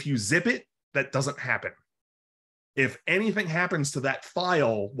 If you zip it, that doesn't happen. If anything happens to that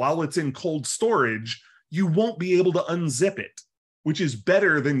file while it's in cold storage, you won't be able to unzip it, which is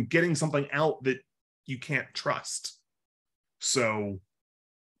better than getting something out that you can't trust. So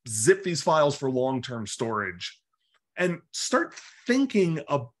zip these files for long-term storage and start thinking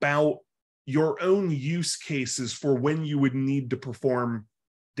about your own use cases for when you would need to perform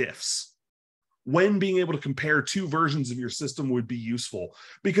diffs. When being able to compare two versions of your system would be useful,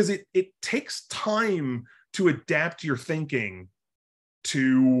 because it takes time to adapt your thinking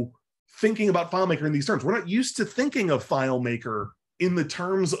to thinking about FileMaker in these terms. We're not used to thinking of FileMaker in the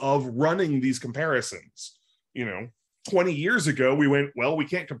terms of running these comparisons. 20 years ago, we went, well, we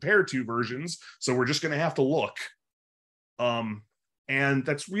can't compare two versions, so we're just going to have to look. And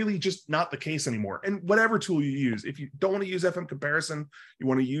that's really just not the case anymore. And whatever tool you use, if you don't want to use FMComparison, you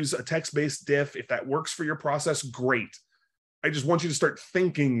want to use a text-based diff, if that works for your process, great. I just want you to start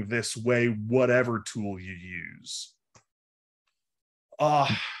thinking this way, whatever tool you use.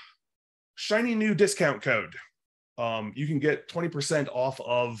 Shiny new discount code. You can get 20% off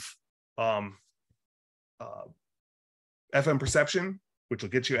of FMPerception, which will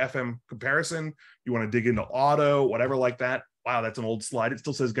get you FMComparison. You want to dig into auto, whatever like that. Wow, that's an old slide. It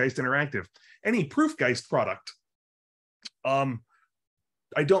still says Geist Interactive. Any ProofGeist product. I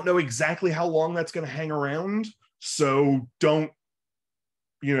don't know exactly how long that's going to hang around, so don't,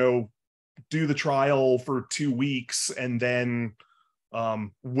 do the trial for 2 weeks and then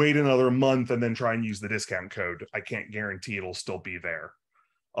wait another month and then try and use the discount code. I can't guarantee it'll still be there.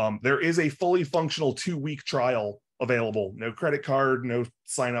 There is a fully functional 2-week trial available. No credit card, no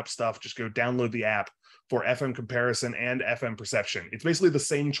sign up stuff. Just go download the app for FMComparison and FMPerception. It's basically the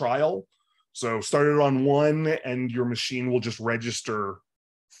same trial. So start it on one and your machine will just register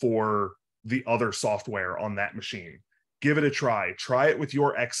for the other software on that machine. Give it a try. Try it with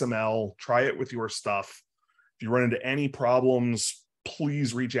your XML. Try it with your stuff. If you run into any problems,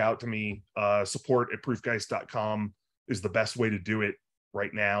 please reach out to me. Support@proofgeist.com is the best way to do it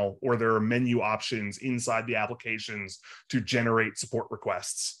right now. Or there are menu options inside the applications to generate support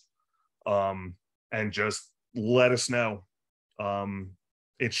requests. And just let us know.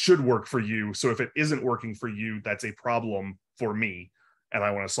 It should work for you. So if it isn't working for you, that's a problem for me, and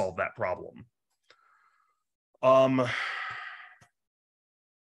I want to solve that problem.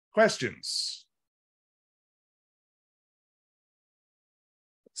 questions?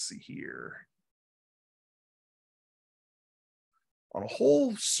 Let's see here. On a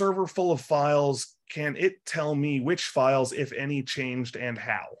whole server full of files, can it tell me which files, if any, changed and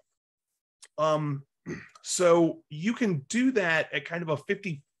how? So you can do that at kind of a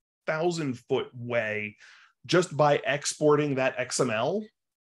 50,000 foot way just by exporting that XML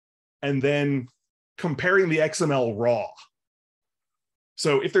and then comparing the XML raw.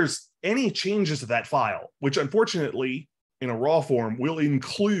 So if there's any changes to that file, which unfortunately in a raw form will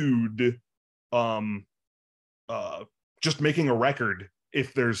include just making a record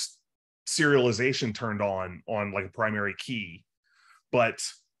if there's serialization turned on like a primary key, but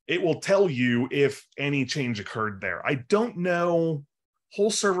it will tell you if any change occurred there. I don't know,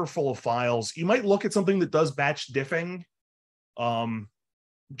 whole server full of files. You might look at something that does batch diffing,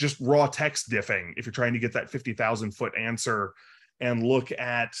 just raw text diffing, if you're trying to get that 50,000 foot answer, and look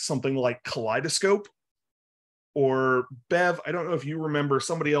at something like Kaleidoscope. Or Bev, I don't know if you remember,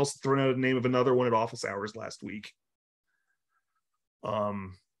 somebody else thrown out the name of another one at office hours last week.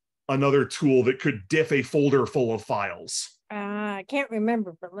 Another tool that could diff a folder full of files. I can't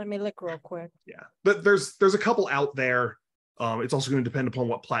remember, but let me look real quick. Yeah, but there's a couple out there. It's also going to depend upon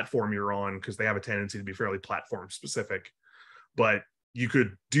what platform you're on, because they have a tendency to be fairly platform specific. But you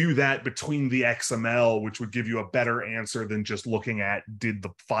could do that between the XML, which would give you a better answer than just looking at, did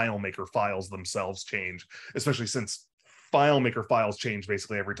the FileMaker files themselves change, especially since FileMaker files change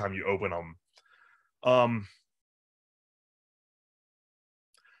basically every time you open them.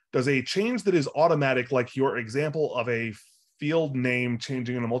 Does a change that is automatic, like your example of a field name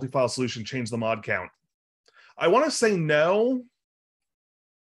changing in a multi-file solution, change the mod count? I want to say no,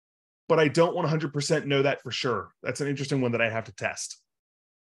 but I don't 100% know that for sure. That's an interesting one that I have to test.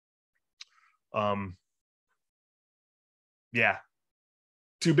 Yeah,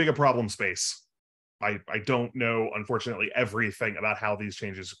 too big a problem space. I don't know, unfortunately, everything about how these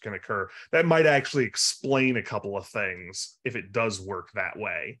changes can occur. That might actually explain a couple of things if it does work that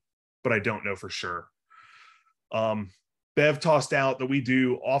way, but I don't know for sure. Bev tossed out that we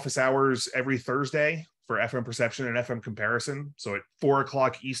do office hours every Thursday for FMPerception and FMComparison. So at 4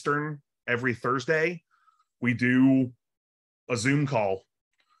 o'clock Eastern every Thursday, we do a Zoom call,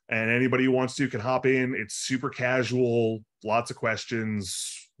 and anybody who wants to can hop in. It's super casual, lots of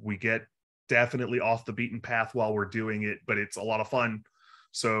questions. We get definitely off the beaten path while we're doing it, but it's a lot of fun.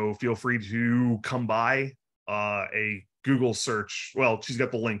 So feel free to come by. A Google search, well, she's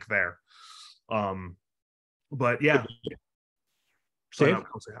got the link there. But yeah, sign up,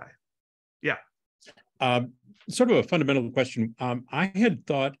 come say hi. Yeah. Sort of a fundamental question. I had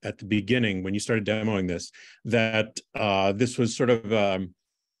thought at the beginning when you started demoing this that this was sort of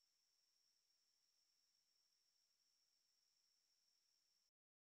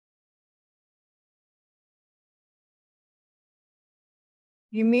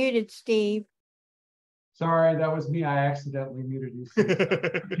You muted, Steve. Sorry, that was me. I accidentally muted you.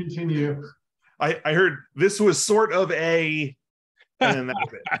 Continue. I heard this was sort of a, and then that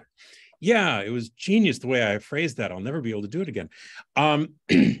was it. Yeah, it was genius the way I phrased that. I'll never be able to do it again.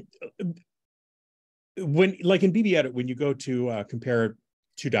 When, like in BB Edit, when you go to compare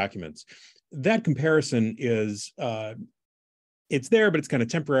two documents, that comparison is, it's there, but it's kind of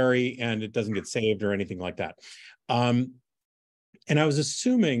temporary and it doesn't get saved or anything like that. And I was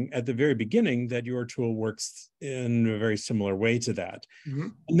assuming at the very beginning that your tool works in a very similar way to that. Mm-hmm.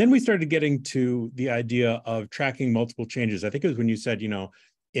 And then we started getting to the idea of tracking multiple changes. I think it was when you said, you know,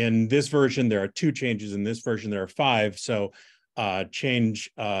 in this version, there are 2 changes. In this version, there are 5. So change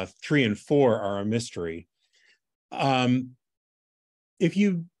 3 and 4 are a mystery. If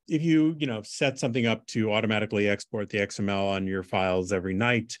you set something up to automatically export the XML on your files every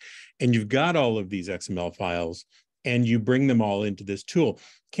night, and you've got all of these XML files, and you bring them all into this tool,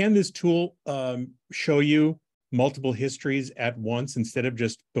 can this tool show you multiple histories at once instead of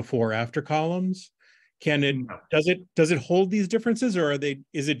just before/after columns? Can it? Does it hold these differences, or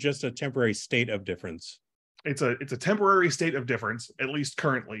is it just a temporary state of difference? It's a temporary state of difference, at least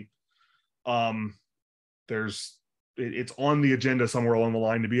currently. It's on the agenda somewhere along the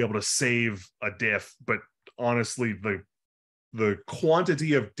line to be able to save a diff, but honestly, the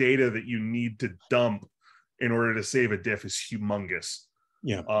quantity of data that you need to dump in order to save a diff is humongous.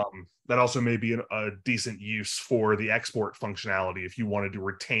 Yeah. That also may be a decent use for the export functionality if you wanted to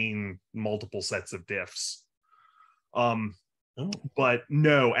retain multiple sets of diffs. But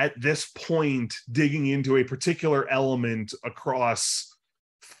no, at this point, digging into a particular element across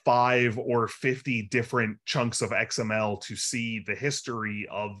 5 or 50 different chunks of XML to see the history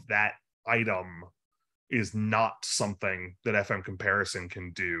of that item is not something that FMComparison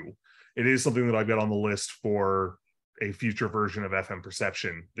can do. It is something that I've got on the list for a future version of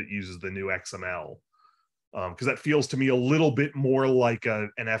FMPerception that uses the new XML. Because that feels to me a little bit more like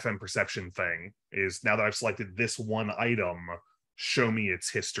an FMPerception thing, is now that I've selected this one item, show me its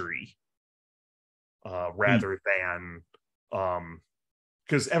history, rather than,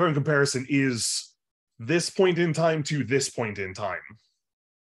 because FMComparison is this point in time to this point in time.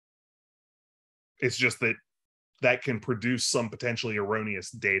 It's just that that can produce some potentially erroneous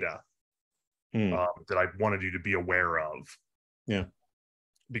data that I wanted you to be aware of. Yeah.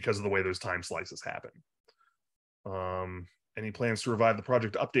 Because of the way those time slices happen. Any plans to revive the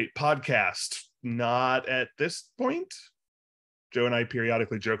Project Update podcast? Not at this point. Joe and I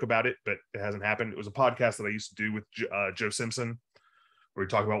periodically joke about it, but it hasn't happened. It was a podcast that I used to do with Joe Simpson, where we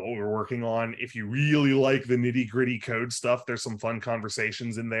talk about what we were working on. If you really like the nitty-gritty code stuff, there's some fun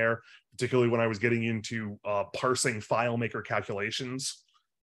conversations in there, particularly when I was getting into parsing FileMaker calculations,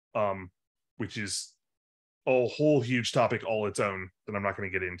 which is a whole huge topic all its own that I'm not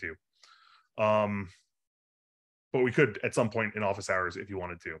going to get into. But we could at some point in office hours if you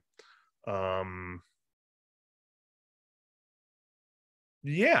wanted to.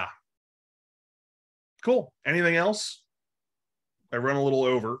 Yeah. Cool. Anything else? I run a little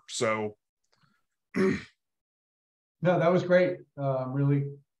over, so. No, that was great. I'm really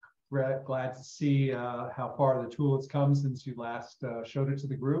glad to see how far the tool has come since you last showed it to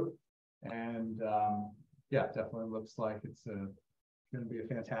the group. And yeah, definitely looks like it's going to be a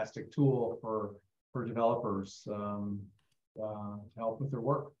fantastic tool for developers to help with their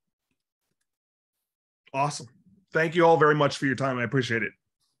work. Awesome. Thank you all very much for your time. I appreciate it.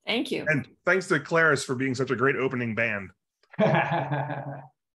 Thank you. And thanks to Claris for being such a great opening band.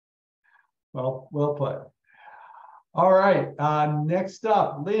 Well put. All right. Next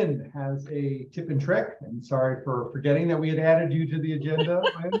up, Lynn has a tip and trick. I'm sorry for forgetting that we had added you to the agenda,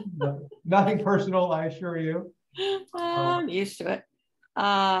 Lynn. Nothing personal, I assure you. I'm used to it.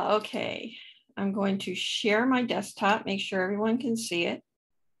 Okay. I'm going to share my desktop, make sure everyone can see it.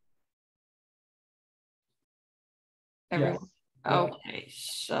 Everyone. Yes. Okay,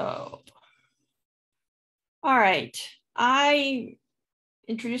 so. All right. I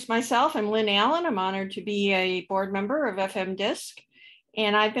introduce myself. I'm Lynn Allen. I'm honored to be a board member of FMDiSC.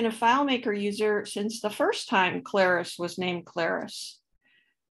 And I've been a FileMaker user since the first time Claris was named Claris.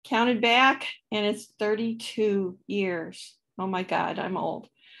 Counted back, and it's 32 years. Oh my God, I'm old.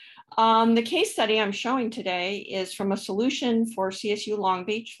 The case study I'm showing today is from a solution for CSU Long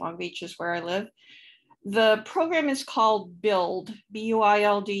Beach. Long Beach is where I live. The program is called BUILD,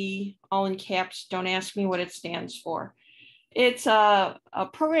 B-U-I-L-D, all in caps. Don't ask me what it stands for. It's a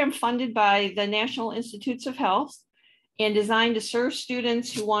program funded by the National Institutes of Health and designed to serve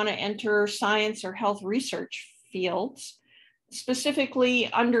students who want to enter science or health research fields, specifically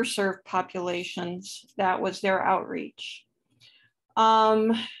underserved populations. That was their outreach.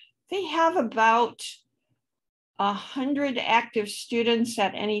 They have about 100 active students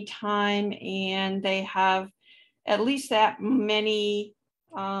at any time, and they have at least that many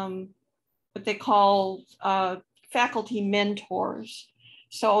what they call faculty mentors.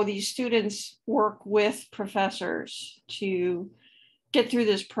 So these students work with professors to get through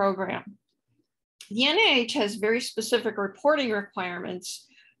this program. The NIH has very specific reporting requirements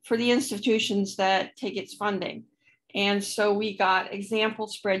for the institutions that take its funding. And so we got example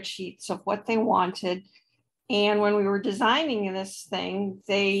spreadsheets of what they wanted. And when we were designing this thing,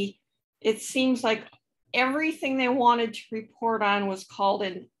 it seems like everything they wanted to report on was called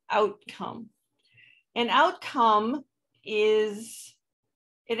an outcome. An outcome it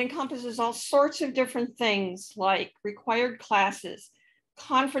encompasses all sorts of different things like required classes,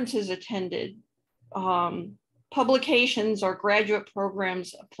 conferences attended, publications or graduate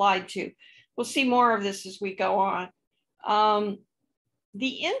programs applied to. We'll see more of this as we go on. The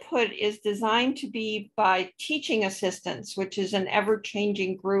input is designed to be by teaching assistants, which is an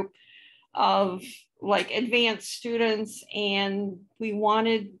ever-changing group of like advanced students, and we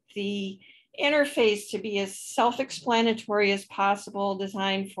wanted the interface to be as self-explanatory as possible,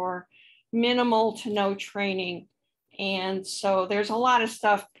 designed for minimal to no training. And so there's a lot of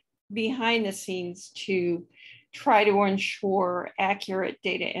stuff behind the scenes to try to ensure accurate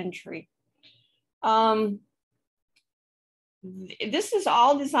data entry. This is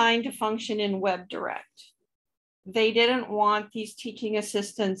all designed to function in WebDirect. They didn't want these teaching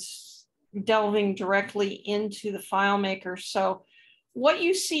assistants delving directly into the FileMaker. So what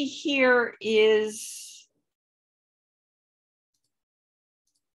you see here is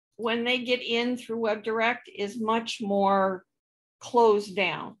when they get in through WebDirect is much more closed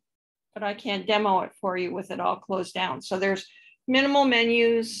down. but I can't demo it for you with it all closed down. So there's minimal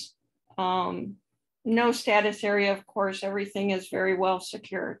menus, no status area, of course, everything is very well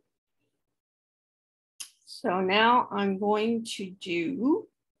secured. So now I'm going to do,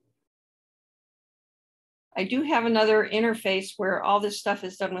 I do have another interface where all this stuff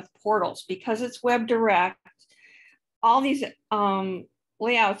is done with portals. Because it's web direct, all these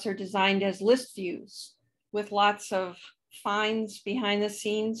layouts are designed as list views with lots of finds behind the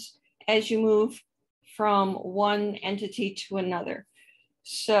scenes as you move from one entity to another.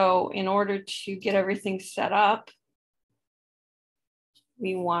 So in order to get everything set up,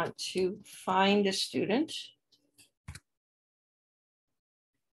 we want to find a student.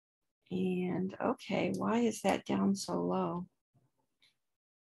 And okay, why is that down so low?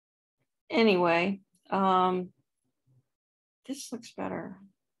 Anyway, this looks better.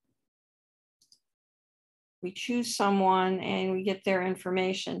 We choose someone and we get their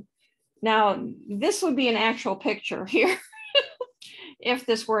information. Now, this would be an actual picture here if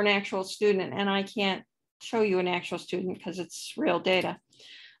this were an actual student, and I can't show you an actual student because it's real data.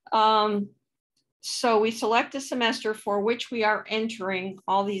 So we select a semester for which we are entering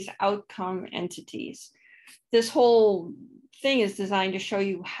all these outcome entities. This whole thing is designed to show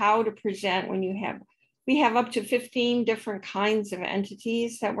you how to present when you have, we have up to 15 different kinds of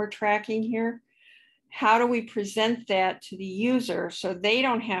entities that we're tracking here. How do we present that to the user so they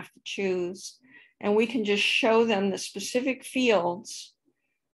don't have to choose, and we can just show them the specific fields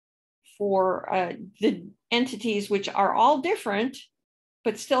for the entities, which are all different,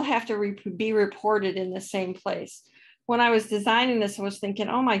 but still have to be reported in the same place. When I was designing this, I was thinking,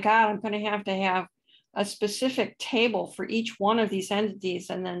 oh my God, I'm going to have a specific table for each one of these entities,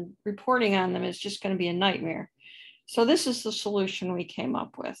 and then reporting on them is just going to be a nightmare. So this is the solution we came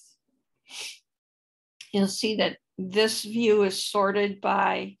up with. You'll see that this view is sorted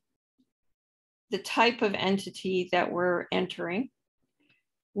by the type of entity that we're entering.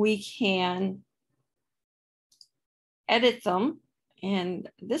 We can edit them. And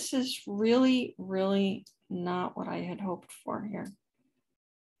this is really, really not what I had hoped for here,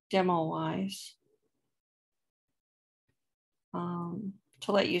 demo-wise,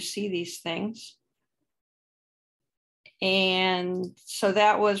 to let you see these things. And so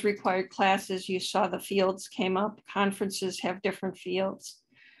that was required classes. You saw the fields came up. Conferences have different fields.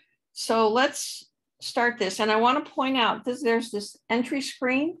 So let's start this. And I want to point out this, there's this entry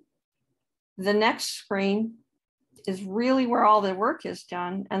screen. The next screen is really where all the work is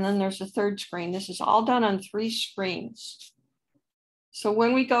done. And then there's a third screen. This is all done on 3 screens. So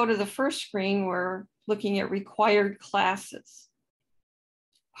when we go to the first screen, we're looking at required classes.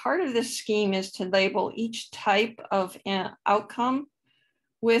 Part of this scheme is to label each type of an outcome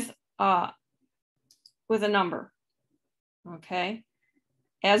with a number, okay?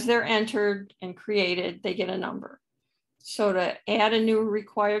 As they're entered and created, they get a number. So to add a new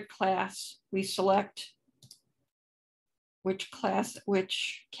required class, we select which class,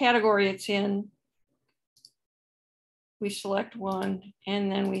 which category it's in. We select one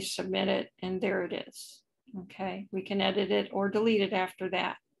and then we submit it, and there it is. Okay, we can edit it or delete it after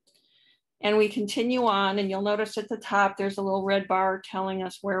that. And we continue on, and you'll notice at the top, there's a little red bar telling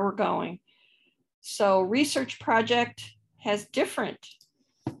us where we're going. So research project has different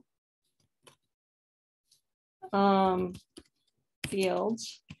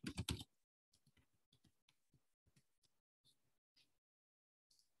fields.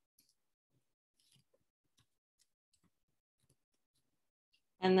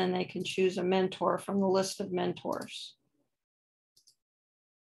 And then they can choose a mentor from the list of mentors.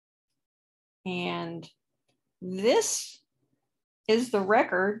 And this is the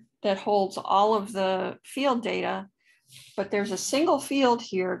record that holds all of the field data, but there's a single field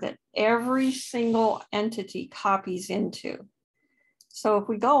here that every single entity copies into. So if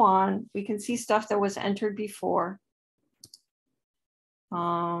we go on, we can see stuff that was entered before.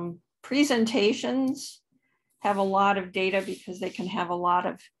 Presentations have a lot of data because they can have a lot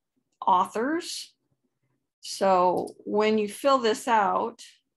of authors. So when you fill this out,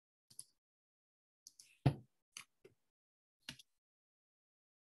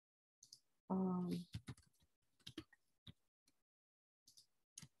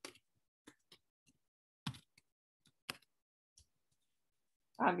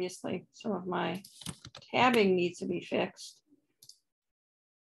 obviously some of my tabbing needs to be fixed.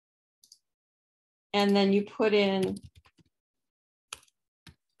 And then you put in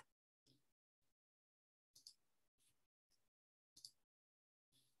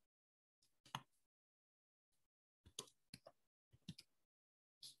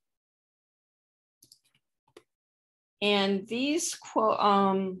and these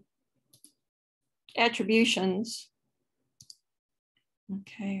attributions.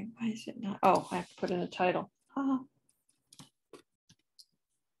 Okay, why is it not? Oh, I have to put in a title.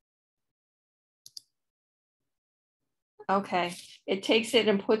 Okay, it takes it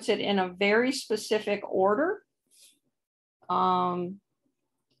and puts it in a very specific order.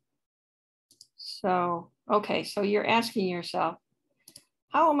 Okay, so you're asking yourself,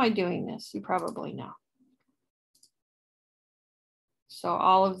 how am I doing this? You probably know. So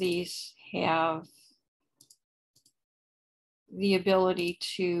all of these have the ability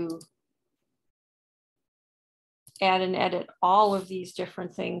to add and edit all of these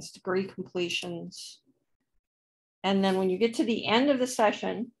different things, degree completions. And then when you get to the end of the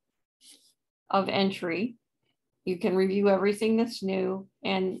session of entry, you can review everything that's new.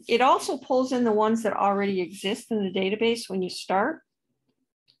 And it also pulls in the ones that already exist in the database when you start.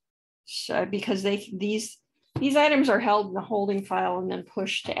 So, because these items are held in the holding file and then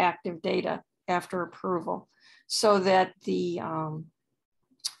pushed to active data after approval, so that the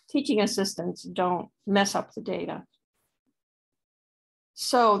teaching assistants don't mess up the data.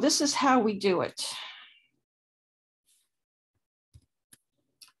 So this is how we do it.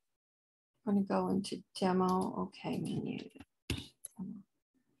 I'm going to go into demo. Okay, menu.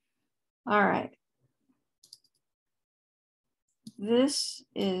 All right. This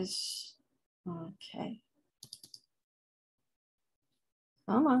is, okay.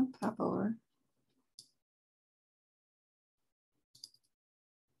 Come on, pop over.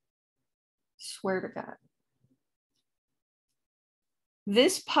 Swear to God.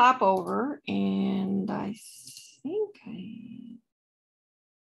 This popover, and I think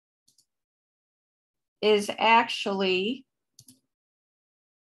is actually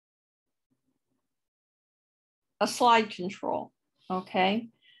a slide control, okay?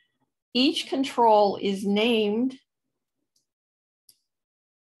 Each control is named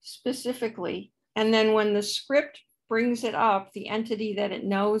specifically, and then when the script brings it up, the entity that it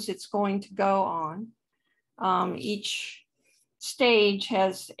knows it's going to go on, each stage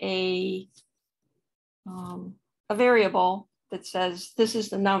has a variable that says this is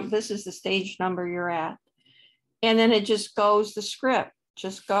the stage number you're at, and then it just goes, the script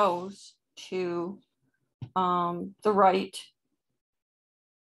just goes to the right.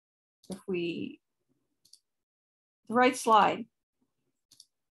 The right slide.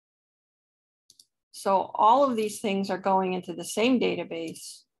 So all of these things are going into the same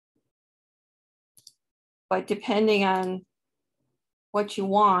database, but depending on what you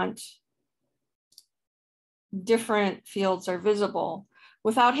want, different fields are visible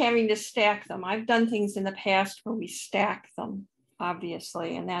without having to stack them. I've done things in the past where we stack them,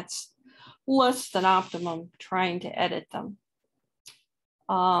 obviously, and that's less than optimum trying to edit them.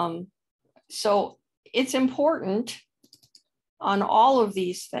 So it's important on all of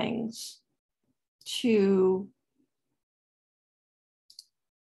these things to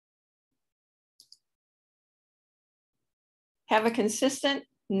have a consistent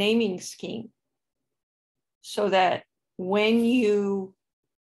naming scheme so that when you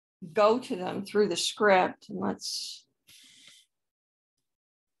go to them through the script, and let's,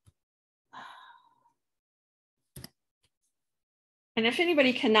 and if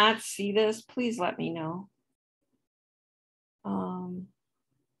anybody cannot see this, please let me know.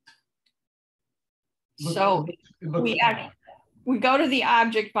 So we go to the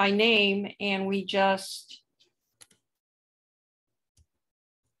object by name and we just,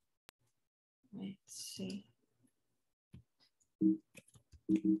 let's see.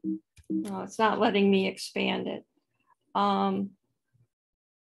 No, it's not letting me expand it.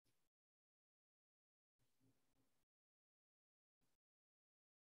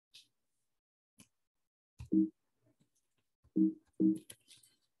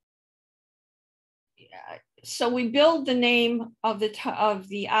 So we build the name of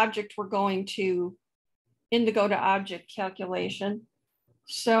the object we're going to in the go to object calculation.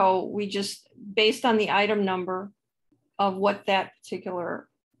 So we just, based on the item number of what that particular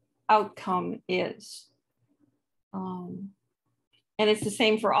outcome is. And it's the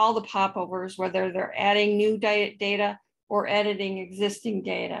same for all the popovers, whether they're adding new data or editing existing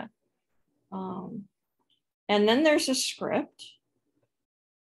data. And then there's a script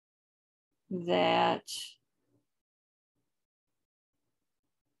that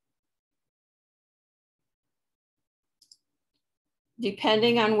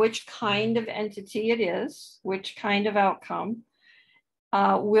depending on which kind of entity it is, which kind of outcome,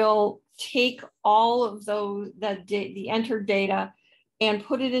 will take all of those, the entered data and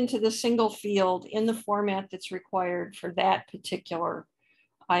put it into the single field in the format that's required for that particular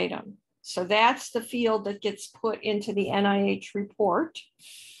item. So that's the field that gets put into the NIH report.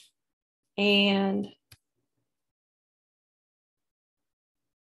 and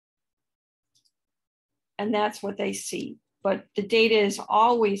that's what they see. But the data is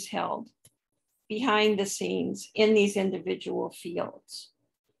always held behind the scenes in these individual fields.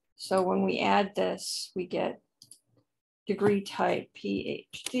 So when we add this, we get degree type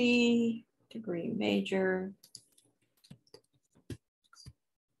PhD, degree major,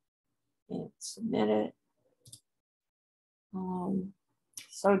 and submit it.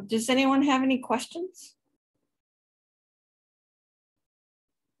 So does anyone have any questions?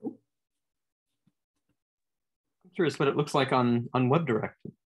 I'm curious what it looks like on WebDirect.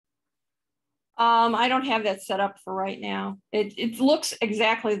 I don't have that set up for right now. It looks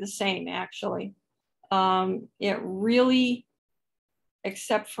exactly the same, actually. It really,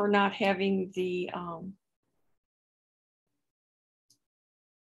 except for not having the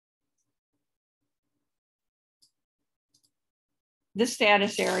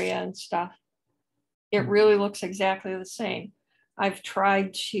status area and stuff, it really looks exactly the same. I've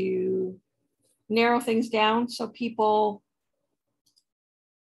tried to narrow things down so people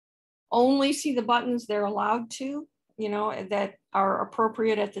only see the buttons they're allowed to, you know, that are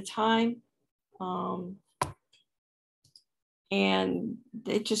appropriate at the time. And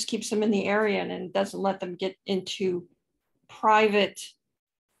it just keeps them in the area and doesn't let them get into private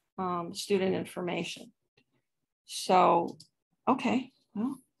student information. So, okay,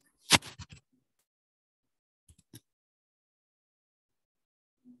 well.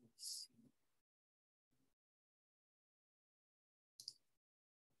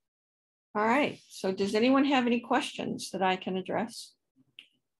 All right, so does anyone have any questions that I can address?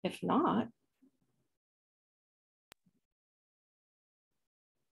 If not,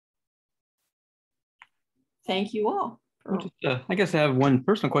 thank you all. I guess I have one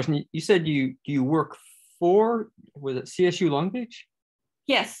personal question. You said you work for, was it CSU Long Beach?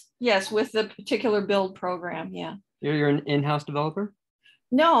 Yes, with the particular build program, yeah. You're an in-house developer?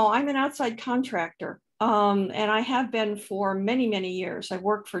 No, I'm an outside contractor. And I have been for many, many years. I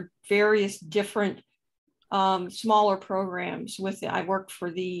worked for various different smaller programs. I worked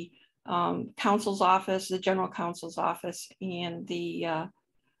for the counsel's office, the general counsel's office, and the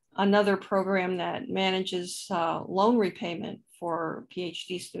another program that manages loan repayment for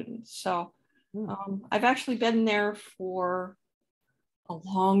PhD students. So I've actually been there for a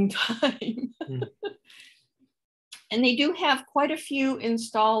long time. And they do have quite a few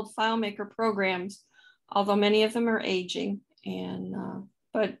installed FileMaker programs, although many of them are aging. And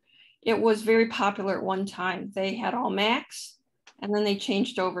but it was very popular at one time. They had all Macs, and then they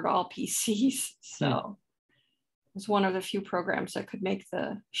changed over to all PCs. So it's one of the few programs that could make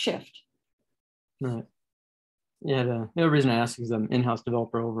the shift. Right. Yeah, the reason I ask is I'm in-house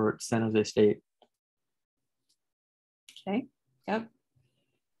developer over at San Jose State. Okay, yep.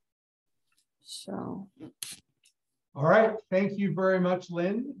 So. All right, thank you very much,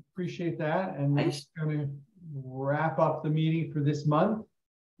 Lynn. Appreciate that. And that's going to wrap up the meeting for this month.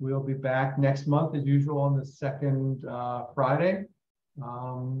 We'll be back next month as usual on the second Friday.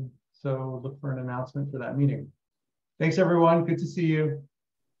 So look for an announcement for that meeting. Thanks, everyone. Good to see you.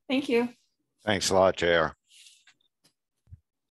 Thank you. Thanks a lot, JR.